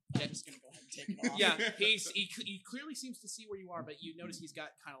 I'm just gonna go ahead and take it off. Yeah, he clearly seems to see where you are, but you notice he's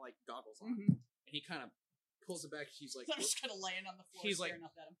got kind of like goggles on, Mhm. and he kind of pulls it back. He's like, I'm just kind of laying on the floor, He's like- staring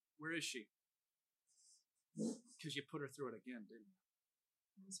up at him. "Where is she?" Because you put her through it again, didn't you?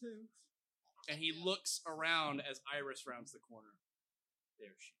 Who's who? And he looks around as Iris rounds the corner.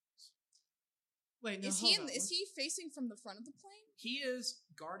 There she is. Wait, no, Is hold he on. is he facing from the front of the plane? He is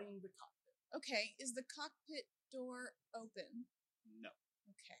guarding the cockpit. Okay. Is the cockpit door open? No,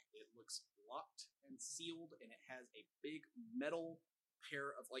 Okay. it looks locked and sealed, and it has a big metal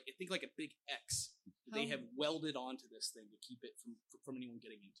pair of I think like a big X. That They How- have welded onto this thing to keep it from anyone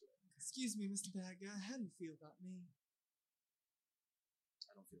getting into it. Excuse me, Mr. Bad Guy. How do you feel about me?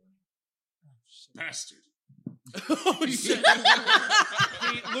 I don't feel any. Oh shit. Bastard. Oh shit!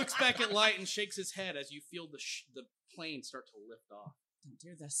 He looks back at Light and shakes his head as you feel the plane start to lift off. Don't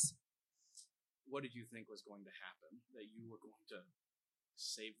do this. What did you think was going to happen? That you were going to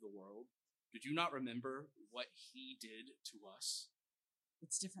save the world? Did you not remember what he did to us?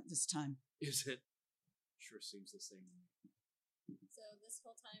 It's different this time. Is it? Sure seems the same to me. So this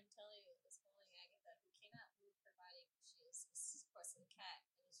whole time telling Agatha who came out, who providing she is this porcelain cat,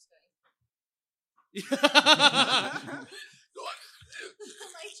 and is just going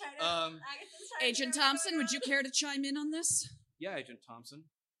like trying to. Agatha's trying Agent to Thompson, would you care to chime in on this? Yeah, Agent Thompson.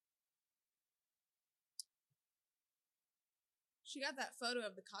 She got that photo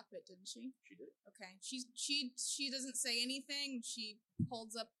of the cockpit, didn't she? She did. Okay. She doesn't say anything. She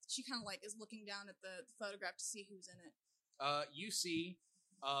holds up. She kind of like is looking down at the photograph to see who's in it. You see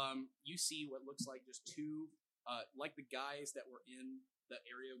what looks like just two, like the guys that were in the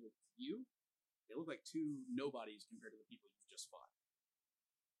area with you. They look like two nobodies compared to the people you just fought.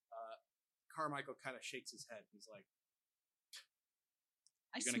 Carmichael kind of shakes his head. He's like,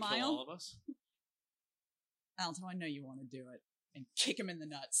 I "You're gonna kill all smile. of us?" Alto, I know you want to do it. And kick him in the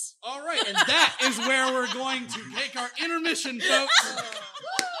nuts. All right, and that is where we're going to take our intermission, folks.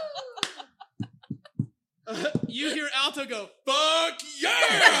 You hear Alto go, "Fuck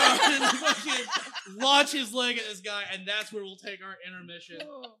yeah!" and fucking launch his leg at this guy, and that's where we'll take our intermission.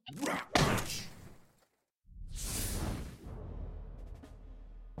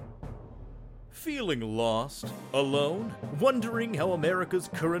 Feeling lost? Alone? Wondering how America's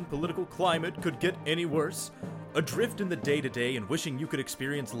current political climate could get any worse? Adrift in the day-to-day and wishing you could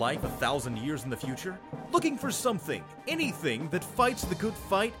experience life 1,000 years in the future? Looking for something, anything that fights the good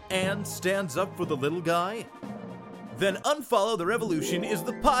fight and stands up for the little guy? Then Unfollow the Revolution is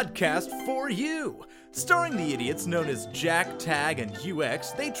the podcast for you! Starring the idiots known as Jack, Tag, and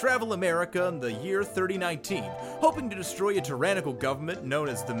UX, they travel America in the year 3019, hoping to destroy a tyrannical government known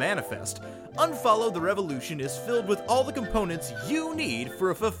as the Manifest. Unfollow the Revolution is filled with all the components you need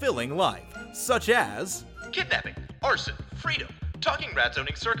for a fulfilling life, such as kidnapping, arson, freedom, talking rats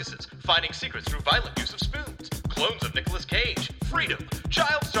owning circuses, finding secrets through violent use of spoons, clones of Nicolas Cage, freedom,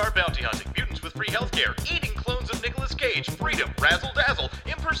 child star bounty hunting, mutants with free healthcare, eating clones of Nicolas Cage, freedom, razzle dazzle,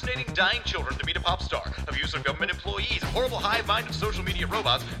 impersonating dying children to meet a pop star, abuse of government employees, horrible hive mind of social media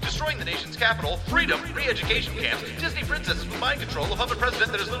robots, destroying the nation's capital, freedom, re-education camps, Disney princesses with mind control, a puppet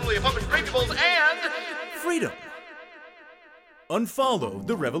president that is literally a puppet gravy bowls, and freedom. Unfollow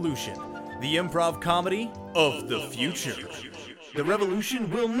the Revolution, the improv comedy of the future. The Revolution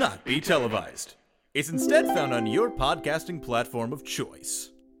will not be televised. It's instead found on your podcasting platform of choice.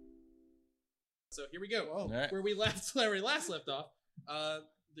 So here we go. Alright. Where we last left off,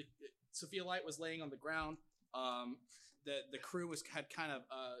 Sophia Light was laying on the ground. The crew had kind of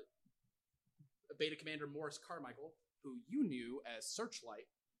Beta Commander Morris Carmichael, who you knew as Searchlight,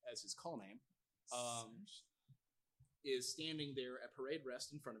 as his call name, is standing there at parade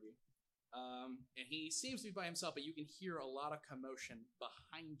rest in front of you. And he seems to be by himself, but you can hear a lot of commotion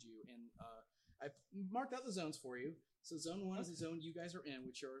behind you. And I marked out the zones for you. So zone 1 is the zone you guys are in,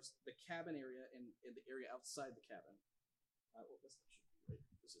 which is the cabin area and the area outside the cabin.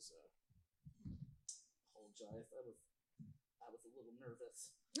 This is apologize. I was a little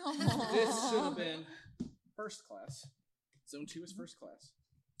nervous. This should have been first class. Zone 2 is first class.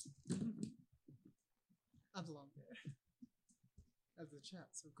 I belong there. As the chat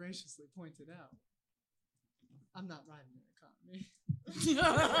so graciously pointed out, I'm not riding in economy.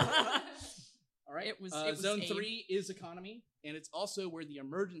 All right. It was zone Abe. 3 is economy, and it's also where the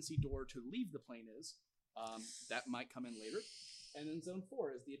emergency door to leave the plane is. That might come in later. And then zone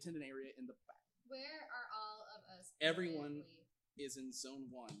 4 is the attendant area in the back. Where are all of us? Everyone currently? is in zone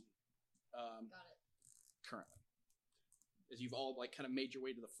 1 Got it. currently, as you've all kind of made your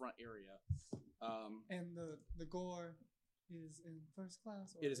way to the front area. And the gore is in first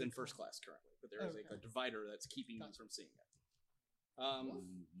class? Or It is in first class currently, but there is Okay. a divider that's keeping you Gotcha. from seeing it.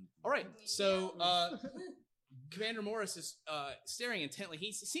 All right, so Commander Morris is staring intently.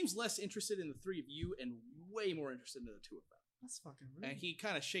 He seems less interested in the three of you and way more interested in the two of them. That's fucking rude. And he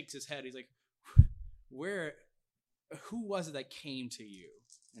kind of shakes his head. He's like, who was it that came to you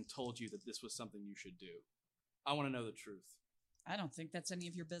and told you that this was something you should do? I want to know the truth. I don't think that's any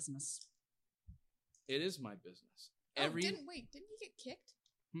of your business. It is my business. Didn't he get kicked?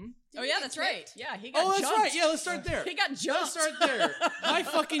 Hmm? Oh yeah, that's right. Yeah, he got Oh, that's jumped. right. Yeah, let's start there. He got Let's jumped. start there. My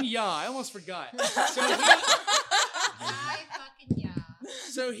fucking I almost forgot.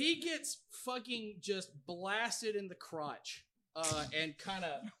 So he gets fucking just blasted in the crotch, and kind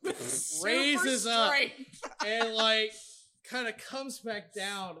of raises up and like kind of comes back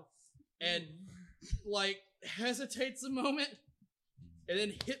down and like hesitates a moment and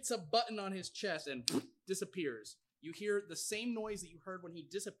then hits a button on his chest and disappears. You hear the same noise that you heard when he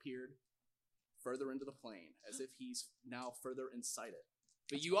disappeared further into the plane, as if he's now further inside it.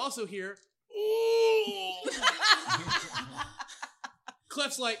 But you also hear, ooh!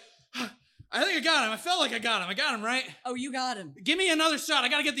 Clef's like, I think I got him. I felt like I got him. I got him, right? Oh, you got him. Give me another shot. I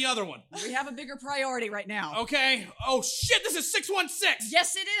gotta get the other one. We have a bigger priority right now. Okay. Oh shit, this is 616!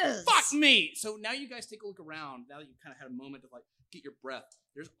 Yes, it is. Fuck me! So now you guys take a look around, now that you've kind of had a moment to like get your breath.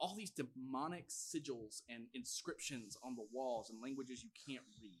 There's all these demonic sigils and inscriptions on the walls in languages you can't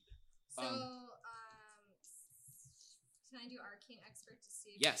read. So, can I do Arcane Expert to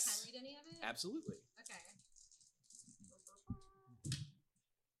see if Yes. I can read any of it? Absolutely. Okay.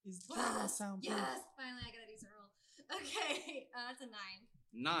 Is that soundproof? Yes! Finally, I got a decent roll. Okay, that's a 9.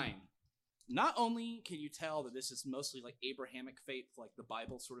 9. Not only can you tell that this is mostly like Abrahamic faith, like the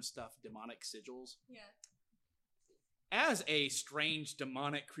Bible sort of stuff, demonic sigils. Yeah. As a strange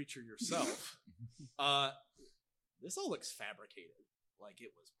demonic creature yourself, this all looks fabricated, like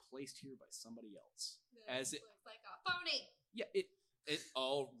it was placed here by somebody else. This looks like a phony. Yeah, it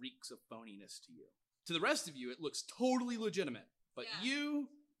all reeks of phoniness to you. To the rest of you, it looks totally legitimate. But you,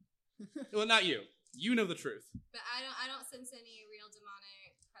 well, not you. You know the truth. But I don't sense any real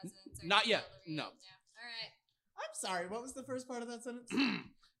demonic presence. Or Not yet. real- No. All right. I'm sorry, what was the first part of that sentence?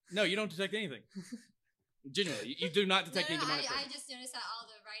 No, you don't detect anything. Genuinely, you do not detect any demonic I presence. just noticed that all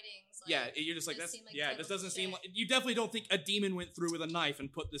the writings. Like, Yeah, you're just like, just that's, seem like yeah, total this doesn't seem shit. like, you definitely don't think a demon went through with a knife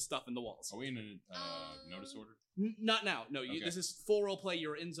and put this stuff in the walls. Are we in a notice order? Not now. No, Okay. this is full role play.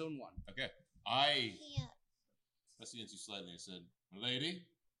 You're in zone 1. Okay. I pressed against you slightly and said, "Lady,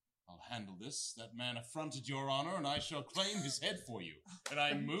 I'll handle this. That man affronted your honor, and I shall claim his head for you." And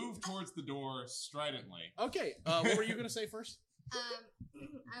I moved towards the door stridently. Okay, what were you going to say first?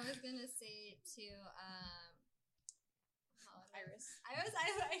 I was gonna say to Iris.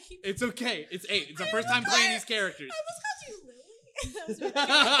 I keep It's okay. It's 8. It's the first time playing these characters. I almost called you Lily. That was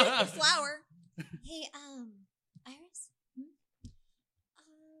really cute. Flower. Hey, Iris.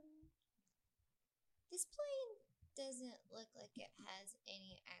 This plane doesn't look like it has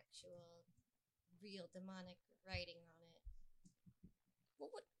any actual real demonic writing on it.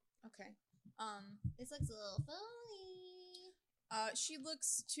 What? Okay. This looks a little phony. She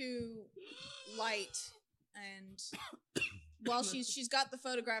looks to Light, and while she's got the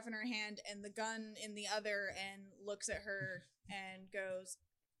photograph in her hand and the gun in the other, and looks at her and goes,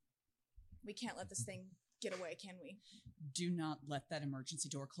 "We can't let this thing get away, can we?" Do not let that emergency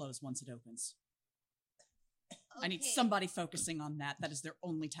door close once it opens. I need Okay. somebody focusing on that. That is their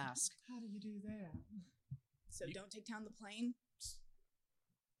only task. How do you do that? So don't take down the plane.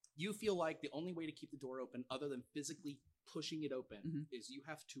 You feel like the only way to keep the door open, other than physically pushing it open, is you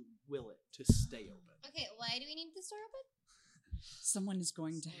have to will it to stay open. Okay, why do we need this door open? Someone is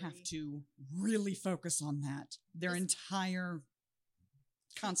going to have to really focus on that. Their entire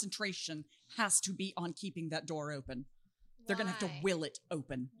concentration has to be on keeping that door open. They're going to have to Why? will it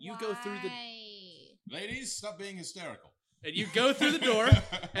open. You go through the Why? Ladies, stop being hysterical. and you go through the door.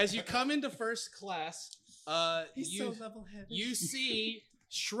 As you come into first class, He's so level-headed. you see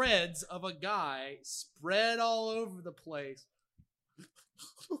shreds of a guy spread all over the place.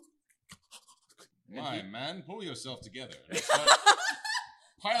 My man, pull yourself together. Start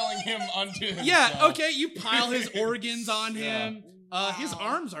piling him onto himself. Yeah, okay, you pile his organs on Yeah. him. His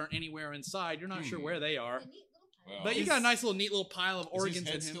arms aren't anywhere inside. You're not sure where they are. A neat little part. Well, But you got a nice little neat little pile of is organs his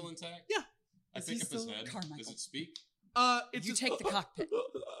head in him. still intact? Yeah. I Is pick he up his still- head. Carmichael. Does it speak? It's You just- take the cockpit.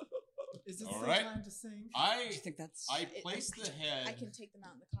 Is it All still right. time to sing? I think that's... I place the head I can take them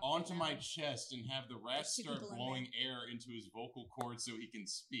out in the cockpit onto now. my chest and have the rats two start people in blowing air into his vocal cords so he can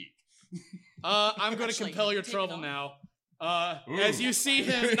speak. I'm going to Actually, compel your take it trouble off. now. Ooh. As you see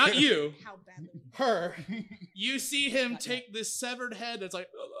him, not you, How badly? her, you see him Not yet. take this severed head that's like,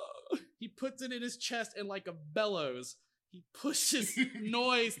 he puts it in his chest and like a bellows, he pushes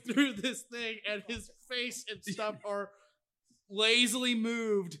noise through this thing, and his face and stuff are lazily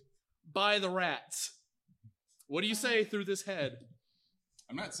moved by the rats. What do you say through this head?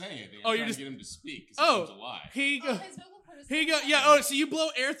 I'm not saying anything. Oh, I'm you're trying just- to get him to speak. 'Cause Oh. he seems alive. He Oh, go, his vocal cord is he go, still yeah. alive. Oh, so you blow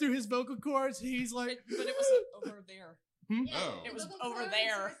air through his vocal cords. He's like, But it was over there. Yeah, Oh. It was vocal over cords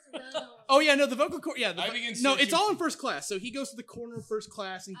there. are supposed to run over. oh yeah, no, the vocal cord. Yeah, I begin no, it's searching all for- in first class. So he goes to the corner of first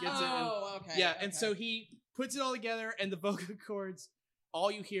class and gets it. And, Oh, okay. yeah, and so he puts it all together, and the vocal cords. All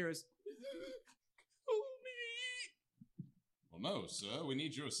you hear is, Well, no, sir. We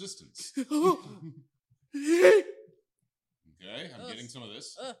need your assistance. "Oh Okay, I'm getting some of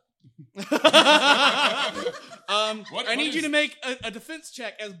this. What I need you is- to make a defense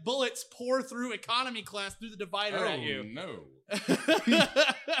check as bullets pour through economy class through the divider Oh, at you. no.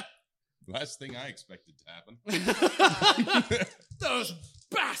 Last thing I expected to happen. Those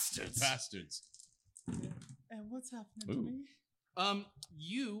bastards. Bastards. And what's happening to Ooh. me?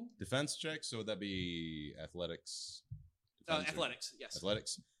 You Defense check, so would that be athletics? Defense or- athletics, yes.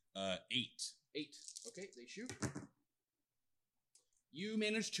 Athletics. 8. 8. Okay, they shoot. You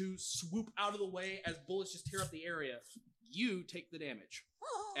manage to swoop out of the way as bullets just tear up the area. You take the damage.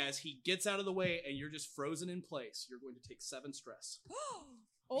 As he gets out of the way and you're just frozen in place, you're going to take 7 stress.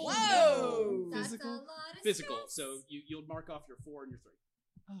 Oh, Whoa! no. That's Physical? a lot of Physical. stress. So you'll mark off your 4 and your 3.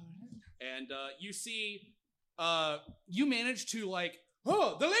 Alright. And you see, you manage to like,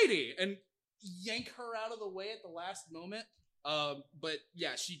 oh, the lady, and yank her out of the way at the last moment. But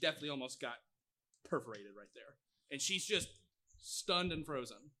yeah, she definitely almost got perforated right there, and she's just stunned and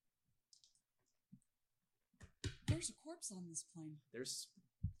frozen. There's a corpse on this plane. There's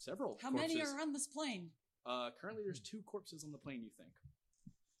several. How corpses. many are on this plane? Currently, there's 2 corpses on the plane. You think?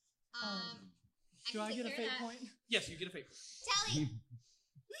 Do I can get a hear fate that. point? Yes, you get a favor. Tally.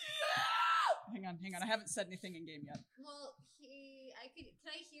 Hang on. I haven't said anything in game yet. Well, can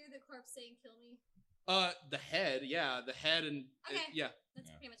I hear the corpse saying "kill me"? The head, yeah, the head, and Okay. yeah. That's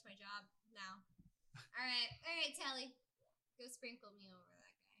Yeah. pretty much my job now. All right, Tally. Go sprinkle me over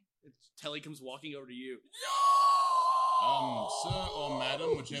that guy. Telly comes walking over to you. Sir or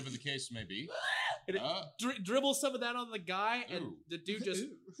madam, whichever the case may be. And it dribbles some of that on the guy, and Ooh. the dude just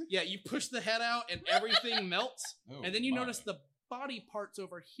yeah. You push the head out, and everything melts, Oh, and then you my. notice the body parts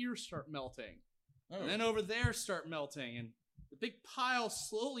over here start melting, Oh. and then over there start melting, and the big pile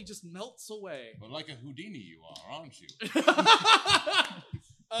slowly just melts away. Well, like a Houdini you are, aren't you?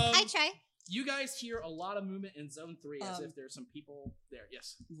 I try. You guys hear a lot of movement in Zone 3 as Um, if there's some people there.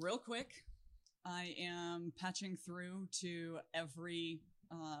 Yes. Real quick, I am patching through to every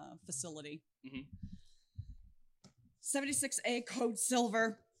facility. Mhm. 76A code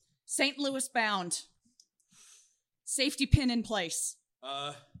silver, St. Louis bound. Safety pin in place.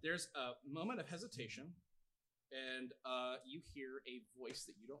 There's a moment of hesitation, and you hear a voice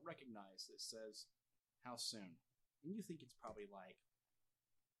that you don't recognize that says, "How soon?" And you think it's probably like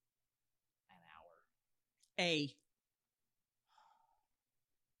an hour. A.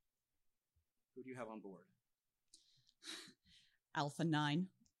 Who do you have on board? Alpha 9.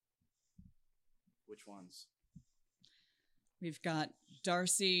 Which ones? We've got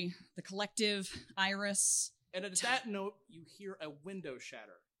Darcy, the Collective, Iris. And at that note, you hear a window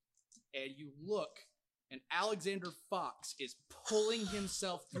shatter, and you look, and Alexander Fox is pulling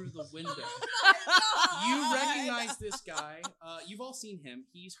himself through the window. You recognize this guy. You've all seen him.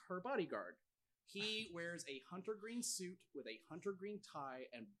 He's her bodyguard. He wears a hunter green suit with a hunter green tie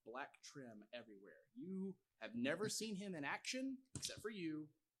and black trim everywhere. You have never seen him in action, except for you,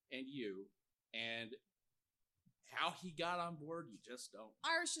 and how he got on board, you just don't.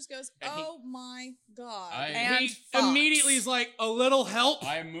 Iris just goes, And he- "Oh my god!" And he Fox. immediately is like, a little help.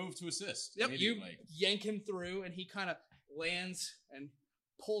 I move to assist. Yep, you immediately. yank him through, and he kind of lands and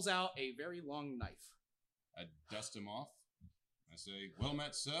pulls out a very long knife. I dust him off. I say, "Well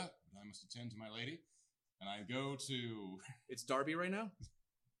met, sir. I must attend to my lady." And I go to. It's Darby right now?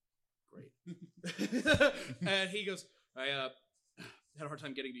 Great. And he goes, I had a hard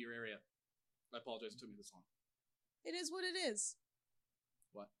time getting to your area. I apologize it took me this long. It is what it is.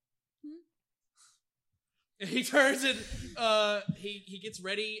 What? And he turns and he gets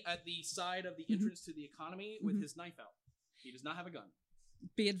ready at the side of the entrance to the economy with his knife out. He does not have a gun.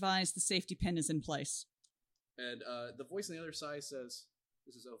 Be advised, the safety pin is in place. And the voice on the other side says,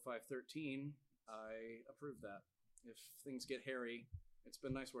 "This is 0513. I approve that. If things get hairy, it's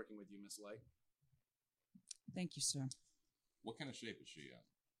been nice working with you, Miss Light." Thank you, sir. What kind of shape is she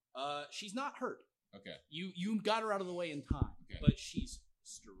in? She's not hurt. Okay. You got her out of the way in time, Okay. but she's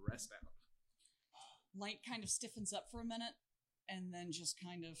stressed out. Light kind of stiffens up for a minute and then just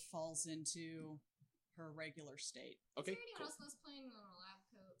kind of falls into her regular state. Okay. Is there anyone else in this plane in a lab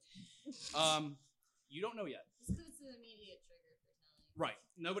coat? You don't know yet. Just because it's an immediate trigger for telling. Right.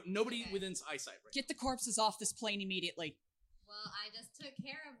 Nobody Okay. within eyesight. Right. Get the corpses off this plane immediately. Well, I just took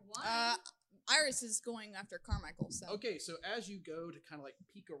care of one. Iris is going after Carmichael, so. Okay, so as you go to kind of like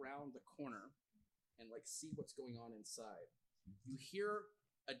peek around the corner and like see what's going on inside, you hear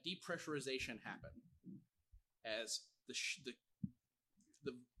a depressurization happen as the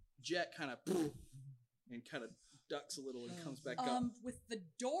jet kind of and kind of ducks a little and comes back up. With the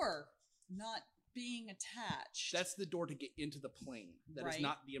door not being attached. That's the door to get into the plane. That is Right.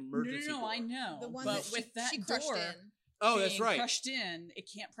 not the emergency No, door. I know. The one but that with that she crushed door in. Oh, that's being right. crushed in, it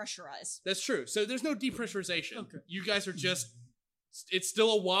can't pressurize. That's true. So there's no depressurization. Okay. You guys are just. It's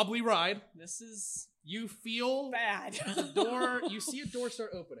still a wobbly ride. This is You feel bad. the door. You see a door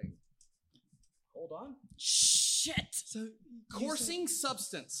start opening. Hold on. Shit. So you Coursing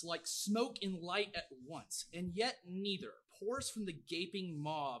substance like smoke and light at once, and yet neither, pours from the gaping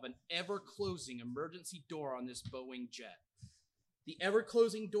maw of an ever-closing emergency door on this Boeing jet. The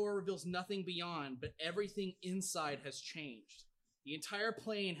ever-closing door reveals nothing beyond, but everything inside has changed. The entire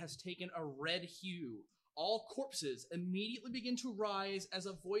plane has taken a red hue. All corpses immediately begin to rise as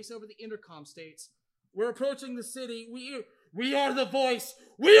a voice over the intercom states, "We're approaching the city. We are the voice.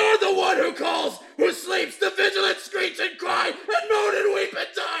 We are the one who calls, who sleeps, the vigilant screech and cry, and moan and weep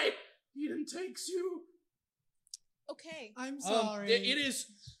and die. Eden takes you." Okay. I'm sorry. It is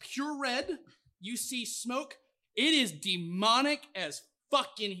pure red. You see smoke. It is demonic as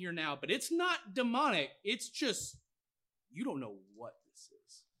fuck in here now, but it's not demonic. It's just, you don't know what this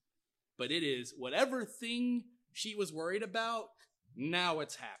is. But it is whatever thing she was worried about, now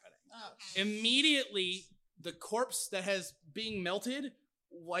it's happening. Okay. Immediately, the corpse that has being melted,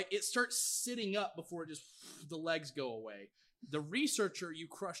 like it starts sitting up before it just the legs go away. The researcher you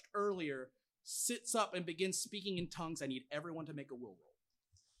crushed earlier sits up and begins speaking in tongues. I need everyone to make a will roll.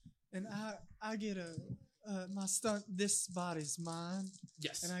 And I get my stunt. This body's mine.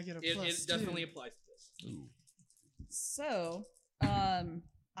 Yes, And I get a it plus definitely 2. applies to this. Ooh. So,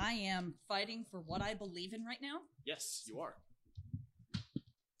 I am fighting for what I believe in right now. Yes, you are.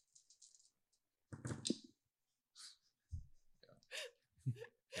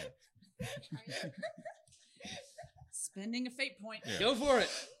 Spending a fate point. Yeah. Go for it.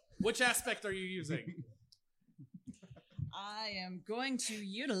 Which aspect are you using? I am going to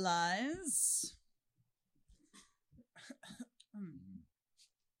utilize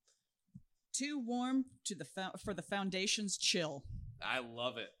 2 warm to the for the foundation's chill. I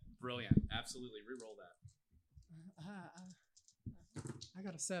love it. Brilliant. Absolutely. Reroll that. I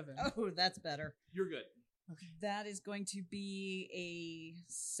got a 7. Oh, that's better. You're good. Okay. That is going to be a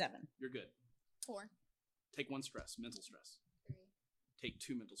 7. You're good. 4. Take 1 stress, mental stress. 3. Take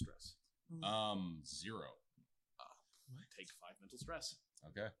 2 mental stress. 0. Take 5 mental stress.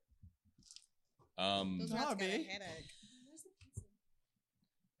 Okay. Those rats got a Bobby. headache. Where's the pencil?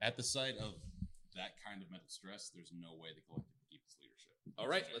 At the sight of that kind of mental stress, there's no way the collective can keep its leadership. All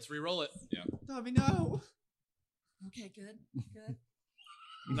right, let's re-roll it. Dobby, no. Okay, good. Good.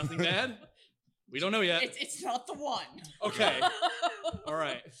 Nothing bad? We don't know yet. It's not the one. Okay. All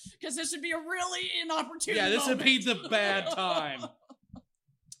right. Because this would be a really inopportune Yeah, this would be the moment. bad time.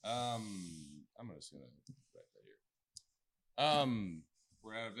 I'm just gonna write that here.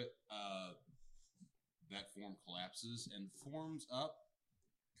 We're out of it. That form collapses and forms up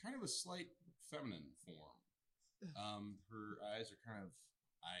kind of a slight feminine form. Her eyes are kind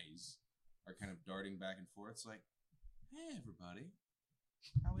of darting back and forth. It's like, "Hey, everybody,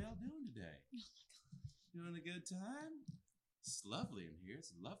 how we all doing today? Doing a good time? It's lovely in here.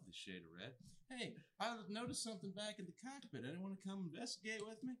 It's a lovely shade of red. Hey, I noticed something back in the cockpit. Anyone want to come investigate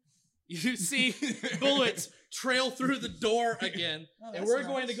with me?" You see bullets trail through the door again. Oh, And that's we're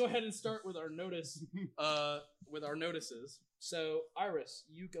going to nice. go ahead and start with our notice, with our notices. So, Iris,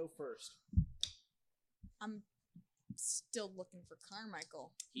 you go first. I'm still looking for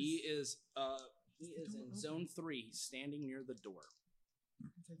Carmichael. He is in zone 3. He's standing near the door.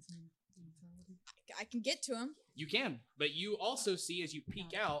 I can get to him. You can, but you also see as you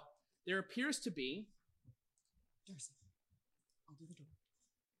peek out, there appears to be Darcy, I'll do the door.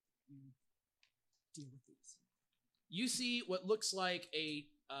 You deal with these. you see what looks like a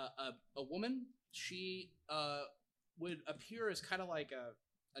woman. She would appear as kind of like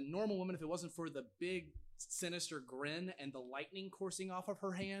a normal woman if it wasn't for the big sinister grin and the lightning coursing off of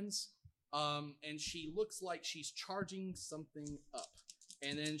her hands. And she looks like she's charging something up.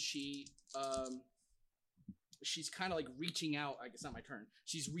 And then she's kind of like reaching out. I guess not my turn.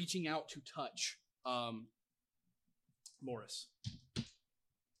 She's reaching out to touch Morris.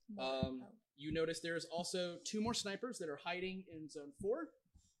 You notice there is also 2 more snipers that are hiding in Zone 4,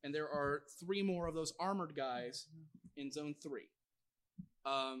 and there are 3 more of those armored guys in Zone 3.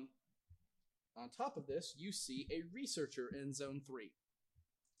 On top of this, you see a researcher in Zone 3.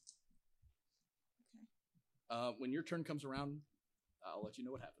 Okay. When your turn comes around, I'll let you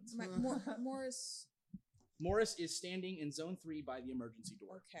know what happens. Morris. Morris is standing in Zone 3 by the emergency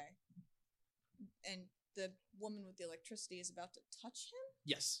door. Okay. And the woman with the electricity is about to touch him?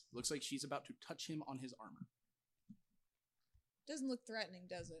 Yes, looks like she's about to touch him on his armor. Doesn't look threatening,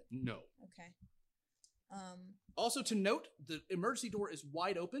 does it? No. Okay. Also to note, the emergency door is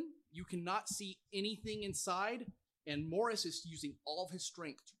wide open. You cannot see anything inside, and Morris is using all of his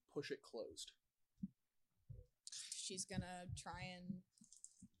strength to push it closed. She's gonna try and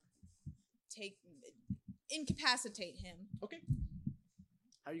incapacitate him. Okay.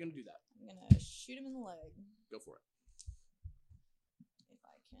 How are you gonna do that? I'm gonna shoot him in the leg. Go for it. If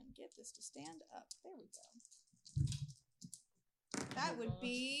I can get this to stand up. There we go. That would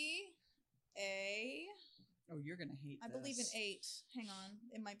be a... Oh, you're gonna hate I this. believe an 8. Hang on.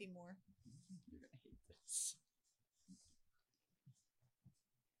 It might be more. You're gonna hate this.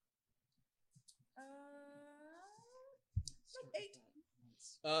 Nope,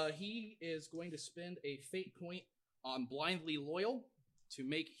 8. He is going to spend a fate point on Blindly Loyal to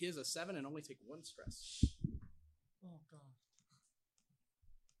make his a 7 and only take 1 stress. Oh god.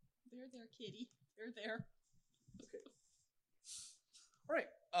 They're there, kitty. They're there. Okay. All right.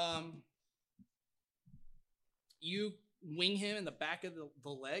 You wing him in the back of the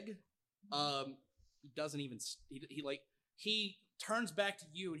leg. He doesn't even. He turns back to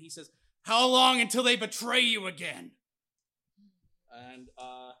you and he says, "How long until they betray you again?" And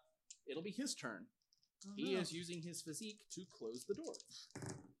it'll be his turn. He is using his physique to close the door.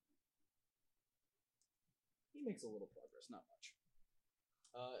 He makes a little progress, not much.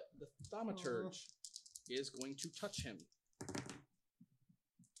 The thaumaturge is going to touch him.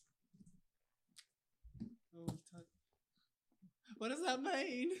 Oh, what does that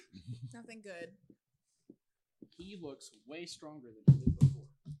mean? Nothing good. He looks way stronger than he did before.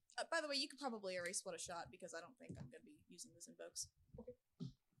 By the way, you could probably erase what a shot because I don't think I'm going to be using this in Vokes.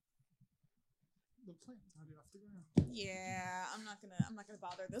 The plane's already off the ground. Yeah, I'm not gonna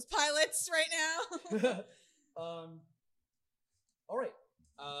bother those pilots right now. All right.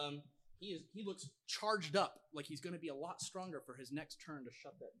 He looks charged up, like he's going to be a lot stronger for his next turn to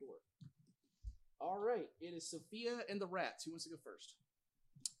shut that door. All right, it is Sophia and the rats. Who wants to go first?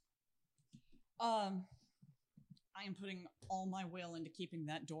 I am putting all my will into keeping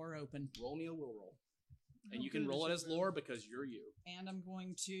that door open. Roll me a will roll. And you can roll it as lore because you're you. And I'm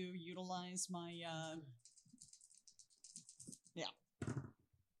going to utilize my, yeah.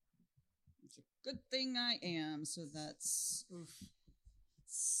 It's a good thing I am, so that's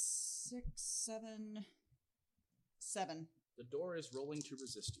 6, 7, 7. The door is rolling to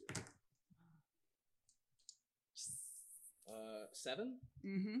resist you. 7?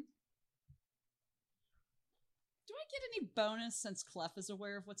 Mm-hmm. Do I get any bonus since Clef is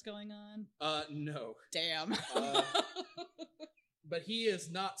aware of what's going on? No. Damn. But he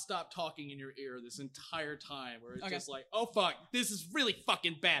has not stopped talking in your ear this entire time, where it's just like, oh fuck, this is really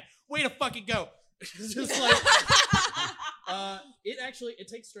fucking bad. Way to fucking go. It's just like, it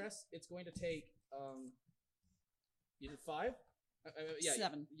takes stress. It's going to take, you did 5? Yeah.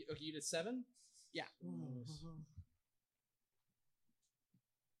 7. Okay, you did 7? Yeah.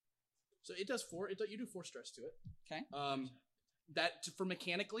 So it does 4. You do 4 stress to it. Okay. For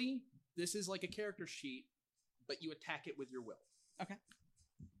mechanically, this is like a character sheet, but you attack it with your will. Okay.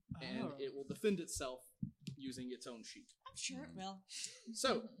 And it will defend itself using its own sheet. I'm sure it will.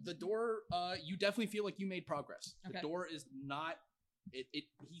 So the door, you definitely feel like you made progress. The Okay. door is not.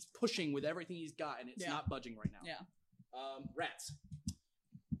 He's pushing with everything he's got, and it's not budging right now. Yeah. Rats.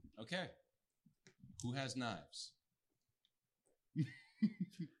 Okay. Who has knives?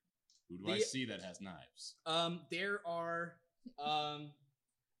 Who do I see that has knives? There are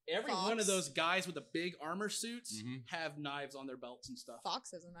every Fox. one of those guys with the big armor suits have knives on their belts and stuff.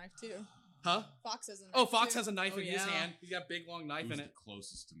 Fox has a knife too. Huh? Fox has a knife. Oh, Fox too. has a knife in his yeah. hand. He's got a big long knife Who's in the it.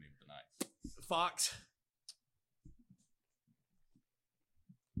 closest to me with the knife? Fox.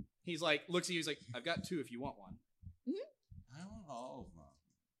 He's like, looks at you. He's like, I've got 2 if you want one. I want all of them.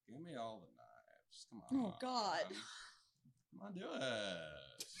 Give me all the knives. Come on. Oh, God. Come on, do it.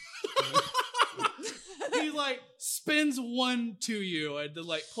 He like spins one to you and then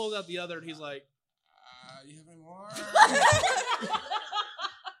like pulls out the other, and he's like, You have any more?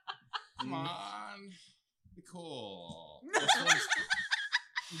 Come on. Be cool.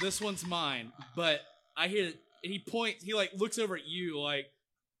 this one's mine. But I hear he points. He like looks over at you like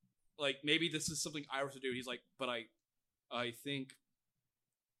like maybe this is something Iris would do. He's like, but I think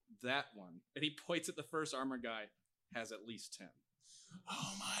that one, and he points at the first armor guy, has at least 10.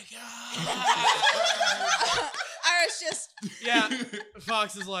 Oh my god! Iris just Yeah,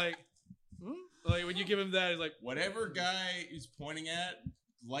 Fox is like, like when you give him that, he's like, Whatever guy is pointing at,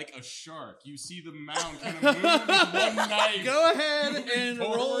 like a shark, you see the mount kind of move with one knife. go ahead and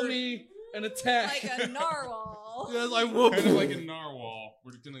roll Forward. me an attack. like a narwhal. Yeah, like whoop. Kind of like a narwhal.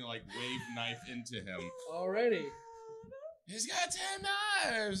 We're gonna like wave knife into him. Alrighty. He's got 10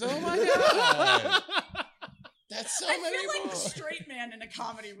 knives. Oh my god! That's so I many feel like more. the straight man in a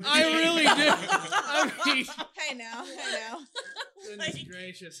comedy movie. I really do. I mean, Hey now. goodness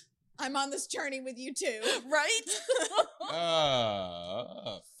gracious. I'm on this journey with you too. Right?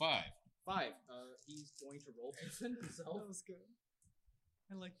 5. 5. He's going to roll to defend himself. That was good.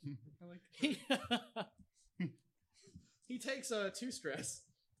 I like. He takes 2 stress,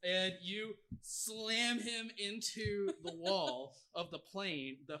 and you slam him into the wall of the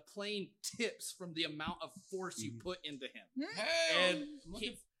plane. The plane tips from the amount of force you put into him. Hey, And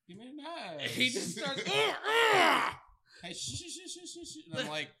give me a knife. he just starts. Hey, shh.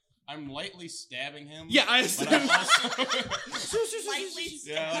 And I'm lightly stabbing him. Yeah, I But I'm also Lightly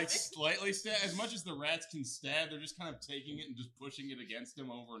yeah, like slightly stab. As much as the rats can stab, they're just kind of taking it and just pushing it against him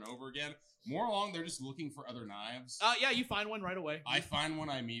over and over again. More along, they're just looking for other knives. Yeah, you find one right away. I find one,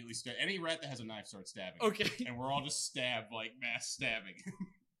 I immediately stab. Any rat that has a knife starts stabbing. Okay. And we're all just stabbed, like mass stabbing.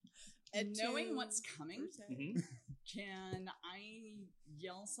 And knowing to- what's coming, Mhm. can I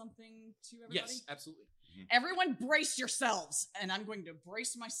yell something to everybody? Yes, absolutely. Everyone brace yourselves. And I'm going to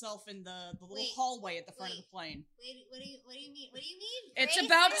brace myself in the little Wait, hallway at the front of wait. the plane. Wait, what do you mean? What do you mean? It's Brace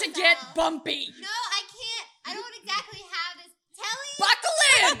about to get yourself. bumpy. No, I can't. I don't exactly have this. Buckle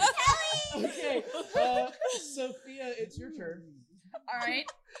in! Okay, Sophia, it's your turn. All right.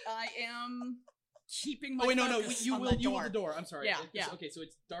 I am keeping my Oh wait, no, focus you on will. the You door. will the door. I'm sorry. Yeah, It's- yeah. Okay, so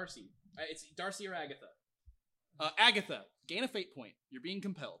it's Darcy. It's Darcy or Agatha. Agatha, gain a fate point. You're being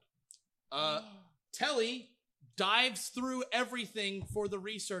compelled. Telly dives through everything for the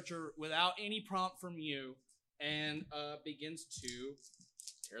researcher without any prompt from you, and begins to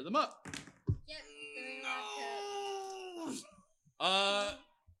tear them up. Yep. Very much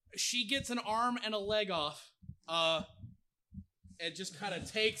She gets an arm and a leg off, and just kind of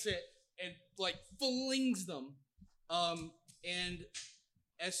takes it and like flings them. And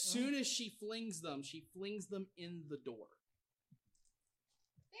as soon as she flings them in the door.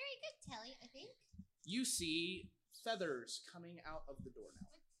 Very good, Telly, I think. You see feathers coming out of the door now.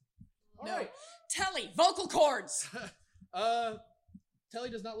 No. Alright. Telly, vocal cords. Telly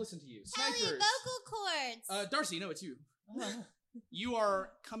does not listen to you. Telly, Snipers. vocal cords. Darcy, no, it's you. You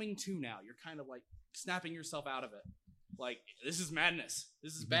are coming to now. You're kind of like snapping yourself out of it. Like, this is madness.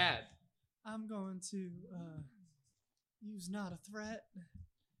 This is bad. I'm going to use not a threat.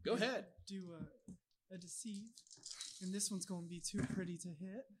 Go ahead. Do a deceive, and this one's going to be too pretty to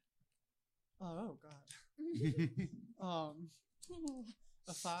hit. Oh God.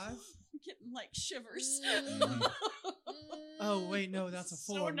 A 5. I'm getting like shivers. Oh wait, no, that's a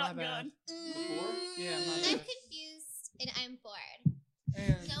 4. So my not bad. good. Yeah, my I'm bad. confused and I'm bored.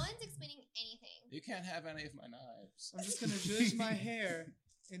 And No one's explaining anything. You can't have any of my knives. I'm just gonna zhuzh my hair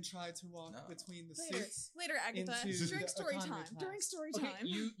and try to walk No. between the Later, seats. later, Agatha. into During the story economy time. class. During story Okay, time.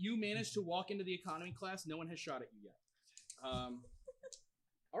 you managed to walk into the economy class. No one has shot at you yet. All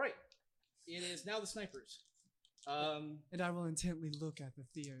right. It is now the snipers. And I will intently look at the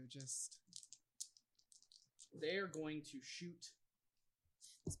Theo. Just They are going to shoot.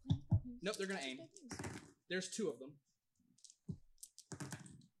 Nope, they're going to aim. There's 2 of them.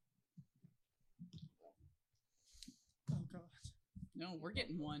 oh God. No, we're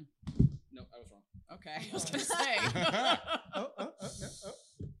getting one. No, I was wrong. Okay, I was gonna say. Oh.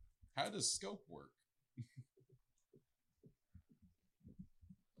 How does scope work?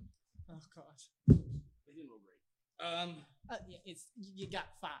 Oh God. They didn't roll great. Yeah, it's you got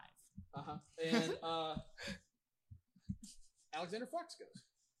 5. And Alexander Fox goes.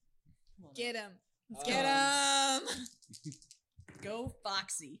 Come on Get now. him. Let's get him. Go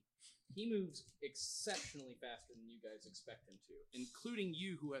Foxy. He moves exceptionally faster than you guys expect him to, including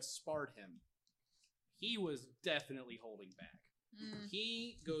you who have sparred him. He was definitely holding back.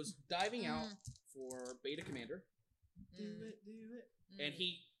 He goes diving out for Beta Commander, Do it. and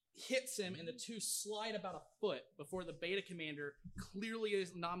he hits him, and the 2 slide about a foot before the Beta Commander, clearly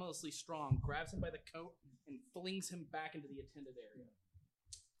is anomalously strong, grabs him by the coat and flings him back into the attended area.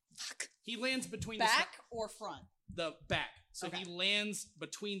 He lands between Back or front? the back. So Okay. he lands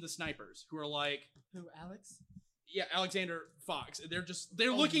between the snipers, who are like, Who, Alex? Yeah, Alexander Fox.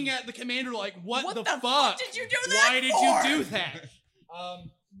 They're looking at the commander like, what the fuck fuck? did you do that Why did for?" you do that?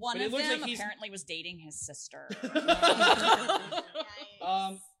 One But it of looks them like he's- apparently was dating his sister.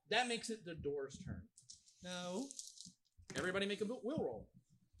 That makes it the door's turn. No. Everybody make a will roll.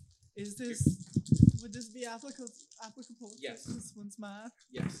 Would this be applicable? Yes. This one's mine.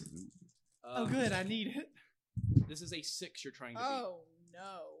 Yes. Oh, good. I need it. This is a 6 you're trying to Oh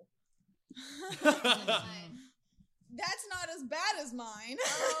no. beat. That's not as bad as mine.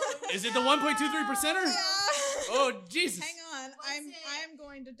 Is it the 1.23%er? Yeah. Oh, Jesus. Hang on. What's it? I'm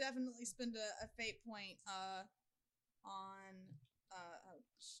going to definitely spend a fate point on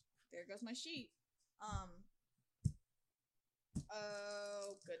there goes my sheet.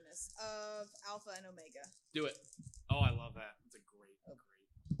 Oh goodness. Of Alpha and Omega. Do it. Oh, I love that. It's a great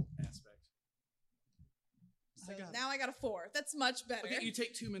aspect. So got it. now I got a 4. That's much better. Okay, you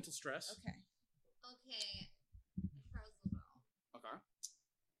take 2 mental stress. Okay. Okay. Pros the roll. Okay.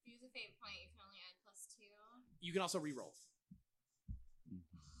 Use a fate point. You can only add +2. You can also re-roll.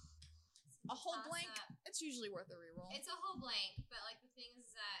 A whole Toss blank. up. It's usually worth a reroll. It's a whole blank, but like the thing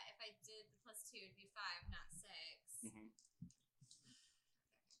is that if I did the +2, it'd be 5, not 6. Mm-hmm.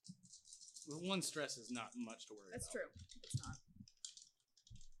 Well, 1 stress is not much to worry That's about. true. It's not.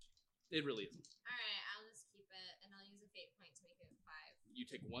 It really isn't. All right, I'll just keep it, and I'll use a fate point to make it 5. You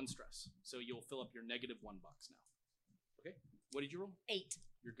take 1 stress, so you'll fill up your -1 box now. Okay. What did you roll? 8.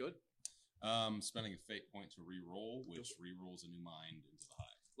 You're good. Spending a fate point to re-roll, which re-rolls a new mind into the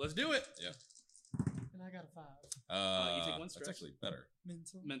hive. Let's do it. Yeah. And I got a 5. You take 1 That's stress. actually better.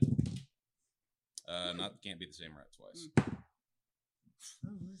 Mental. Mental. Can't be the same rat twice. Oh,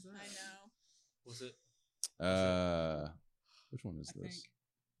 who's that? I know. Was it? Which one is I this? think.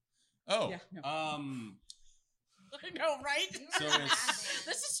 Oh, Yeah, no. I know, right? You So are it's- bad,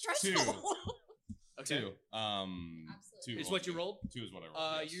 This is 2. stressful. Okay. 2. Absolutely. 2 Is what you rolled? 2 is what I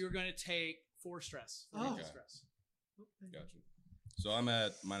rolled. Yes. You're going to take 4 stress. Oh. Mental Okay. stress. Gotcha. So I'm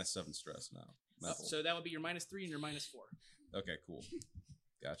at -7 stress now. Mental. So that would be your -3 and your -4. Okay, cool.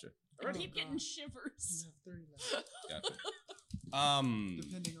 Gotcha. I Oh, keep getting God. shivers. You have 3 left, Gotcha.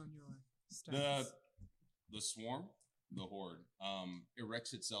 depending on your stats. The swarm, the horde,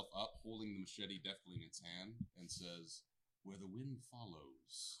 erects itself up, holding the machete deftly in its hand, and says, "Where the wind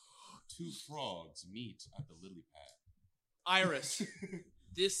follows, 2 frogs meet at the lily pad." Iris,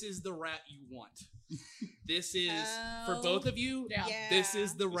 this is the rat you want. This is, for Oh. both of you, Yeah. this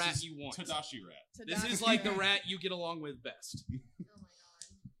is the This rat is you want. Tadashi rat. This is like the rat you get along with best.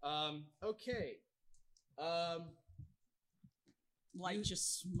 Oh my god. Okay. Light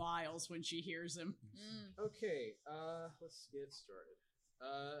just smiles when she hears him. Okay, let's get started.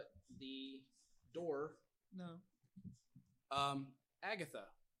 The door. No. Agatha,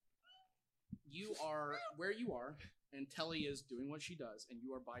 you are where you are, and Telly is doing what she does, and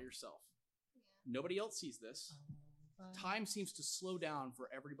you are by yourself. Yeah. Nobody else sees this. Time seems to slow down for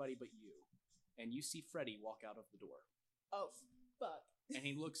everybody but you, and you see Freddy walk out of the door. Oh, fuck. And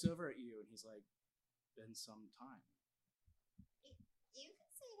he looks over at you, and he's like, "Been some time." You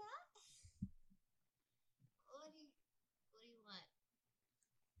can say that. What do you want?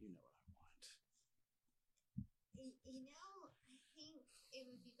 You know what I want. You know, I think it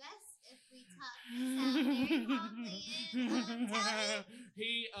would be best if we talk this out very calmly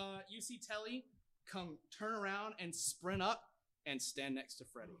and You see Telly turn around and sprint up and stand next to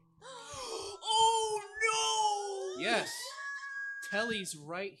Freddy. Oh no! Yes, Telly's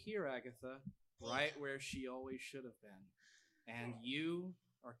right here, Agatha, right where she always should have been, and you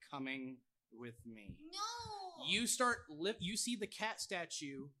are coming with me. No. You see the cat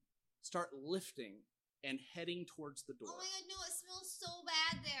statue start lifting and heading towards the door. Oh my god, no! It smells so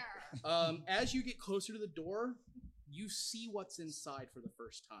bad there. As you get closer to the door, you see what's inside for the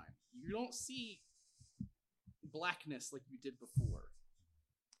first time. You don't see blackness like you did before.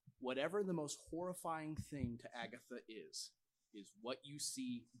 Whatever the most horrifying thing to Agatha is what you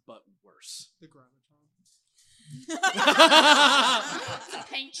see, but worse. The Gravitron. It's a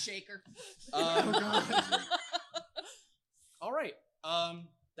paint shaker. All right.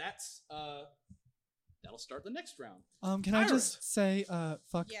 That'll start the next round. Can I Iris. just say,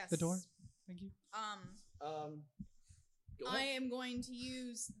 fuck Yes. the door? Thank you. Go I ahead. am going to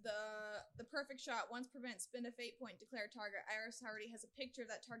use the perfect shot. Once prevent, spend a fate point, declare target. Iris already has a picture of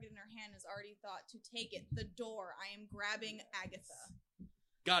that target in her hand, has already thought to take it. The door. I am grabbing Agatha.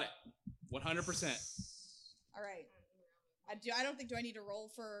 Got it. 100%. All right. I don't think. Do I need to roll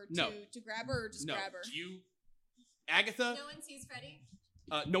to No. grab her or just No, grab her? Agatha. No one sees Freddy.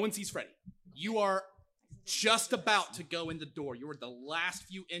 No one sees Freddy. You are just about to go in the door. You are the last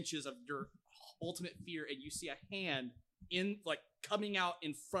few inches of your ultimate fear, and you see a hand coming out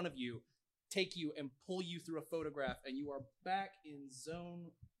in front of you, take you and pull you through a photograph, and you are back in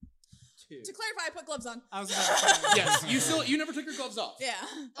zone 2. To clarify, I put gloves on. I was about to say. Yes, you never took your gloves off. Yeah. Oh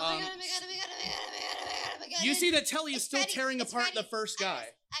my god, oh my god, oh my god, oh my god, oh my god, oh my god, oh my god. You see that Telly is It's still Freddy, tearing it's apart Freddy. the first guy.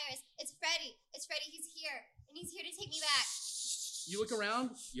 Iris, it's Freddy. It's Freddy. He's here, and he's here to take me back. You look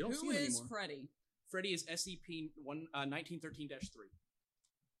around, you don't see Who him is anymore. Freddy? Freddy is SCP 1913-3.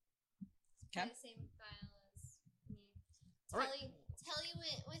 Okay. The same file as me. All right. Telly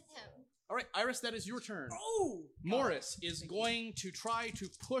went with him. All right, Iris, that is your turn. Oh! Morris is going to try to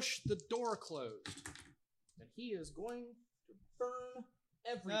push the door closed. And he is going to burn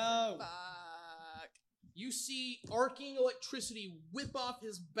everything. No. Fuck. You see arcing electricity whip off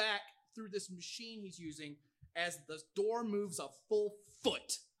his back through this machine he's using as the door moves a full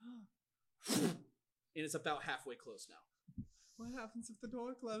foot. And it's about halfway closed now. What happens if the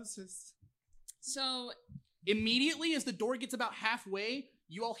door closes? So, Immediately as the door gets about halfway,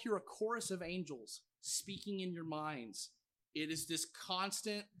 you all hear a chorus of angels speaking in your minds. It is this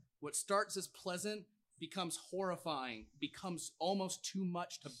constant, what starts as pleasant becomes horrifying, becomes almost too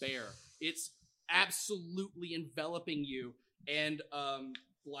much to bear. It's absolutely enveloping you. And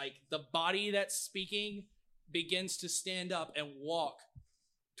the body that's speaking begins to stand up and walk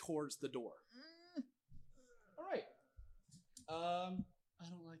towards the door. All right. I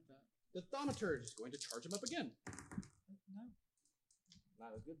don't like that. The thaumaturge is going to charge him up again. No.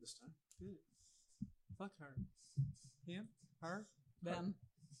 Not as good this time. Good. Fuck her. Him? Her? them.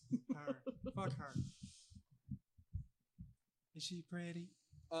 Her. Fuck her. Is she pretty?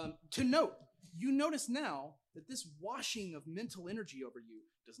 To note, you notice now that this washing of mental energy over you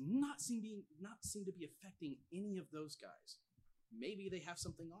does not seem to be affecting any of those guys. Maybe they have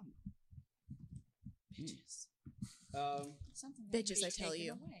something on them. Bitches. Something Bitches, be I tell taken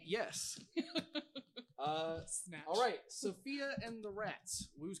you. away. Yes. Snatch. All right, Sophia and the rats.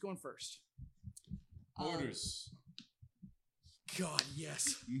 Who's going first? Orders. God,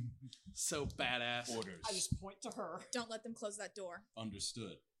 yes. So badass. Orders. I just point to her. Don't let them close that door.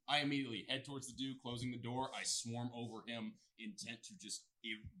 Understood. I immediately head towards the dude, closing the door. I swarm over him, intent to just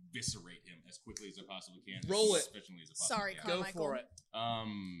eviscerate him as quickly as I possibly can. Roll as it. efficiently as I possibly Sorry, can. Carl. Go Carmichael. for it.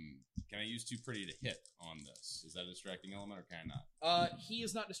 Can I use too pretty to hit on this? Is that a distracting element or can I not? He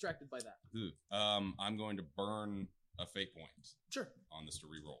is not distracted by that. Ooh. I'm going to burn a fate point Sure. on this to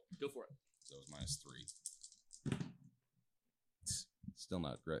reroll. Go for it. So it was -3. Still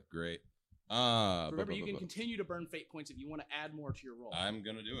not great. Remember, you can continue to burn fate points if you want to add more to your roll. I'm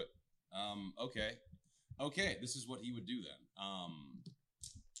gonna do it. Okay. This is what he would do then.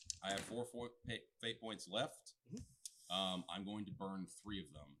 I have 4 fate points left. I'm going to burn 3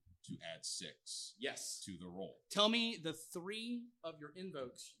 of them to add 6 Yes. to the roll. Tell me the 3 of your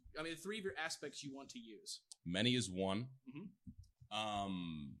invokes. The 3 of your aspects you want to use. Many is 1.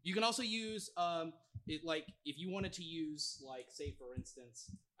 You can also use if you wanted to use say for instance,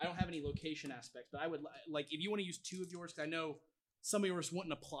 I don't have any location aspects, but I would if you want to use 2 of yours, because I know some of yours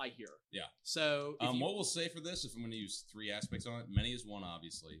wouldn't apply here. Yeah. So what we'll say for this, if I'm going to use 3 aspects on it, many is 1,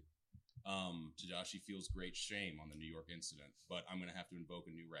 obviously. Tadashi feels great shame on the New York incident, but I'm going to have to invoke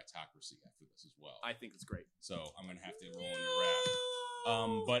a new ratocracy after this as well. I think it's great. So I'm going to have to roll a new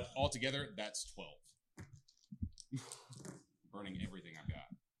rat. But altogether, that's 12. Burning everything I've got.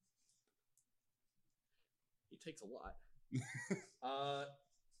 It takes a lot.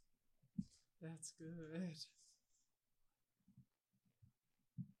 That's good.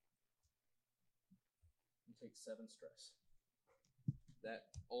 He takes 7 stress. That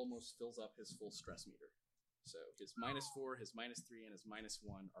almost fills up his full stress meter. So his -4, his -3, and his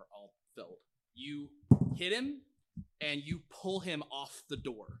 -1 are all filled. You hit him, and you pull him off the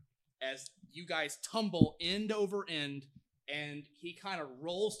door as you guys tumble end over end, and he kind of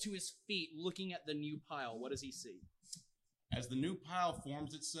rolls to his feet looking at the new pile. What does he see? As the new pile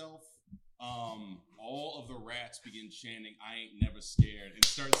forms itself, all of the rats begin chanting, "I ain't never scared," and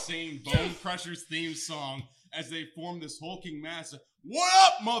start singing Bone Crusher's theme song as they form this hulking mass of, "What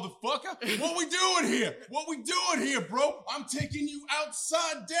up, motherfucker? What we doing here? What we doing here, bro? I'm taking you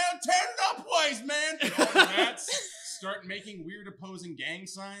outside downtown up ways, man!" And all the rats start making weird opposing gang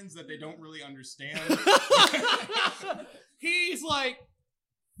signs that they don't really understand. He's like...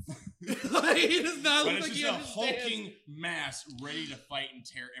 he does not But look it's like he just a understands. hulking mass ready to fight and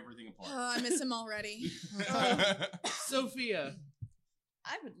tear everything apart. I miss him already. Sophia.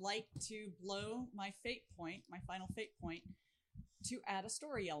 I would like to blow my fate point, my final fate point, to add a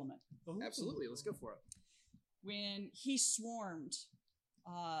story element. Absolutely, let's go for it. When he swarmed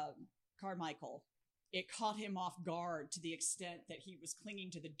Carmichael, it caught him off guard to the extent that he was clinging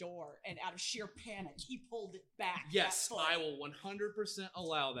to the door, and out of sheer panic, he pulled it back. Yes, that foot. I will 100%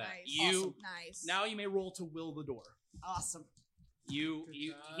 allow that. Nice. You Awesome. Nice. now you may roll to will the door. Awesome.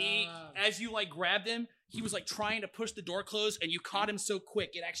 He job. as you like grabbed him, he was like trying to push the door closed, and you caught him so quick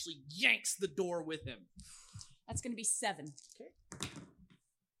it actually yanks the door with him. That's going to be 7.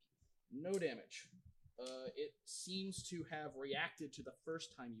 No damage. It seems to have reacted to the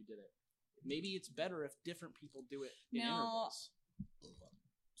first time you did it. Maybe it's better if different people do it in Now- intervals.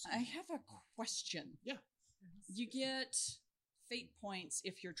 I have a question. Yeah. You get fate points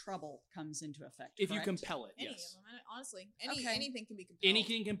if your trouble comes into effect. If you correct? compel it, Any yes. of them, honestly. Okay. Anything can be compelled.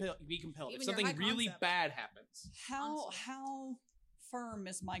 Anything can be compelled. Even If your something high really concept. bad happens. How Honestly. how firm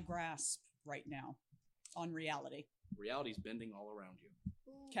is my grasp right now on reality? Reality's bending all around you.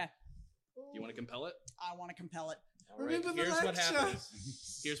 Okay, You want to compel it? I want to compel it. All right. Remember the Here's what lecture.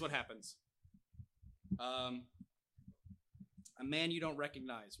 happens. Here's what happens. A man you don't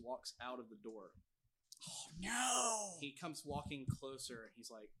recognize walks out of the door. Oh no! He comes walking closer, and he's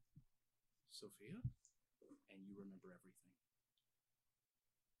like, "Sophia?" And you remember everything.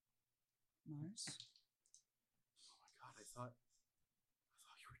 Mars. Oh my god, I thought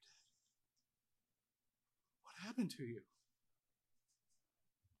you were dead. What happened to you?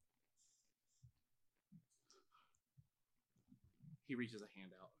 He reaches a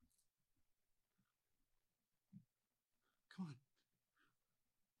hand out. Come on.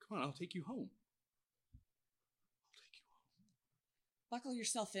 Come on, I'll take you home. I'll take you home. Buckle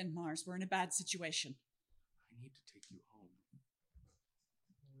yourself in, Mars. We're in a bad situation. I need to take you home.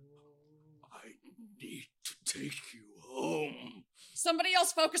 I need to take you home. Somebody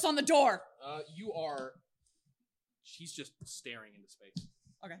else focus on the door. You are. She's just staring into space.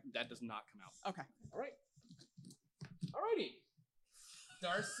 Okay. That does not come out. Okay. All right. Alrighty.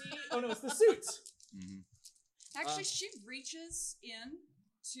 Darcy. Oh no, it's the suits. Actually, she reaches in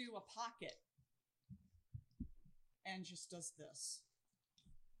to a pocket and just does this.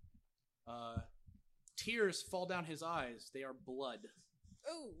 Tears fall down his eyes. They are blood.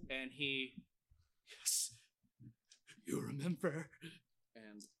 Oh. And he. Yes. You remember.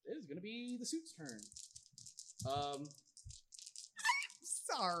 And it is going to be the suit's turn.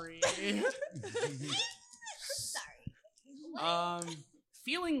 Sorry. Sorry.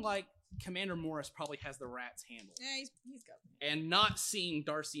 Feeling like Commander Morris probably has the rats handled, Yeah, he's got them. and not seeing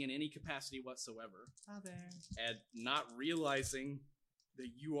Darcy in any capacity whatsoever, Oh, there. and not realizing that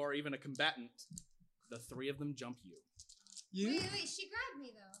you are even a combatant, the three of them jump you. You? Wait, she grabbed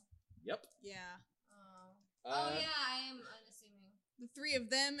me though. Yep. Yeah. Oh yeah, I am unassuming. The 3 of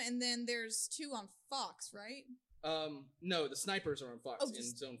them, and then there's 2 on Fox, right? No, the snipers are on Fox Oh, in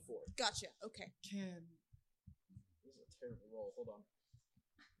just- Zone 4. Gotcha. Okay. Can. This is a terrible roll. Hold on.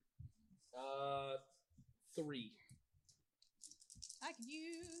 3. I could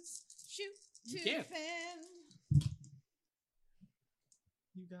use shoot You to can. defend.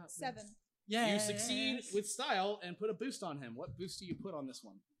 You got this. 7. Yeah. You succeed with style and put a boost on him. What boost do you put on this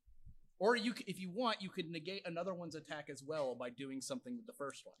one? Or if you want, you could negate another one's attack as well by doing something with the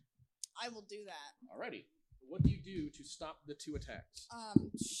first one. I will do that. Alrighty. What do you do to stop the 2 attacks?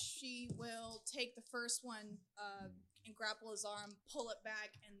 She will take the first one and grapple his arm, pull it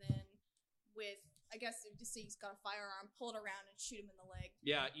back, and then with, I guess, just see he's got a firearm, pull it around and shoot him in the leg.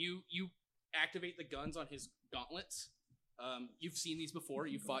 Yeah, you activate the guns on his gauntlets. You've seen these before.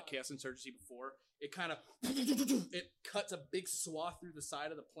 You fought Chaos Insurgency before. It kind of it cuts a big swath through the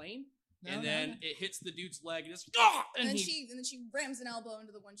side of the plane, and then it hits the dude's leg and just And then she rams an elbow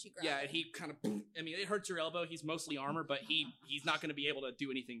into the one she grabbed. yeah, and he kind of I mean, it hurts your elbow. He's mostly armor, but he's not going to be able to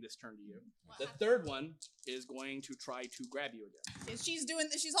do anything this turn to you. The third one is going to try to grab you again. And she's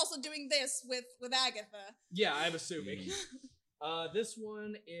also doing this with Agatha. Yeah, I'm assuming. This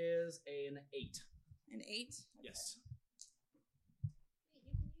one is an 8. An 8? Yes. Wait, you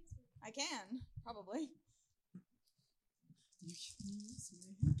can use me. I can, probably. You can use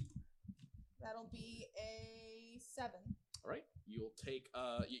me. That'll be a 7. All right. You'll take.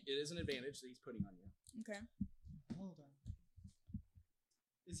 It is an advantage that he's putting on you. Okay. Hold on.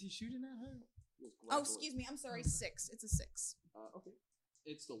 Is he shooting at her? You'll Oh, grapple excuse it. me. I'm sorry. 6. It's a 6. Okay.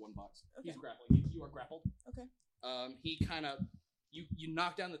 It's still 1 box. Okay. He's grappling. You are grappled. Okay. He kind of. You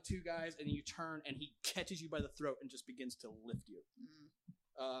knock down the 2 guys, and then you turn, and he catches you by the throat and just begins to lift you.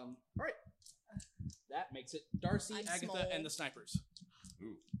 All right. That makes it Darcy, I'm Agatha, small. and the snipers.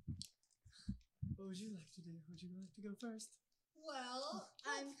 What would you like to do? Would you like to go first? Well,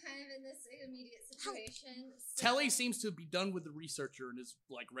 I'm kind of in this immediate situation. So Telly seems to be done with the researcher and is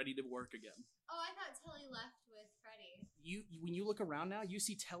like ready to work again. Oh, I thought Telly left with Freddy. when you look around now, you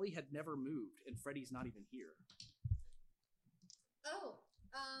see Telly had never moved, and Freddy's not even here. Oh,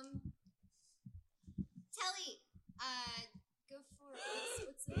 Telly, go for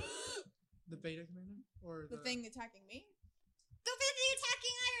what's the The beta commander? Or The thing attacking me? go for the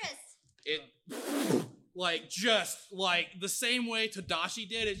attacking iris. It like just like the same way Tadashi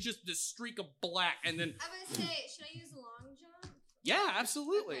did. It's just this streak of black, and then I'm gonna say, should I use long jump? yeah,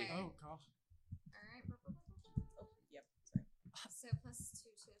 absolutely. Okay. Oh, God. All right. Oh, yep. Sorry. So +2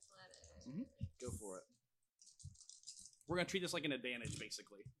 to athletics. Mhm. Go for it. We're gonna treat this like an advantage,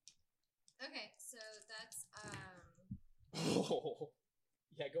 basically. Okay, so that's Oh,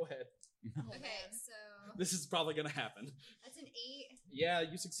 yeah. Go ahead. Oh, okay, man. so This is probably gonna happen. that's an 8. Yeah,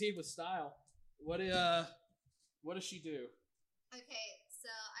 you succeed with style. What does she do? Okay, so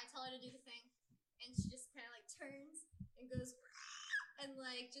I tell her to do the thing, and she just kind of like turns and goes and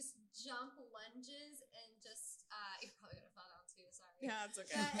like just jump lunges and just you're probably gonna fall down too. Sorry. Yeah, that's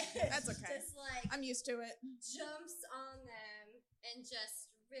okay. But That's okay. Just like I'm used to it. jumps on them and just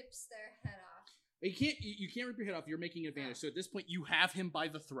rips their head off. You can't rip your head off. You're making advantage. So at this point, you have him by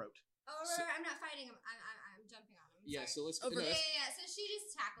the throat. Oh, So- right, I'm not fighting him. I'm jumping on him. Yeah. Sorry. So let's. Over- no, Yeah, that's- yeah, yeah. So she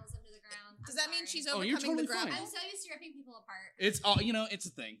just tackles him to the ground. Does I'm that mean sorry. she's Oh, you're overcoming the totally grapple? fine. I'm so used to ripping people apart. It's all it's a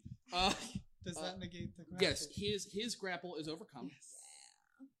thing. Does Uh, that negate the grapple? Yes, his grapple is overcome,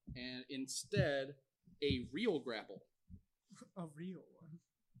 and instead a real grapple. A real one.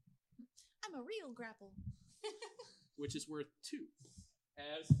 I'm a real grapple. Which is worth 2.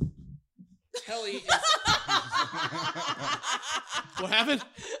 As Telly is. What happened?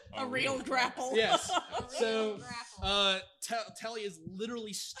 A real grapple. Yes. A real So, grapple. Telly is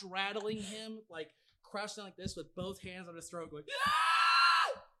literally straddling him, like crouched down like this, with both hands on his throat, going.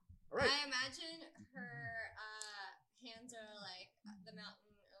 All right. I imagine her hands are like the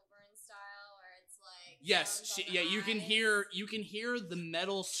Mountain Oberon style, where it's like Yes. thumbs on the Yeah. You can eyes. hear the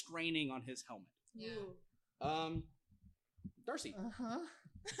metal straining on his helmet. Yeah. Darcy. Uh-huh.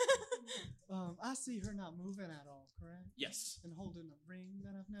 I see her not moving at all, correct? Yes. And holding a ring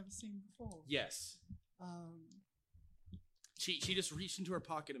that I've never seen before. Yes. Um, She just reached into her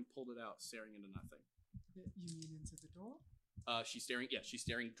pocket and pulled it out, staring into nothing. you mean into the door? She's staring. Yeah, she's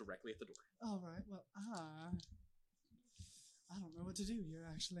staring directly at the door. All right. Well, I don't know what to do here,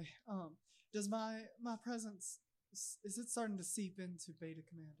 actually. Does my presence is it starting to seep into Beta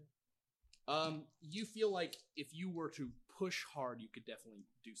Commander? You feel like if you were to push hard, you could definitely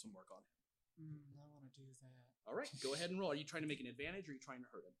do some work on him. I want to do that. All right, go ahead and roll. Are you trying to make an advantage, or are you trying to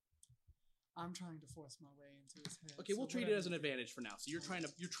hurt him? I'm trying to force my way into his head. Okay, we'll so treat it as an whatever. advantage for now. So you're trying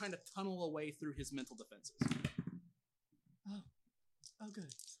to tunnel away through his mental defenses. Oh,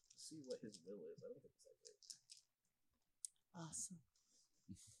 good. See what his will is. I don't think it's that great. Awesome.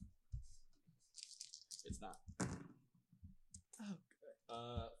 It's not. Oh, good.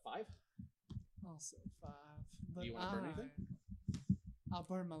 5. Also 5. But Do you want to burn anything? I'll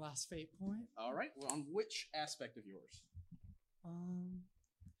burn my last fate point. All right. Well, on which aspect of yours?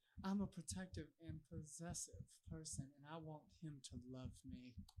 I'm a protective and possessive person, and I want him to love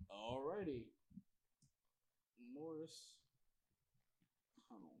me. Alrighty. Morris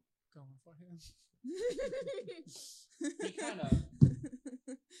Tunnel. Going for him. He kind of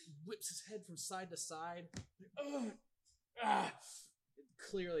whips his head from side to side.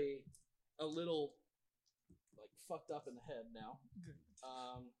 Clearly a little like fucked up in the head now. Good.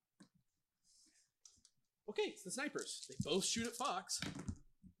 Okay, it's the snipers. They both shoot at Fox.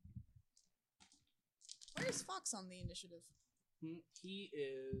 Where's Fox on the initiative? He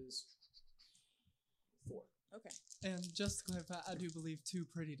is 4. Okay. And just to clarify, I do believe Too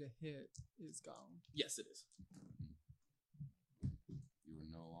Pretty to Hit is gone. Yes, it is. You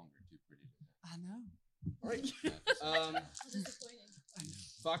are no longer too pretty to I know. All right. Disappointing. I know.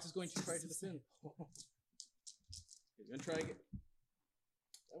 Fox is going to try to defend. He's going to try again.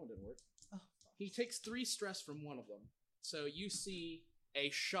 That one didn't work. Oh, He takes 3 stress from one of them. So you see a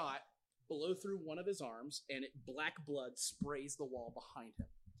shot blow through one of his arms, and black blood sprays the wall behind him.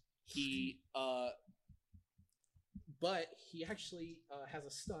 But he actually has a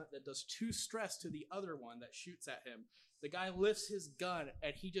stunt that does 2 stress to the other one that shoots at him. The guy lifts his gun,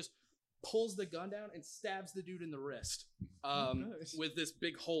 and he just pulls the gun down and stabs the dude in the wrist good. with this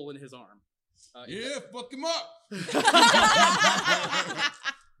big hole in his arm. Yeah, fuck him up.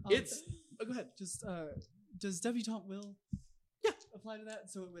 It's go ahead. Just does debutante will apply to that?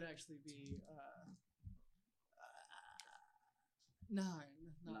 So it would actually be 9,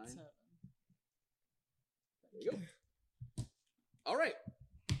 not 9. 7. There you go. All right.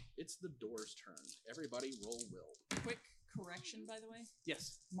 It's the door's turn. Everybody roll will. Quick correction, by the way.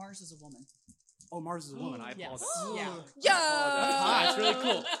 Yes. Mars is a woman. Oh, Mars is a woman. I Yes. apologize. Yeah. Yo! Ah, it's really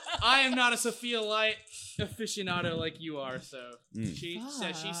cool. I am not a Sophia Light aficionado like you are, so she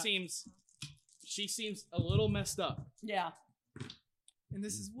said she seems a little messed up. Yeah. And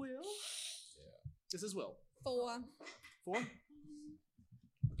this is Will. This is Will. 4. 4? Okay.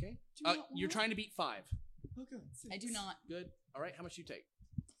 Do you not You're want- trying to beat 5. Okay. I do not. Good. All right. How much do you take?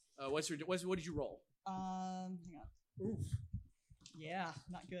 What did you roll? Hang on. Oof. Yeah,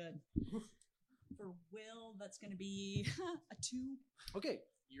 not good. For Will, that's going to be a 2. Okay.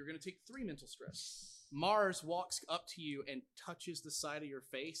 You're going to take 3 mental stress. Mars walks up to you and touches the side of your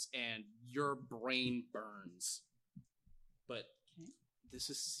face, and your brain burns. But Okay. this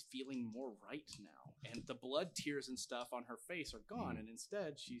is feeling more right now. And the blood tears and stuff on her face are gone, and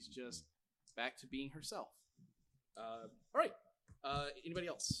instead she's just back to being herself. All right. Anybody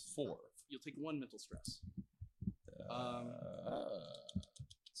else? 4. You'll take 1 mental stress.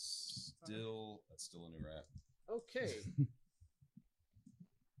 That's still a new rat. Okay.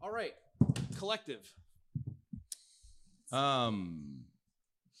 All right. Collective.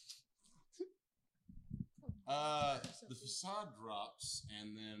 The facade drops,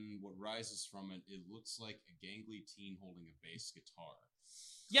 and then what rises from it, it looks like a gangly teen holding a bass guitar.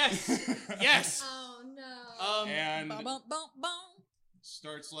 Yes. Yes. Oh no. And Bum, bum, bum, bum.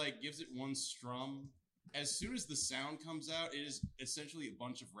 starts gives it one strum. As soon as the sound comes out, it is essentially a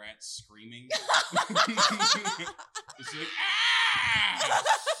bunch of rats screaming. It's like, ah!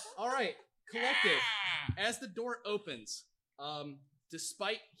 All right. Collective. As the door opens,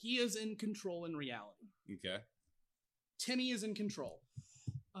 despite he is in control in reality, Okay. Timmy is in control.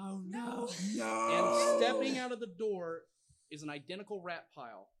 Oh no. And stepping out of the door is an identical rat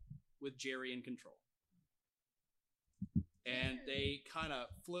pile with Jerry in control. And they kind of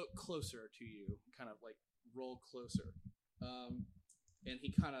float closer to you, kind of roll closer. And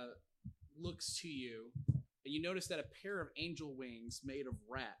he kind of looks to you, and you notice that a pair of angel wings made of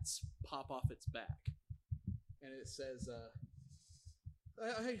rats pop off its back. And it says,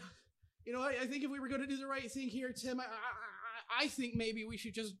 I think if we were going to do the right thing here, Tim, I think maybe we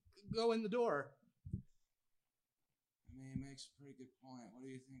should just go in the door. I mean, it makes a pretty good point. What do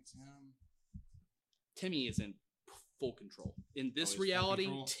you think, Tim? Timmy is in full control. In this he's full reality,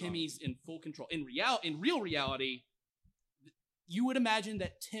 control? Timmy's in full control. In real reality, you would imagine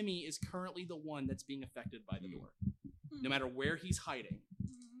that Timmy is currently the one that's being affected by the door, no matter where he's hiding.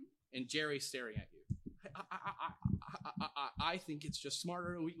 And Jerry's staring at you. I think it's just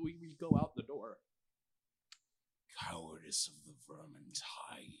smarter we go out the door. Cowardice of the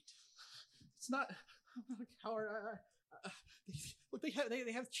Vermintide. It's not a coward. Look,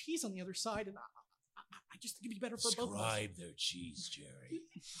 they have cheese on the other side, and I just think it'd be better for both of us. Describe their cheese, Jerry.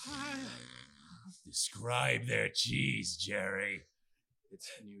 Describe their cheese, Jerry. It's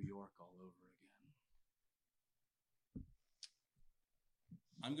New York all over again.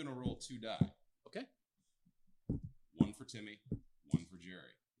 I'm going to roll 2 die. Okay. 1 for Timmy, 1 for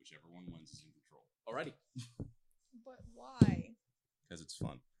Jerry. Whichever one wins is in control. Alrighty. But why? Because it's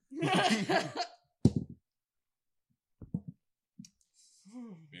fun.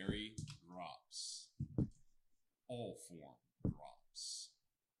 Barry drops. All form drops.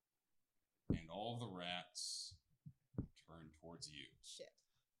 And all the rats turn towards you. Shit.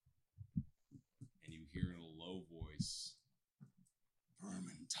 And you hear in a low voice,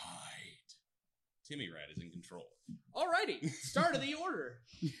 Vermintide. Timmy Rat is in control. Alrighty. Start of the order.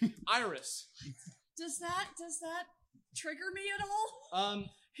 Iris. Does that trigger me at all?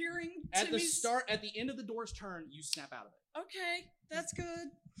 Hearing At Timmy's... at the end of the door's turn, you snap out of it. Okay, that's good.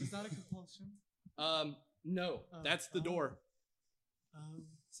 Is that a compulsion? No, that's the door.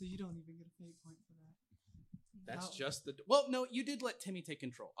 So you don't even get a fate point for that. That's How- just the. Well, no, you did let Timmy take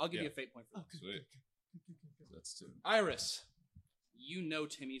control. I'll give Yeah. you a fate point for Oh, that. good, Sweet. good. That's 2. Iris, you know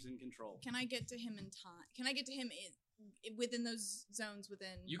Timmy's in control. Can I get to him in time? Can I get to him within those zones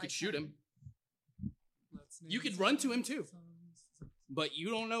within? You my could shoot turn? him, Let's You name could it run to him, too. some- but you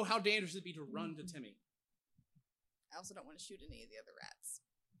don't know how dangerous it'd be to run to Timmy. I also don't want to shoot any of the other rats.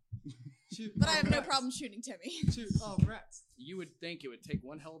 Shoot But I all have no rats. problem shooting Timmy. Shoot all rats. You would think it would take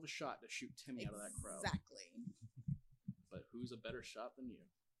one hell of a shot to shoot Timmy out of that crowd. Exactly. But who's a better shot than you?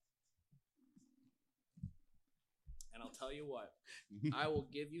 And I'll tell you what, I will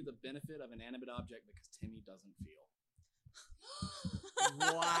give you the benefit of an animate object because Timmy doesn't feel.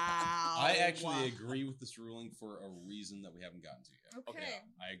 Wow. I actually agree with this ruling for a reason that we haven't gotten to yet. Okay.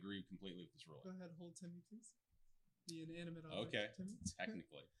 I agree completely with this Go ruling. ahead, hold Timmy, please. The inanimate object. Okay. Timmy.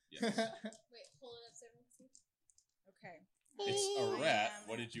 Technically, yes. Wait, hold it up so everyone can see. Okay. It's a rat.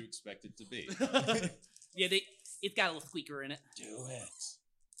 What did you expect it to be? Yeah, it's got a little squeaker in it. Do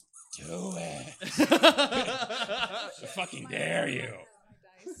it. Do it. I fucking dare you.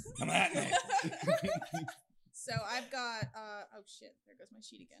 Come at me. So I've got oh shit, there goes my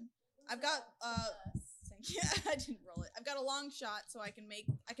sheet again. I've got yeah, I didn't roll it. I've got a long shot, so I can make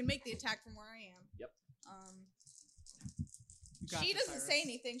the attack from where I am. Yep. She doesn't say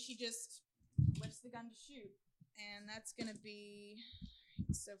anything. She just lifts the gun to shoot, and that's gonna be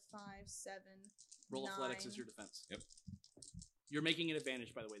so 5, 7. Roll 9. athletics as your defense. Yep. You're making an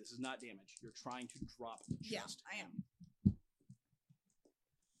advantage, by the way. This is not damage. You're trying to drop just. Yeah, I am.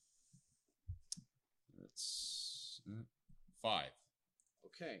 That's 5.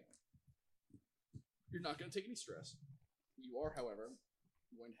 Okay. You're not going to take any stress. You are, however,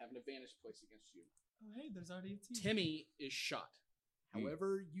 going to have an advantage placed against you. Oh, hey, there's already a team. Timmy is shot.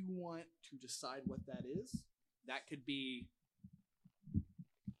 However you want to decide what that is, that could be...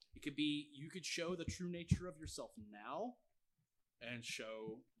 It could be you could show the true nature of yourself now and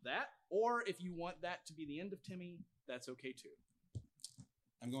show that. Or if you want that to be the end of Timmy, that's okay too.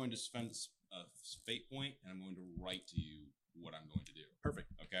 I'm going to spend a fate point, and I'm going to write to you what I'm going to do. Perfect.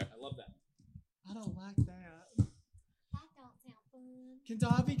 Okay? I love that. I don't like that. That don't sound fun. Can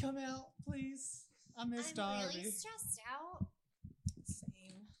Darby come out, please? I miss I'm Darby. really stressed out. Same.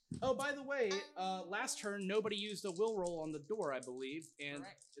 Oh, by the way, last turn, nobody used a will roll on the door, I believe, and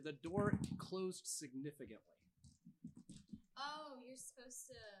the door closed significantly. Oh, you're supposed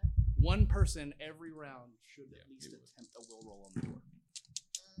to. One person every round should at least attempt a will roll on the door.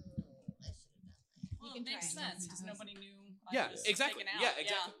 I should have done that. Well, can it makes try it. sense because nobody knew. I Yeah, was exactly. taken out. Yeah,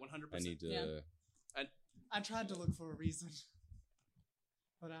 exactly. 100%. I need to... Yeah. I tried to look for a reason,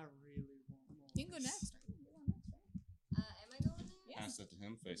 but I really want more. You can go next. Right? You can go next, right? Am I going there? Yeah. Pass that to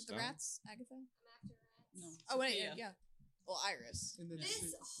him, face The down. rats, Agatha. I'm after rats. No. Oh wait, Sophia. yeah. Well, Iris. And then This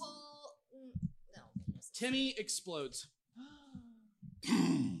suits. whole no. Timmy explodes.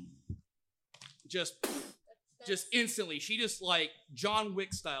 Just instantly. She just like John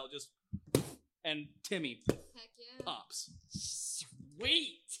Wick style, just and Timmy Heck yeah. pops.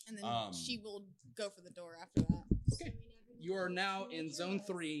 Sweet. And then Um, she will go for the door after that. Okay. You are now in zone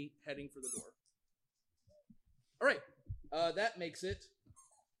 3, heading for the door. All right. That makes it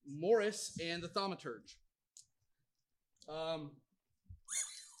Morris and the Thaumaturge.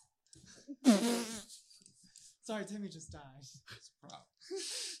 Sorry, Timmy just died. It's a prop.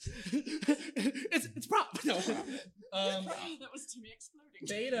 it's prop. No. That was Timmy exploding.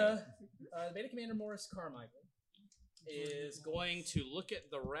 Beta Commander Morris Carmichael is going to look at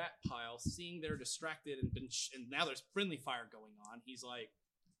the rat pile, seeing they're distracted and now there's friendly fire going on. He's like,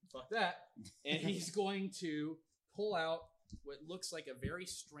 "Fuck that!" And he's going to pull out what looks like a very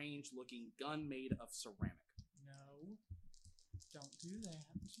strange-looking gun made of ceramic. No, don't do that.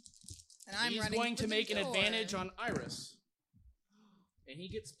 And I'm He's running going for to the make an door. advantage on Iris, and he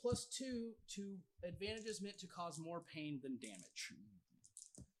gets +2 to advantages meant to cause more pain than damage.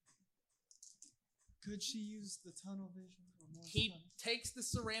 Could she use the tunnel vision? Or more He tunnel? takes the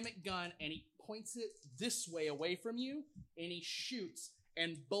ceramic gun and he points it this way away from you, and he shoots,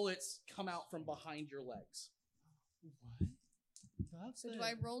 and bullets come out from behind your legs. What? That's So it. do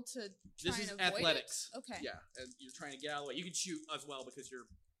I roll to try This is and avoid athletics. it? Okay. Yeah, and you're trying to get out of the way. You can shoot as well because you're.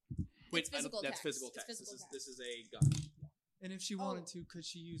 It's physical That's attacks. physical It's attacks. physical This is a gun. And if she wanted to, could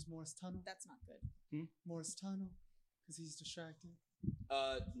she use Morris Tunnel? That's not good. Morris Tunnel? Because he's distracted.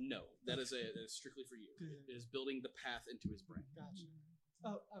 No, that is strictly for you. Good. It is building the path into his brain. Gotcha.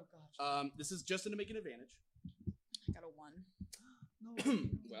 Oh, gotcha. This is just to make an advantage. I got a 1. No.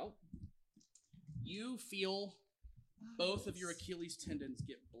 Well, you feel both of your Achilles tendons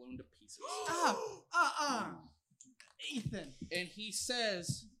get blown to pieces. Ethan. And he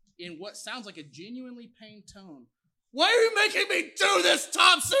says, in what sounds like a genuinely pained tone, "Why are you making me do this,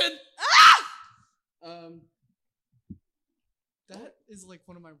 Thompson?" That is like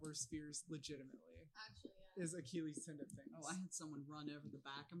one of my worst fears, legitimately, Actually, yeah. is Achilles tendon things. Oh, I had someone run over the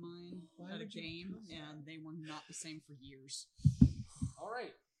back of mine Why at a would you game, do that? and they were not the same for years. All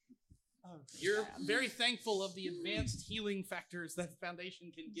right. Oh, You're very thankful of the advanced healing factors that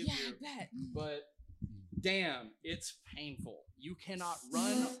Foundation can give Yeah, you. I bet. But damn, it's painful. You cannot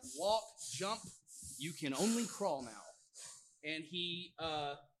run, walk, jump. You can only crawl now. And he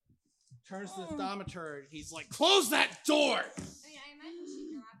turns to the thaumaturge. He's like, "Close that door!" I mean, I imagine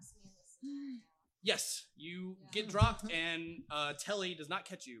she drops me in this scenario. Yes, you Yeah. get dropped, and Telly does not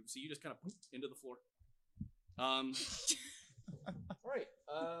catch you, so you just kind of into the floor. All right.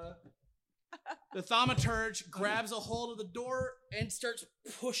 The thaumaturge grabs a hold of the door and starts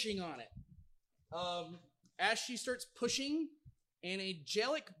pushing on it. As she starts pushing, an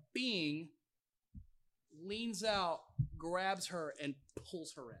angelic being leans out, grabs her and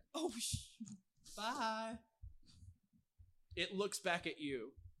pulls her in. Oh, Bye. It looks back at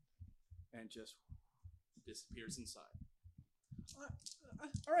you and just disappears inside.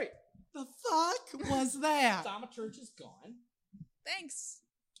 All right. The fuck was that? Thaumaturge is gone. Thanks.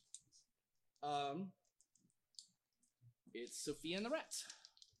 It's Sophia and the rats.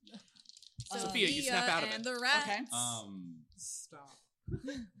 Sophia, Sophia, you snap out of and it. the rats. Okay. Stop.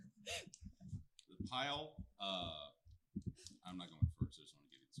 The pile. I'm not going first. I just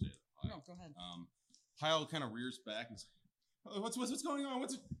want to give you the state of the pile. No, go ahead. Pile kind of rears back and says, "Oh, what's going on?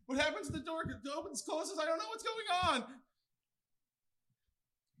 What happens to the door? It opens, closes. I don't know what's going on."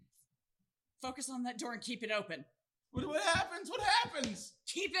 Focus on that door and keep it open. What happens? What happens?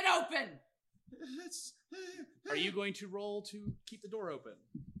 Keep it open! Are you going to roll to keep the door open?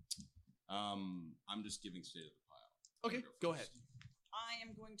 I'm just giving state of the pile. Okay, go ahead. I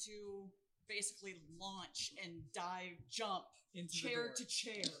am going to basically launch and dive, jump, Into the chair door. to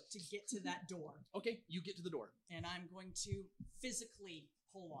chair to get to that door. Okay, you get to the door. And I'm going to physically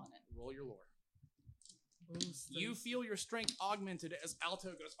pull on it. Roll your lore. Boost You this. feel your strength augmented as Alto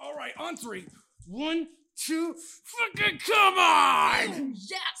goes, all right, on 3. 1, 2, fucking come on! Oh,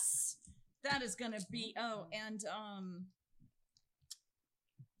 yes! That is gonna be, and, let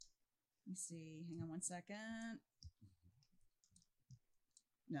me see, hang on one second.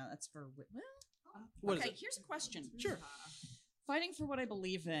 No, that's for, What is okay, it? here's a question. Sure. Fighting for what I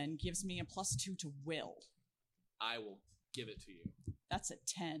believe in gives me a +2 to will. I will give it to you. That's a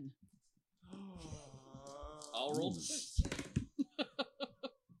 10. I'll roll to 6. A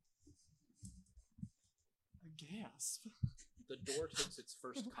gasp. The door takes its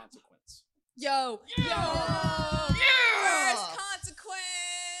first consequence. Yo. Yeah! First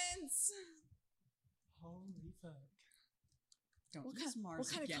consequence. Holy fuck. Don't What use kind- Mars what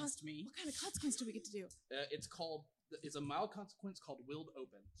kind of against me. What kind of consequence do we get to do? It's a mild consequence called Willed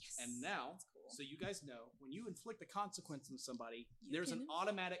Open. Yes. And now, That's cool. so you guys know, when you inflict a consequence on somebody, You there's an can-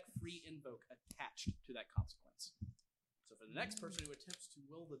 automatic free invoke attached to that consequence. So for the next person who attempts to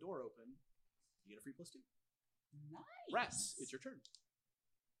will the door open, you get a free +2. Nice. Rats, it's your turn.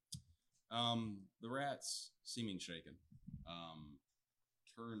 The rats, seeming shaken,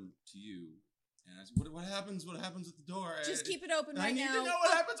 turn to you and ask, "What happens? What happens with the door? Just keep it open I right need now. to know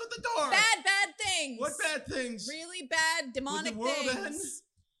what happens with the door. Bad things. What bad things? Really bad demonic world things. end?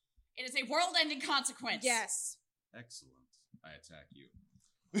 It is a world-ending consequence. Yes. Excellent. I attack you.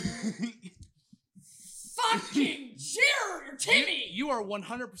 Fucking Jerry, Timmy! You are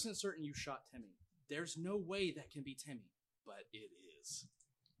 100% certain you shot Timmy. There's no way that can be Timmy, but it is.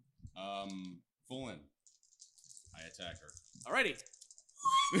 Fullen. I attack her. Alrighty.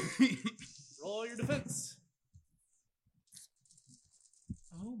 Roll your defense.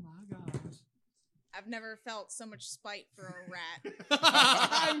 Oh my gosh. I've never felt so much spite for a rat.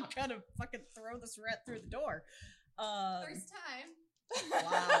 I'm gonna fucking throw this rat through the door. First time.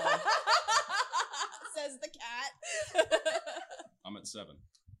 Wow. Says the cat. I'm at 7.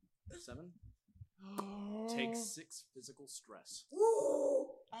 7. Take 6 physical stress.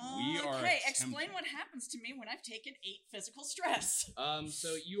 We are Okay, explain attempting. what happens to me when I've taken 8 physical stress.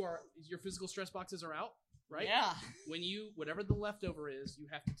 So your physical stress boxes are out, right? Yeah. When whatever the leftover is, you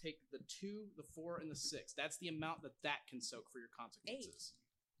have to take the 2, the 4, and the 6. That's the amount that can soak for your consequences.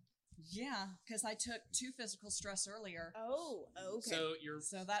 Yeah, because I took 2 physical stress earlier. Oh, okay. So you're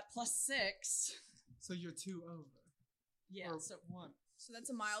So that +6. So you're 2 over. Yeah, Or so 1. So that's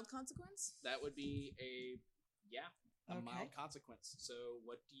a mild consequence? that would be a Okay. mild consequence. So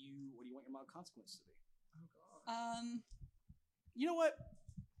what do you want your mild consequence to be? Oh god. You know what?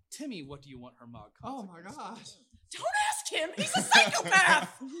 Timmy, what do you want her mild Oh consequence? my gosh. don't ask him. He's a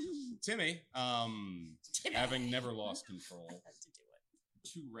psychopath. Timmy, Timmy. having never lost control, I had to do it.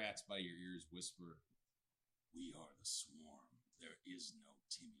 2 rats by your ears whisper, "We are the swarm. There is no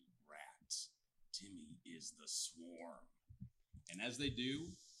Timmy rat. Timmy is the swarm." And as they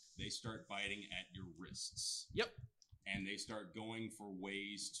do, they start biting at your wrists. Yep. And they start going for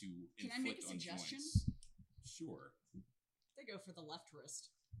ways to Can I inflict make a on suggestion? joints. Sure. They go for the left wrist.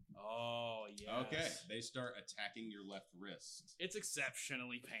 Oh yeah. Okay. They start attacking your left wrist It's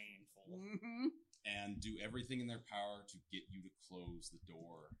exceptionally painful. Mm-hmm. and do everything in their power to get you to close the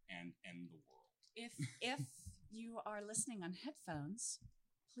door and end the world. If you are listening on headphones,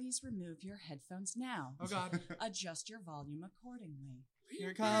 please remove your headphones now. Oh god. Adjust your volume accordingly.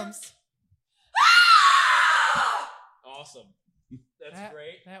 Here it comes. Awesome. That's That-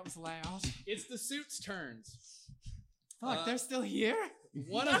 great. That was loud. It's the suit's turns. Fuck, they're still here?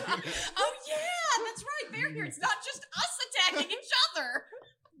 One of Oh yeah, that's right. They're here. It's not just us attacking each other.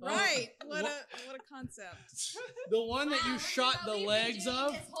 Right. What Wha- a concept. The one that you Wow, shot the we've been legs doing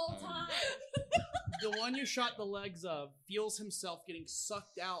of, this whole time. the one you shot the legs of, feels himself getting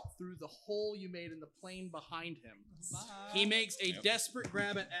sucked out through the hole you made in the plane behind him. He makes a Yep. desperate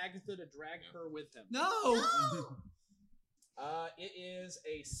grab at Agatha to drag her with him. No. It is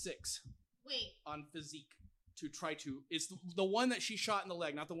a 6 Wait, on physique to try to. It's the one that she shot in the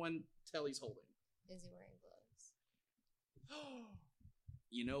leg, not the one Telly's holding. is he wearing gloves?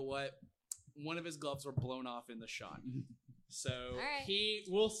 You know what? One of his gloves were blown off in the shot. So right. he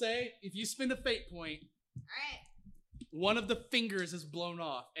will say, if you spend a fate point, All right. one of the fingers is blown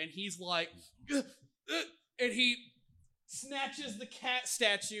off, and he's like, and he snatches the cat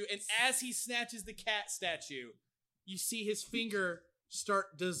statue, and as he snatches the cat statue, you see his finger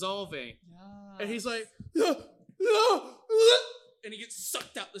start dissolving, and he's like, and he gets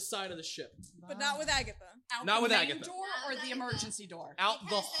sucked out the side of the ship, But not with Agatha. Out Not the with main Agatha. door Not or with the Agatha. emergency door. out the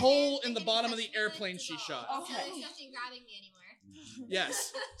Because hole hand in the didn't bottom of touch the me airplane with she the shot. ball. Okay. So there's nothing grabbing me anymore.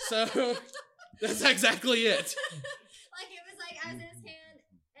 Yes, so that's exactly it. Like it was like I was in his hand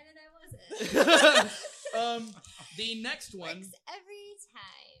and then I wasn't. The next one. Works every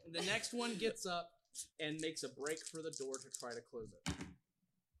time. The next one gets up and makes a break for the door to try to close it.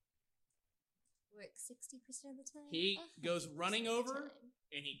 Works 60% of the time. He goes 100% running of the over time.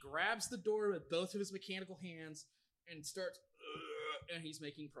 and he grabs the door with both of his mechanical hands and starts, and he's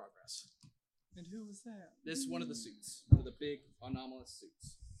making progress. And who was that? This is one of the suits, one of the big anomalous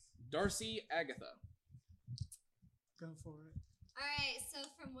suits. Darcy, Agatha. Go for it. All right, so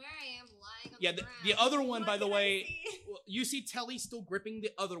from where I am lying on Yeah, the the ground. other one, what by the can I way, see? well, you see Telly still gripping the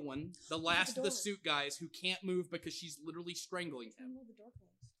other one, the last of the suit guys who can't move because she's literally strangling him.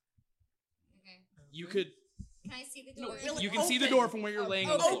 Okay. You could, Can I see the door? really you can see the open. door from where you're laying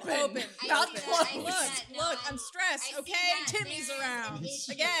on the floor. Open. I Not see that, closed. I see Look, that. No, look, I'm stressed. I see Okay, that. Timmy's There is around an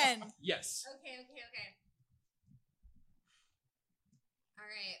issue. again. Yes. Okay. All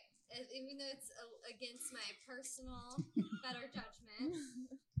right. Even though it's against my personal better judgment,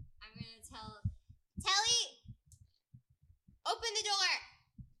 I'm gonna tell Telly, open the door.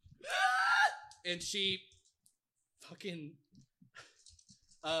 And she fucking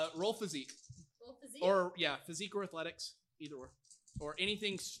roll physique. Roll physique. Or yeah, physique or athletics, either or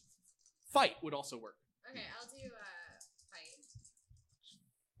anything. Fight would also work. Okay, I'll do fight.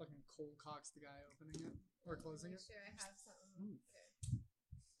 Fucking cold cocks the guy opening it or closing Make it. sure I have something. Ooh.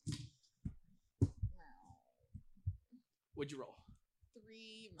 What'd you roll?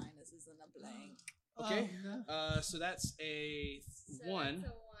 3 minuses and a blank. Okay. Oh, no. So that's a So 1,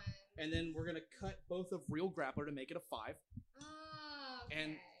 That's a 1. and then we're gonna cut both of real grappler to make it a 5. Oh, okay.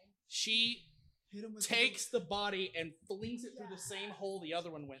 And she Hit him with takes the body and flings it through the same hole the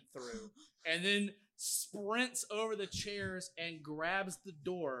other one went through, and then sprints over the chairs and grabs the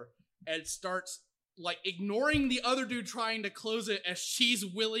door and starts like ignoring the other dude trying to close it as she's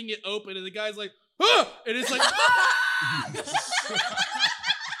willing it open, and the guy's like, ah! And it's like,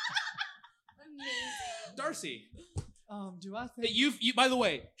 Amazing. Darcy, Do I think? you by the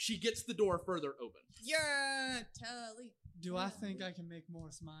way, she gets the door further open. You're Telly. Do I think I can make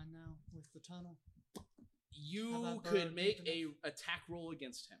Morris mine now with the tunnel? How You about could Bird make moving a attack roll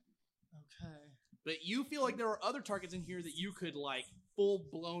against him, Okay. but you feel like there are other targets in here that you could like full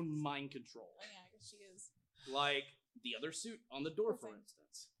blown mind control, Oh yeah, I guess she is. like the other suit on the door, for Okay.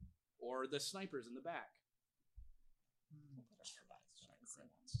 instance, or the snipers in the back.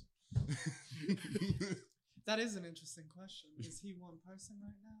 That is an interesting question. Is he one person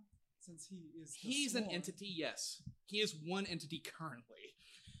right now? Since he is. the He's an sworn? entity, yes. He is one entity currently.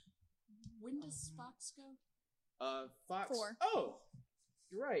 When does Fox go? Fox. 4. Oh,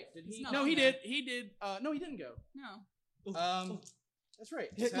 you're right. Did He's he? not No, on he there. did. He did. No, he didn't go. No. That's right.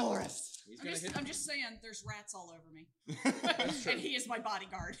 Hit Just have- Morris. He's I'm gonna just, hit. I'm just saying, there's rats all over me, That's true. and he is my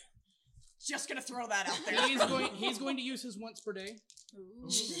bodyguard. Just gonna throw that out there. He's going to use his once per day,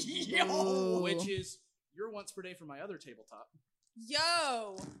 Yo. which is your once per day for my other tabletop.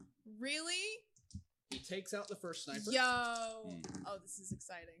 Yo, really? He takes out the first sniper. Yo. Mm. Oh, this is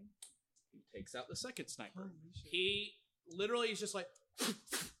exciting. He takes out the second sniper. Holy shit. He literally is just like,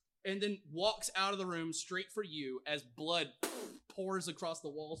 and then walks out of the room straight for you as blood pours across the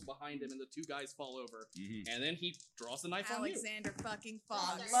walls behind him, and the two guys fall over. Mhm. And then he draws the knife Alexander fucking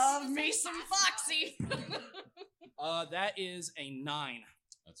Fox. Love me some Foxy. on you. That is a 9.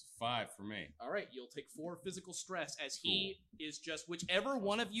 That's a 5 for me. All right, you'll take 4 physical stress as he is just whichever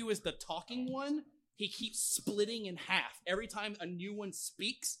one of you is the talking one. He keeps splitting in half every time a new one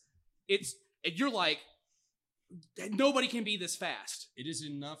speaks. And you're like, nobody can be this fast. It is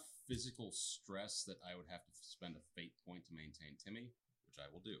enough physical stress that I would have to spend a fate point to maintain Timmy, which I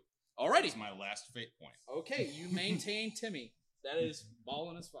will do. Alrighty. This is my last fate point. Okay, you maintain Timmy. That is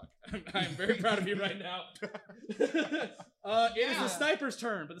ballin' as fuck. I'm very proud of you right now. It is the sniper's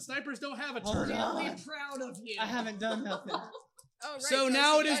turn, but the snipers don't have a turn. I'm really proud of you. I haven't done nothing. Oh, right. So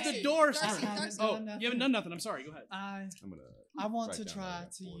now it is Darcy. the door's Darcy, turn. Darcy. Oh, you haven't done nothing. I'm sorry. Go ahead. I I'm gonna. want to write down try that I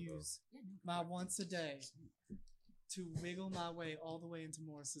got to 4 of use my once a day to wiggle my way all the way into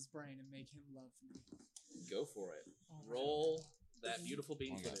Morris's brain and make him love me. Go for it. All right. Roll that beautiful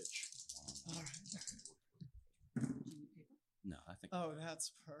bean Okay. footage. All right. No, I think. Oh,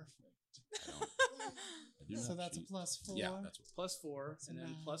 that's perfect. I do So not that's a cheat. +4. Yeah, that's what. Plus 4, So and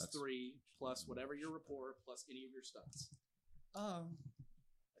then now- plus That's- 3, plus whatever your rapport, plus any of your stunts. I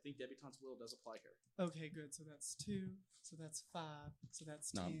think Debutante's Will does apply here. Okay, good. So that's 2. So that's 5. So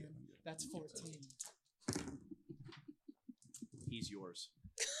that's No, 10. I'm good, I'm good. That's You keep 14. He's yours.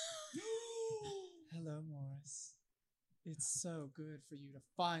 Hello, Morris. It's so good for you to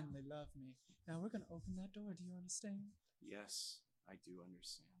finally love me. Now we're gonna open that door. Do you understand? Yes, I do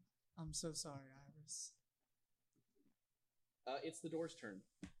understand. I'm so sorry, Iris. It's the door's turn.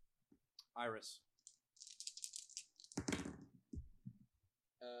 Iris.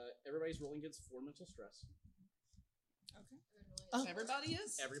 Everybody's rolling against 4 mental stress. Oh. Everybody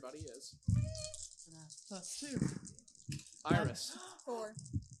is? Everybody is. And I +2. Iris. 4.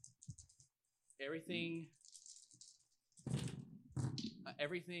 Everything.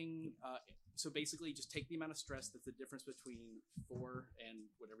 So basically, just take the amount of stress that's the difference between 4 and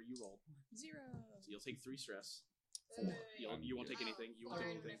whatever you rolled. 0. So you'll take 3 stress. Wait, wait, wait. You won't take anything. You won't take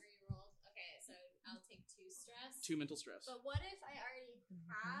anything. Whatever you rolled. Okay, so I'll take 2 stress. 2 mental stress. But what if I already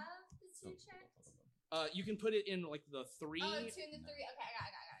have the 2 checked? You can put it in like the 3. Oh, 2 and the 3. Okay, I got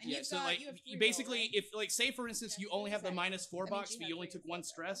it. And Yeah, you've so got- like you have you 3 basically, roll, right? if like say for instance you only have the -4 That means box, you but have you only 3 took 1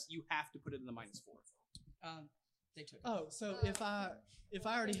 stress. stress, you have to put it in the -4. They took it. Oh, so Oh, if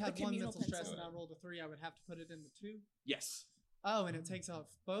I already The had 1 communal mental stress pencil. and I rolled a 3, I would have to put it in the 2. Yes. Oh, and it takes off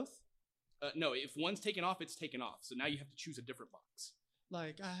both. No, if one's taken off, it's taken off. So now you have to choose a different box.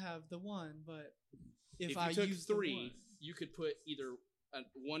 Like I have the 1, but If if you I took use 3, the 1, you could put either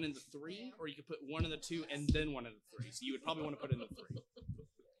 1 in the 3, Yeah. or you could put 1 in the 2 and then 1 in the 3. So you would probably want to put it in the 3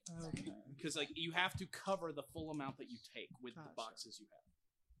 okay. because like you have to cover the full amount that you take with the Gotcha. boxes you have.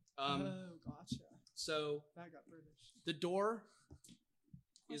 Oh, gotcha. So That got British. the door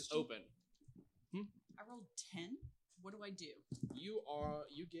is Question. open. I rolled 10. What do I do?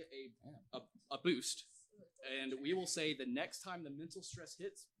 You get a boost, and we will say the next time the mental stress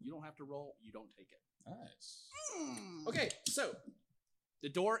hits, you don't have to roll. You don't take it. Nice. Okay, so the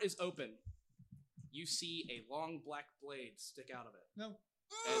door is open. You see a long black blade stick out of it No.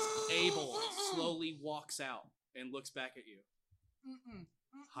 as Abel slowly walks out and looks back at you.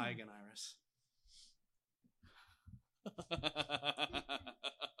 Hi again, Iris.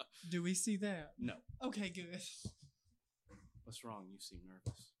 Do we see that? No. Okay, good. What's wrong? You seem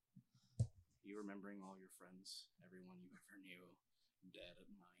nervous. You remembering all your friends, everyone you ever knew, dead at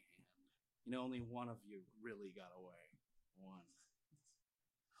my hand. You know, only one of you really got away. One.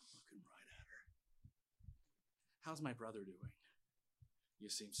 I'm looking right at her. How's my brother doing? You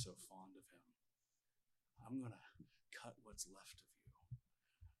seem so fond of him. I'm gonna cut what's left of you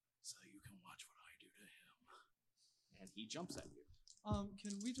so you can watch what I do to him. And he jumps at you.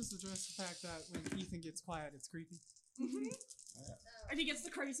 Can we just address the fact that when Ethan gets quiet, it's creepy? And he gets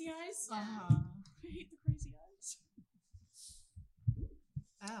the crazy eyes. Uh-huh. I hate the crazy eyes.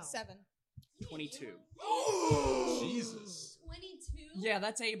 Ow. 7. 22. Jesus. 22? Yeah,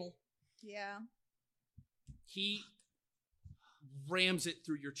 that's Abel. Yeah. He rams it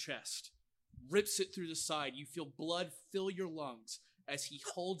through your chest, rips it through the side. You feel blood fill your lungs as he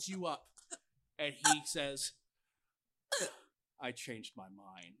holds you up and he says, I changed my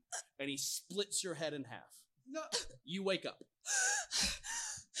mind. And he splits your head in half. No. You wake up.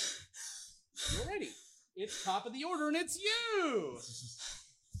 Alrighty. It's top of the order and it's you.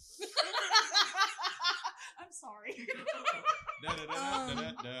 I'm sorry.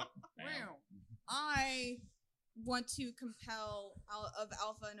 I want to compel of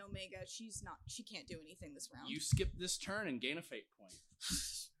Alpha and Omega. She can't do anything this round. You skip this turn and gain a fate point.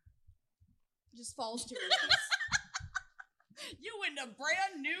 Just falls to her knees. You into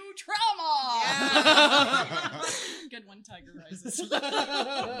brand new trauma. Yeah. Good one, Tiger Rises.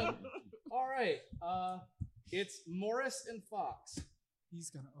 All right. It's Morris and Fox. He's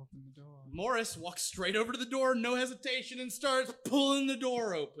gonna open the door. Morris walks straight over to the door, no hesitation, and starts pulling the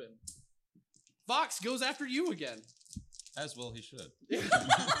door open. Fox goes after you again. As well, he should.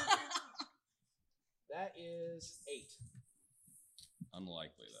 That is 8.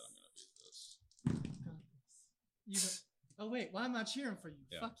 Unlikely that I'm gonna beat this. You Oh wait, why am I cheering for you?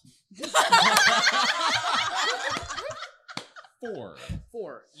 Yeah. Fuck you. 4.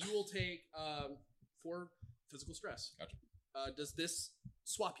 4. You will take 4 physical stress. Gotcha. Does this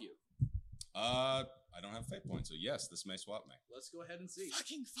swap you? I don't have fate points, so yes, this may swap me. Let's go ahead and see.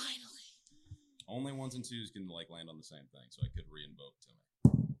 Fucking finally. Only 1s and 2s can like land on the same thing, so I could re-invoke to me.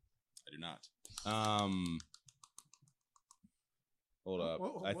 I do not. Hold up.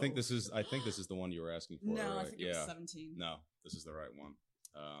 Whoa, I think whoa. this is the one you were asking for. No, I right? think it was 17. No, this is the right one.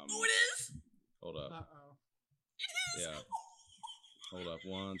 Oh, it is? Hold up. Uh-oh. It is? Yeah. Hold up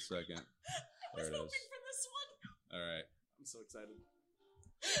 1 second. I was There it hoping is. for this one. All right. I'm so excited.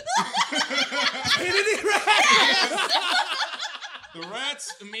 The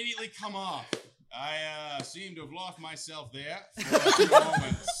rats immediately come off. I seem to have lost myself there for a few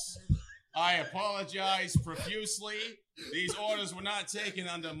moments. I apologize profusely. These orders were not taken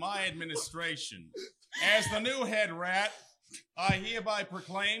under my administration. As the new head rat, I hereby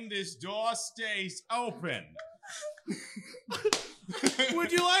proclaim this door stays open.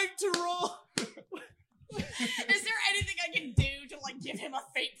 Would you like to roll? Is there anything I can do to, like, give him a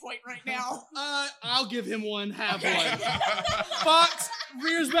fate point right now? I'll give him one. Have one. Fox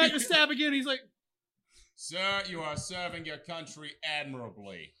rears back to stab again. He's like, Sir, you are serving your country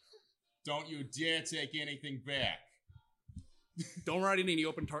admirably. Don't you dare take anything back. don't write any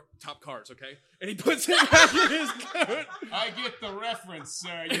open top cards, okay? And he puts it back in his coat. I get the reference,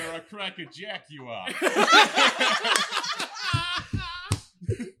 sir. You're a cracker jack, you are.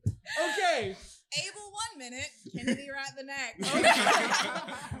 Okay. Abel 1 minute, Kennedy Rat the next.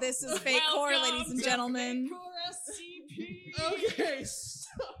 This is Fake Core, ladies and gentlemen. Okay,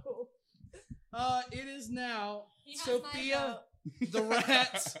 so it is now He has Sophia, the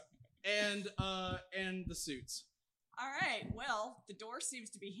rats, and the suits. All right, well, the door seems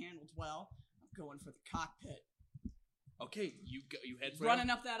to be handled well. I'm going for the cockpit. Okay, you head for Running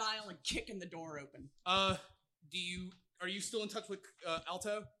up that aisle and kicking the door open. Are you still in touch with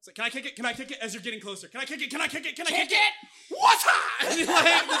Alto? It's like, can I kick it? Can I kick it? As you're getting closer, can I kick it? Can I kick it? Can I kick it? What's that? And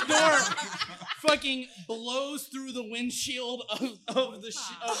like, the door fucking blows through the windshield of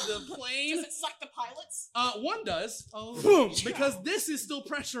the plane. Does it suck the pilots? One does. Oh, Boom! Because this is still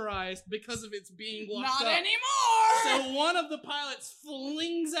pressurized because of its being locked not up. anymore! So one of the pilots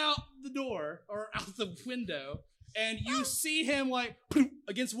flings out the door or out the window, and you see him like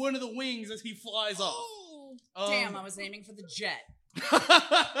against one of the wings as he flies off. Damn, I was aiming for the jet.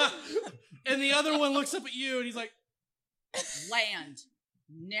 And the other one looks up at you and he's like, Land.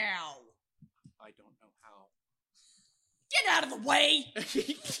 Now. I don't know how. Get out of the way!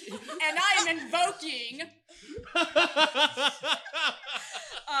 And I am invoking. I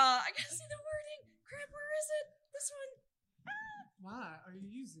gotta see the wording. Crap, where is it? This one. Why are you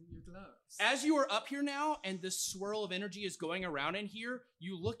using your gloves? As you are up here now and this swirl of energy is going around in here,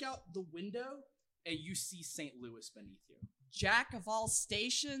 you look out the window and you see St. Louis beneath you. Jack of all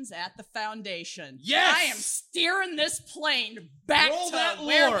stations at the foundation. Yes! I am steering this plane back Roll to that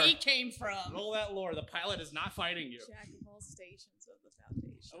where lore. he came from. Roll that lore. The pilot is not fighting you. Jack of all stations of the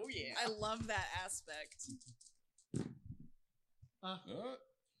foundation. Oh, yeah. I love that aspect.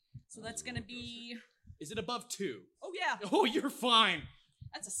 So that's gonna be. Is it above 2? Oh, yeah. Oh, you're fine.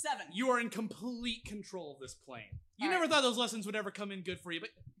 That's a 7. You are in complete control of this plane. You All never right. thought those lessons would ever come in good for you,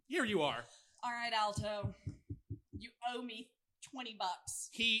 but here you are. All right, Alto. You owe me $20.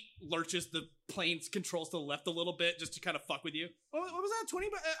 He lurches the plane's controls to the left a little bit just to kind of fuck with you. What was that? 20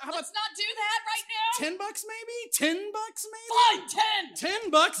 bucks? How about Let's not do that right now. $10 maybe? $10 maybe? Fine,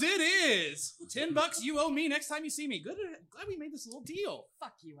 10. $10 it is. $10 you owe me next time you see me. Glad we made this little deal.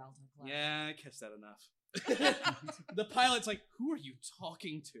 Fuck you, Alto. Cloud. Yeah, I catch that enough. The pilot's like, who are you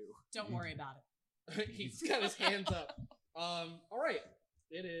talking to? Don't worry about it. He's got his hands up. All right.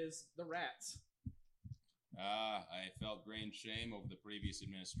 It is the rats. I felt great shame over the previous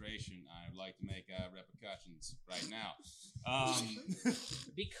administration. I would like to make repercussions right now.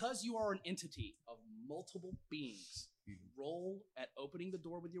 Because you are an entity of multiple beings, roll at opening the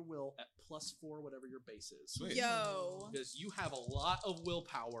door with your will at +4, whatever your base is. Sweet. Yo. Because you have a lot of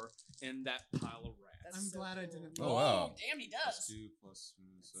willpower in that pile of rats. That's I'm so glad I cool. didn't. Oh, wow. Damn, he Plus does. 2 plus,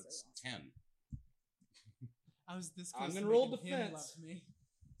 so that's 10. I was this I'm close gonna to roll making him defense. love me.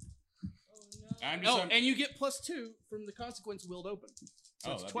 I'm just, Oh, and you get +2 from the consequence willed open.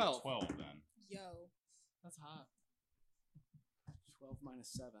 So it's that'd be 12. 12 then. Yo. That's hot. 12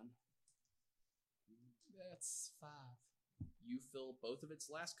 minus 7. That's 5. You fill both of its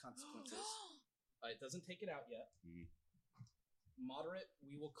last consequences. It doesn't take it out yet. Mhm. Moderate,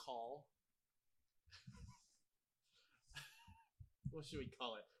 we will call. What should we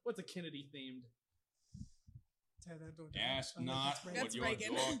call it? What's a Kennedy themed? tear that door down. Ask Unless not it's Reagan. what your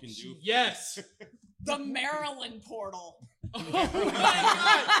Reagan. door can do. Yes. The Maryland portal. Oh my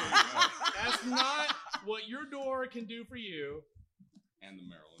God. That's not what your door can do for you. And the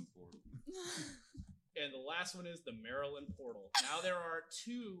Maryland portal. And the last one is the Maryland portal. Now there are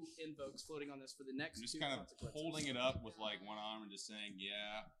 2 invokes floating on this for the next I'm just 2 kind of consequences. holding it up with like one arm and just saying,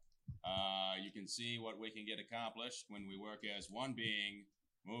 yeah, you can see what we can get accomplished when we work as one being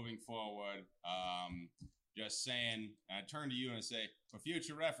moving forward. Just saying, I turn to you and I say, for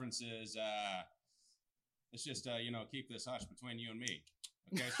future references, let's just, keep this hush between you and me.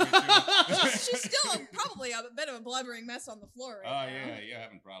 Okay, She's still probably a bit of a blubbering mess on the floor right now. yeah, you're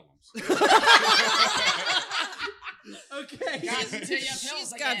having problems. Okay.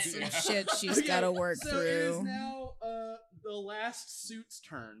 She's got some shit she's Okay, got to work so it is through. now the last suit's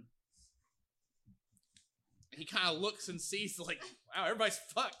turn. He kind of looks and sees like, wow, everybody's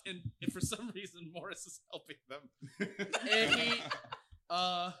fucked, and for some reason Morris is helping them. And he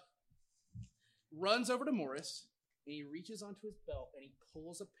runs over to Morris, and he reaches onto his belt, and he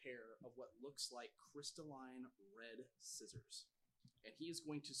pulls a pair of what looks like crystalline red scissors. And he is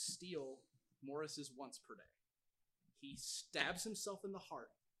going to steal Morris's once per day. He stabs himself in the heart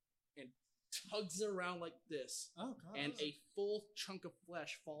and tugs it around like this, Oh, God. and a full chunk of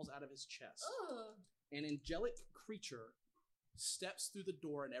flesh falls out of his chest. An angelic creature steps through the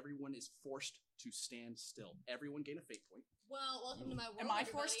door, and everyone is forced to stand still. Everyone gain a fate point. Well, welcome to my world. Am I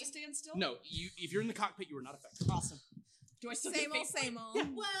forced to everybody. stand still? No, if you're in the cockpit, you are not affected. Awesome. Do I still Same get old, fate same point? old. Yeah.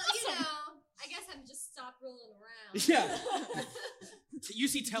 Well, you know, I guess I'm just stop rolling around. Yeah. You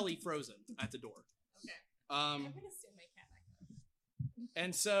see Telly frozen at the door. Okay. I'm Um, gonna assume my cat back up.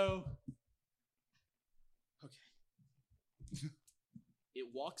 and so, okay. It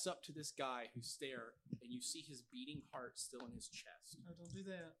walks up to this guy who's there, and you see his beating heart still in his chest. Oh, don't do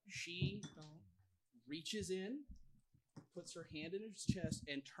that. She Don't. reaches in, puts her hand in his chest,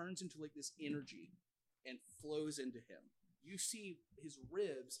 and turns into like this energy and flows into him. You see his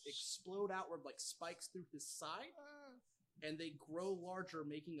ribs explode outward like spikes through his side, and they grow larger,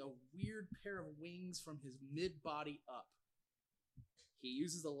 making a weird pair of wings from his mid-body up. He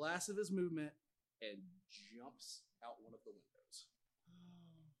uses the last of his movement and jumps out one of the windows.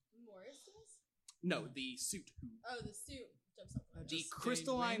 Morris does? No, the suit. Oh, the suit jumps up. I The just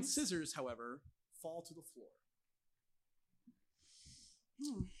crystalline gained wings. scissors, however, fall to the floor.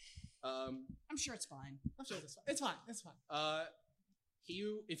 I'm sure it's fine. I'm sure it's fine. It's fine. It's fine.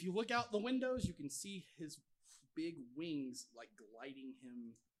 If you look out the windows, you can see his big wings like gliding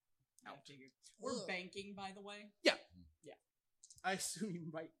him out. We're Ugh. banking, by the way. I assume you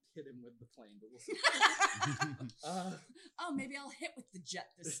might hit him with the plane, but we'll see. Oh, maybe I'll hit with the jet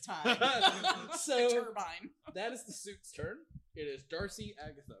this time. So- the turbine. That is the suit's turn. It is Darcy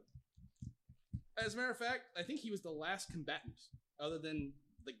Agatha. As a matter of fact, I think he was the last combatant, other than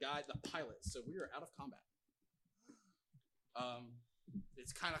the pilot. So we are out of combat.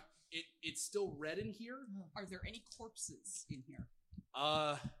 It's kind of it's still red in here. Are there any corpses in here?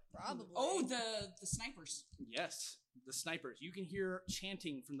 Probably. Oh, the snipers. Yes, the snipers. You can hear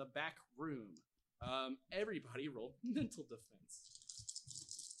chanting from the back room. Everybody roll mental defense.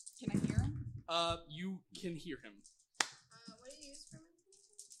 Can I hear him? You can hear him. What do you use for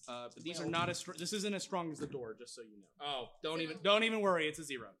But these are not as this isn't as strong as the door, just so you know. Oh, don't even worry, it's a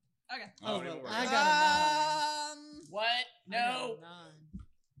 0. Okay. Oh, Don't even worry. I got What? a 9. I got No. a 9.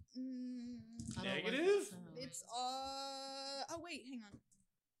 Mm, I don't like Negative? that sound. it's oh wait, hang on.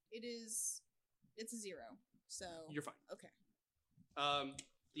 It's a 0. So You're fine. okay.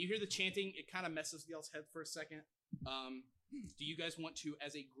 You hear the chanting, it kind of messes with y'all's head for a second. Do you guys want to,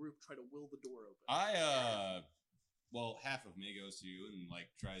 as a group, try to will the door open? Well, half of me goes to you and like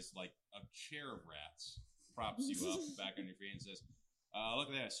tries like a chair of rats, props you up back on your feet and says, look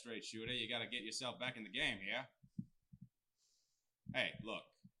at that straight shooter, you gotta get yourself back in the game here. Hey, look.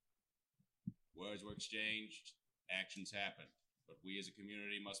 Words were exchanged, actions happened, but we as a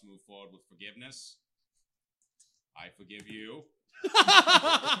community must move forward with forgiveness. I forgive you.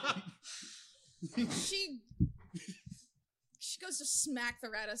 She goes to smack the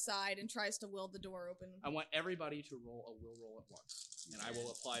rat aside and tries to will the door open. I want everybody to roll a will roll at once. And I will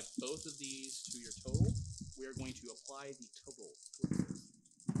apply both of these to your total. We are going to apply the total towards this.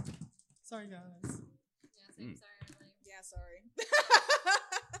 Sorry, guys. Yeah, same, sorry, everybody. Yeah, sorry.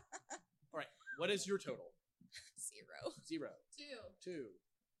 All right, what is your total? 0. 0, 2. 2,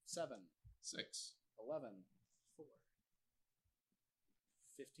 7, 6. 11, 4,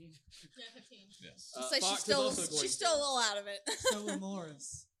 15. Yeah, 15. Yes. So Fox is also going she's to. still a little out of it. So will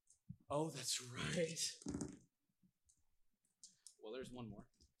Morris. Oh, that's right. Well, there's one more.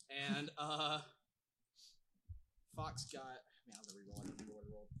 And Fox got. Man, I'll never reroll. I don't remember what I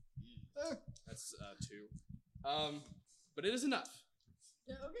rolled. That's 2. But it is enough.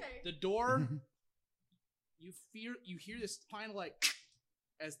 Okay. The door. You hear this final like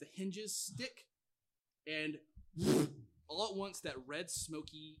as the hinges stick, and all at once that red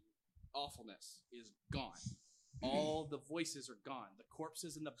smoky awfulness is gone. All the voices are gone. The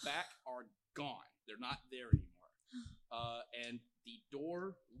corpses in the back are gone. They're not there anymore. And the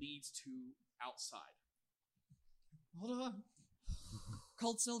door leads to outside. Hold on.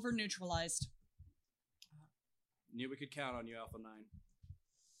 Cold silver neutralized. Knew we could count on you, Alpha 9.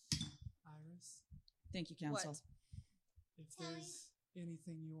 Iris, Thank you, Council. if there's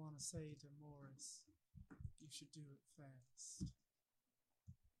anything you want to say to Morris, you should do it fast.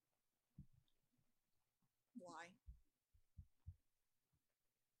 Why?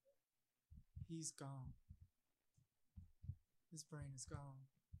 He's gone. His brain is gone.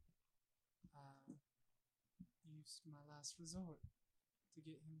 I used my last resort to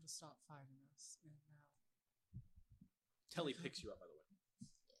get him to stop fighting us, and now Telly picks you up, by the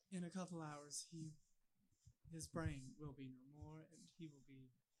way. in a couple hours, his brain will be no more, and he will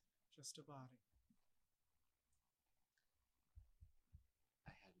be just a body.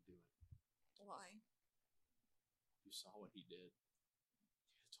 I had to do it. Why? You saw what he did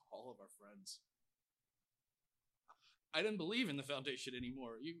to all of our friends. I didn't believe in the Foundation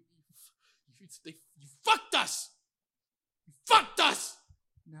anymore. You fucked us! You fucked us!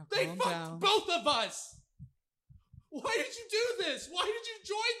 Now They calm fucked down. both of us! Why did you do this? Why did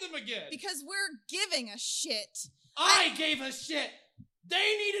you join them again? Because we're giving a shit. I gave a shit!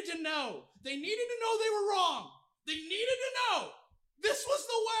 They needed to know! They needed to know they were wrong! They needed to know! This was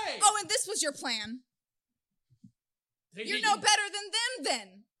the way! Oh, and this was your plan. They You're needed- no better than them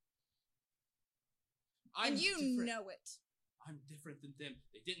then. I'm And you different. know it. I'm different than them.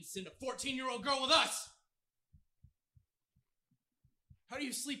 They didn't send a 14-year-old girl with us! How do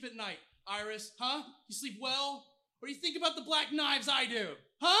you sleep at night, Iris? Huh? You sleep well? Or do you think about the black knives I do?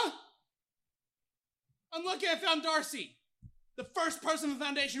 Huh? I'm lucky I found Darcy. The first person in the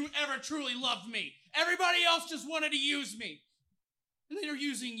Foundation who ever truly loved me. Everybody else just wanted to use me. And they're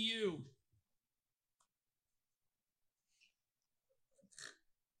using you.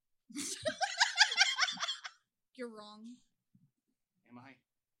 You're wrong. Am I?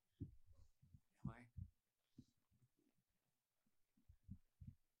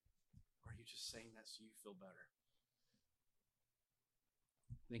 Or are you just saying that so you feel better?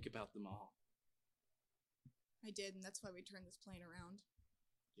 Think about them all. I did, and that's why we turned this plane around.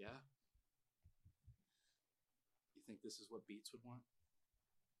 Yeah? You think this is what Beats would want?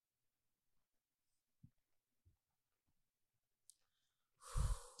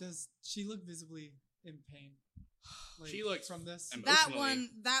 Does she look visibly in pain? She looks from this. emotionally.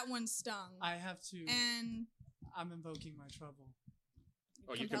 That one stung. I have to. And I'm invoking my trouble.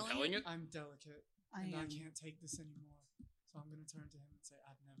 Oh, you're compelling it? I'm delicate, I and I am. can't take this anymore. So I'm gonna turn to him and say,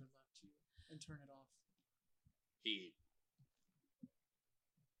 "I've never loved you," and turn it off. He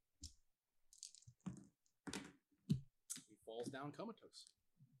falls down comatose.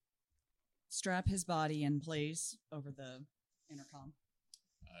 Strap his body in place over the intercom.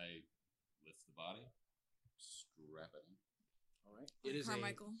 I lift the body, strap it in. All right. It is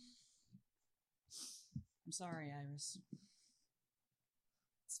Carmichael. I'm sorry, Iris.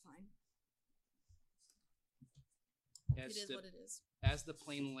 It's fine. As It is the- what it is. As the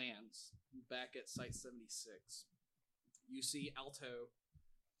plane lands back at Site 76, you see Alto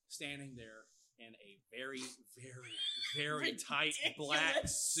standing there in a very, very, very tight black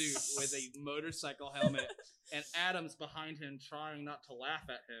suit with a motorcycle helmet, and Adam's behind him trying not to laugh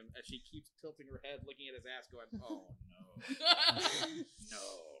at him as she keeps tilting her head, looking at his ass, going, "Oh no,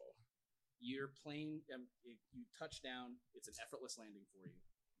 no." Your plane, you touch down. It's an effortless landing for you.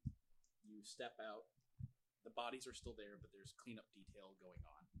 You step out. The bodies are still there, but there's cleanup detail going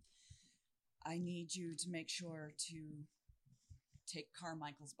on. I need you to make sure to take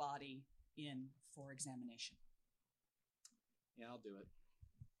Carmichael's body in for examination. Yeah, I'll do it.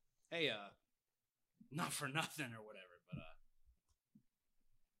 Hey, not for nothing or whatever, but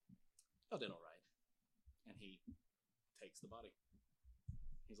y'all did all right. And he takes the body.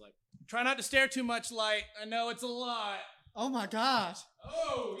 He's like, "Try not to stare too much, Light. I know it's a lot." Oh my god!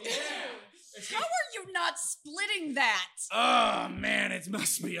 Oh yeah. How are you not splitting that? Oh man, it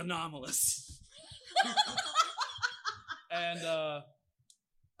must be anomalous. And That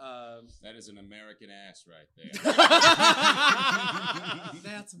is an American ass right there.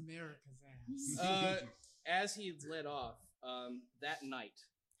 That's America's ass. as he's led off, that night,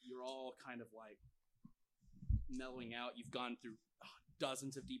 you're all kind of like mellowing out. You've gone through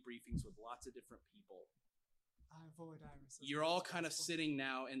dozens of debriefings with lots of different people. I avoid Iris. as You're much all as kind of possible. sitting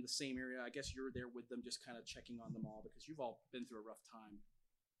now in the same area. I guess you're there with them, just kind of checking on them all because you've all been through a rough time.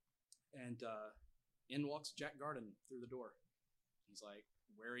 And in walks Jack Garden through the door. He's like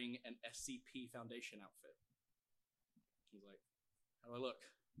wearing an SCP Foundation outfit. He's like, "How do I look?"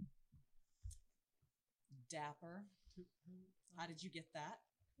 Dapper. How did you get that?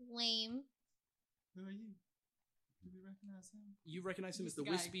 Lame. Who are you? Do we recognize him? You recognize him He's as the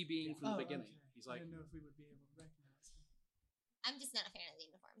the guy. wispy being from the beginning. Okay. He's I like, didn't know if we would be able to recognize him. I'm just not a fan of the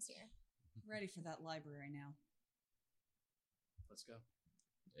uniforms here. Ready for that library now. "Let's go."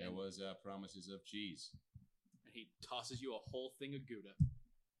 There was promises of cheese. And he tosses you a whole thing of Gouda.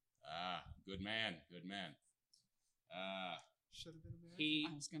 Ah, good man, good man. Should have been American. He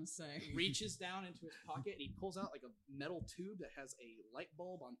I was gonna say. reaches down into his pocket and he pulls out like a metal tube that has a light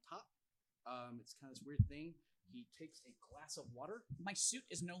bulb on top. It's kind of this weird thing. He takes a glass of water. My suit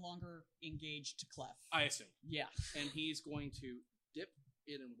is no longer engaged to Clef. I assume. Yeah. And he's going to dip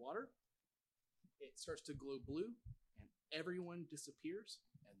it in water. It starts to glow blue, and everyone disappears.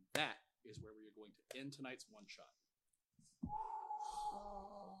 And that is where we are going to end tonight's one shot.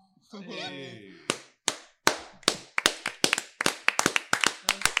 Hey.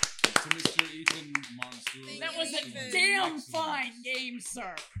 To Mr. Ethan Monsoon. That was a Excellent. damn Excellent. fine game,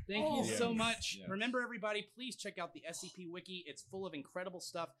 sir. Thank Oh. you so Yes, much. yes. Remember, everybody, please check out the SCP Wiki. It's full of incredible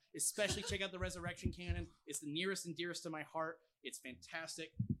stuff. Especially check out the Resurrection Canon. It's the nearest and dearest to my heart. It's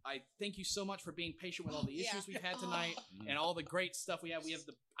fantastic. I thank you so much for being patient with all the issues we've had tonight and all the great stuff we have.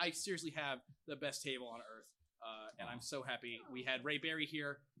 I seriously have the best table on earth. And I'm so happy. We had Ray Berry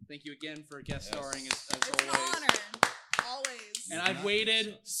here. Thank you again for guest Yes. starring as It's an always. honor. Always. And I've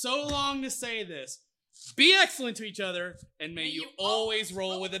waited so long to say this. Be excellent to each other, and may you always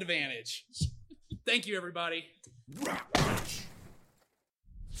roll with advantage. Thank you, everybody.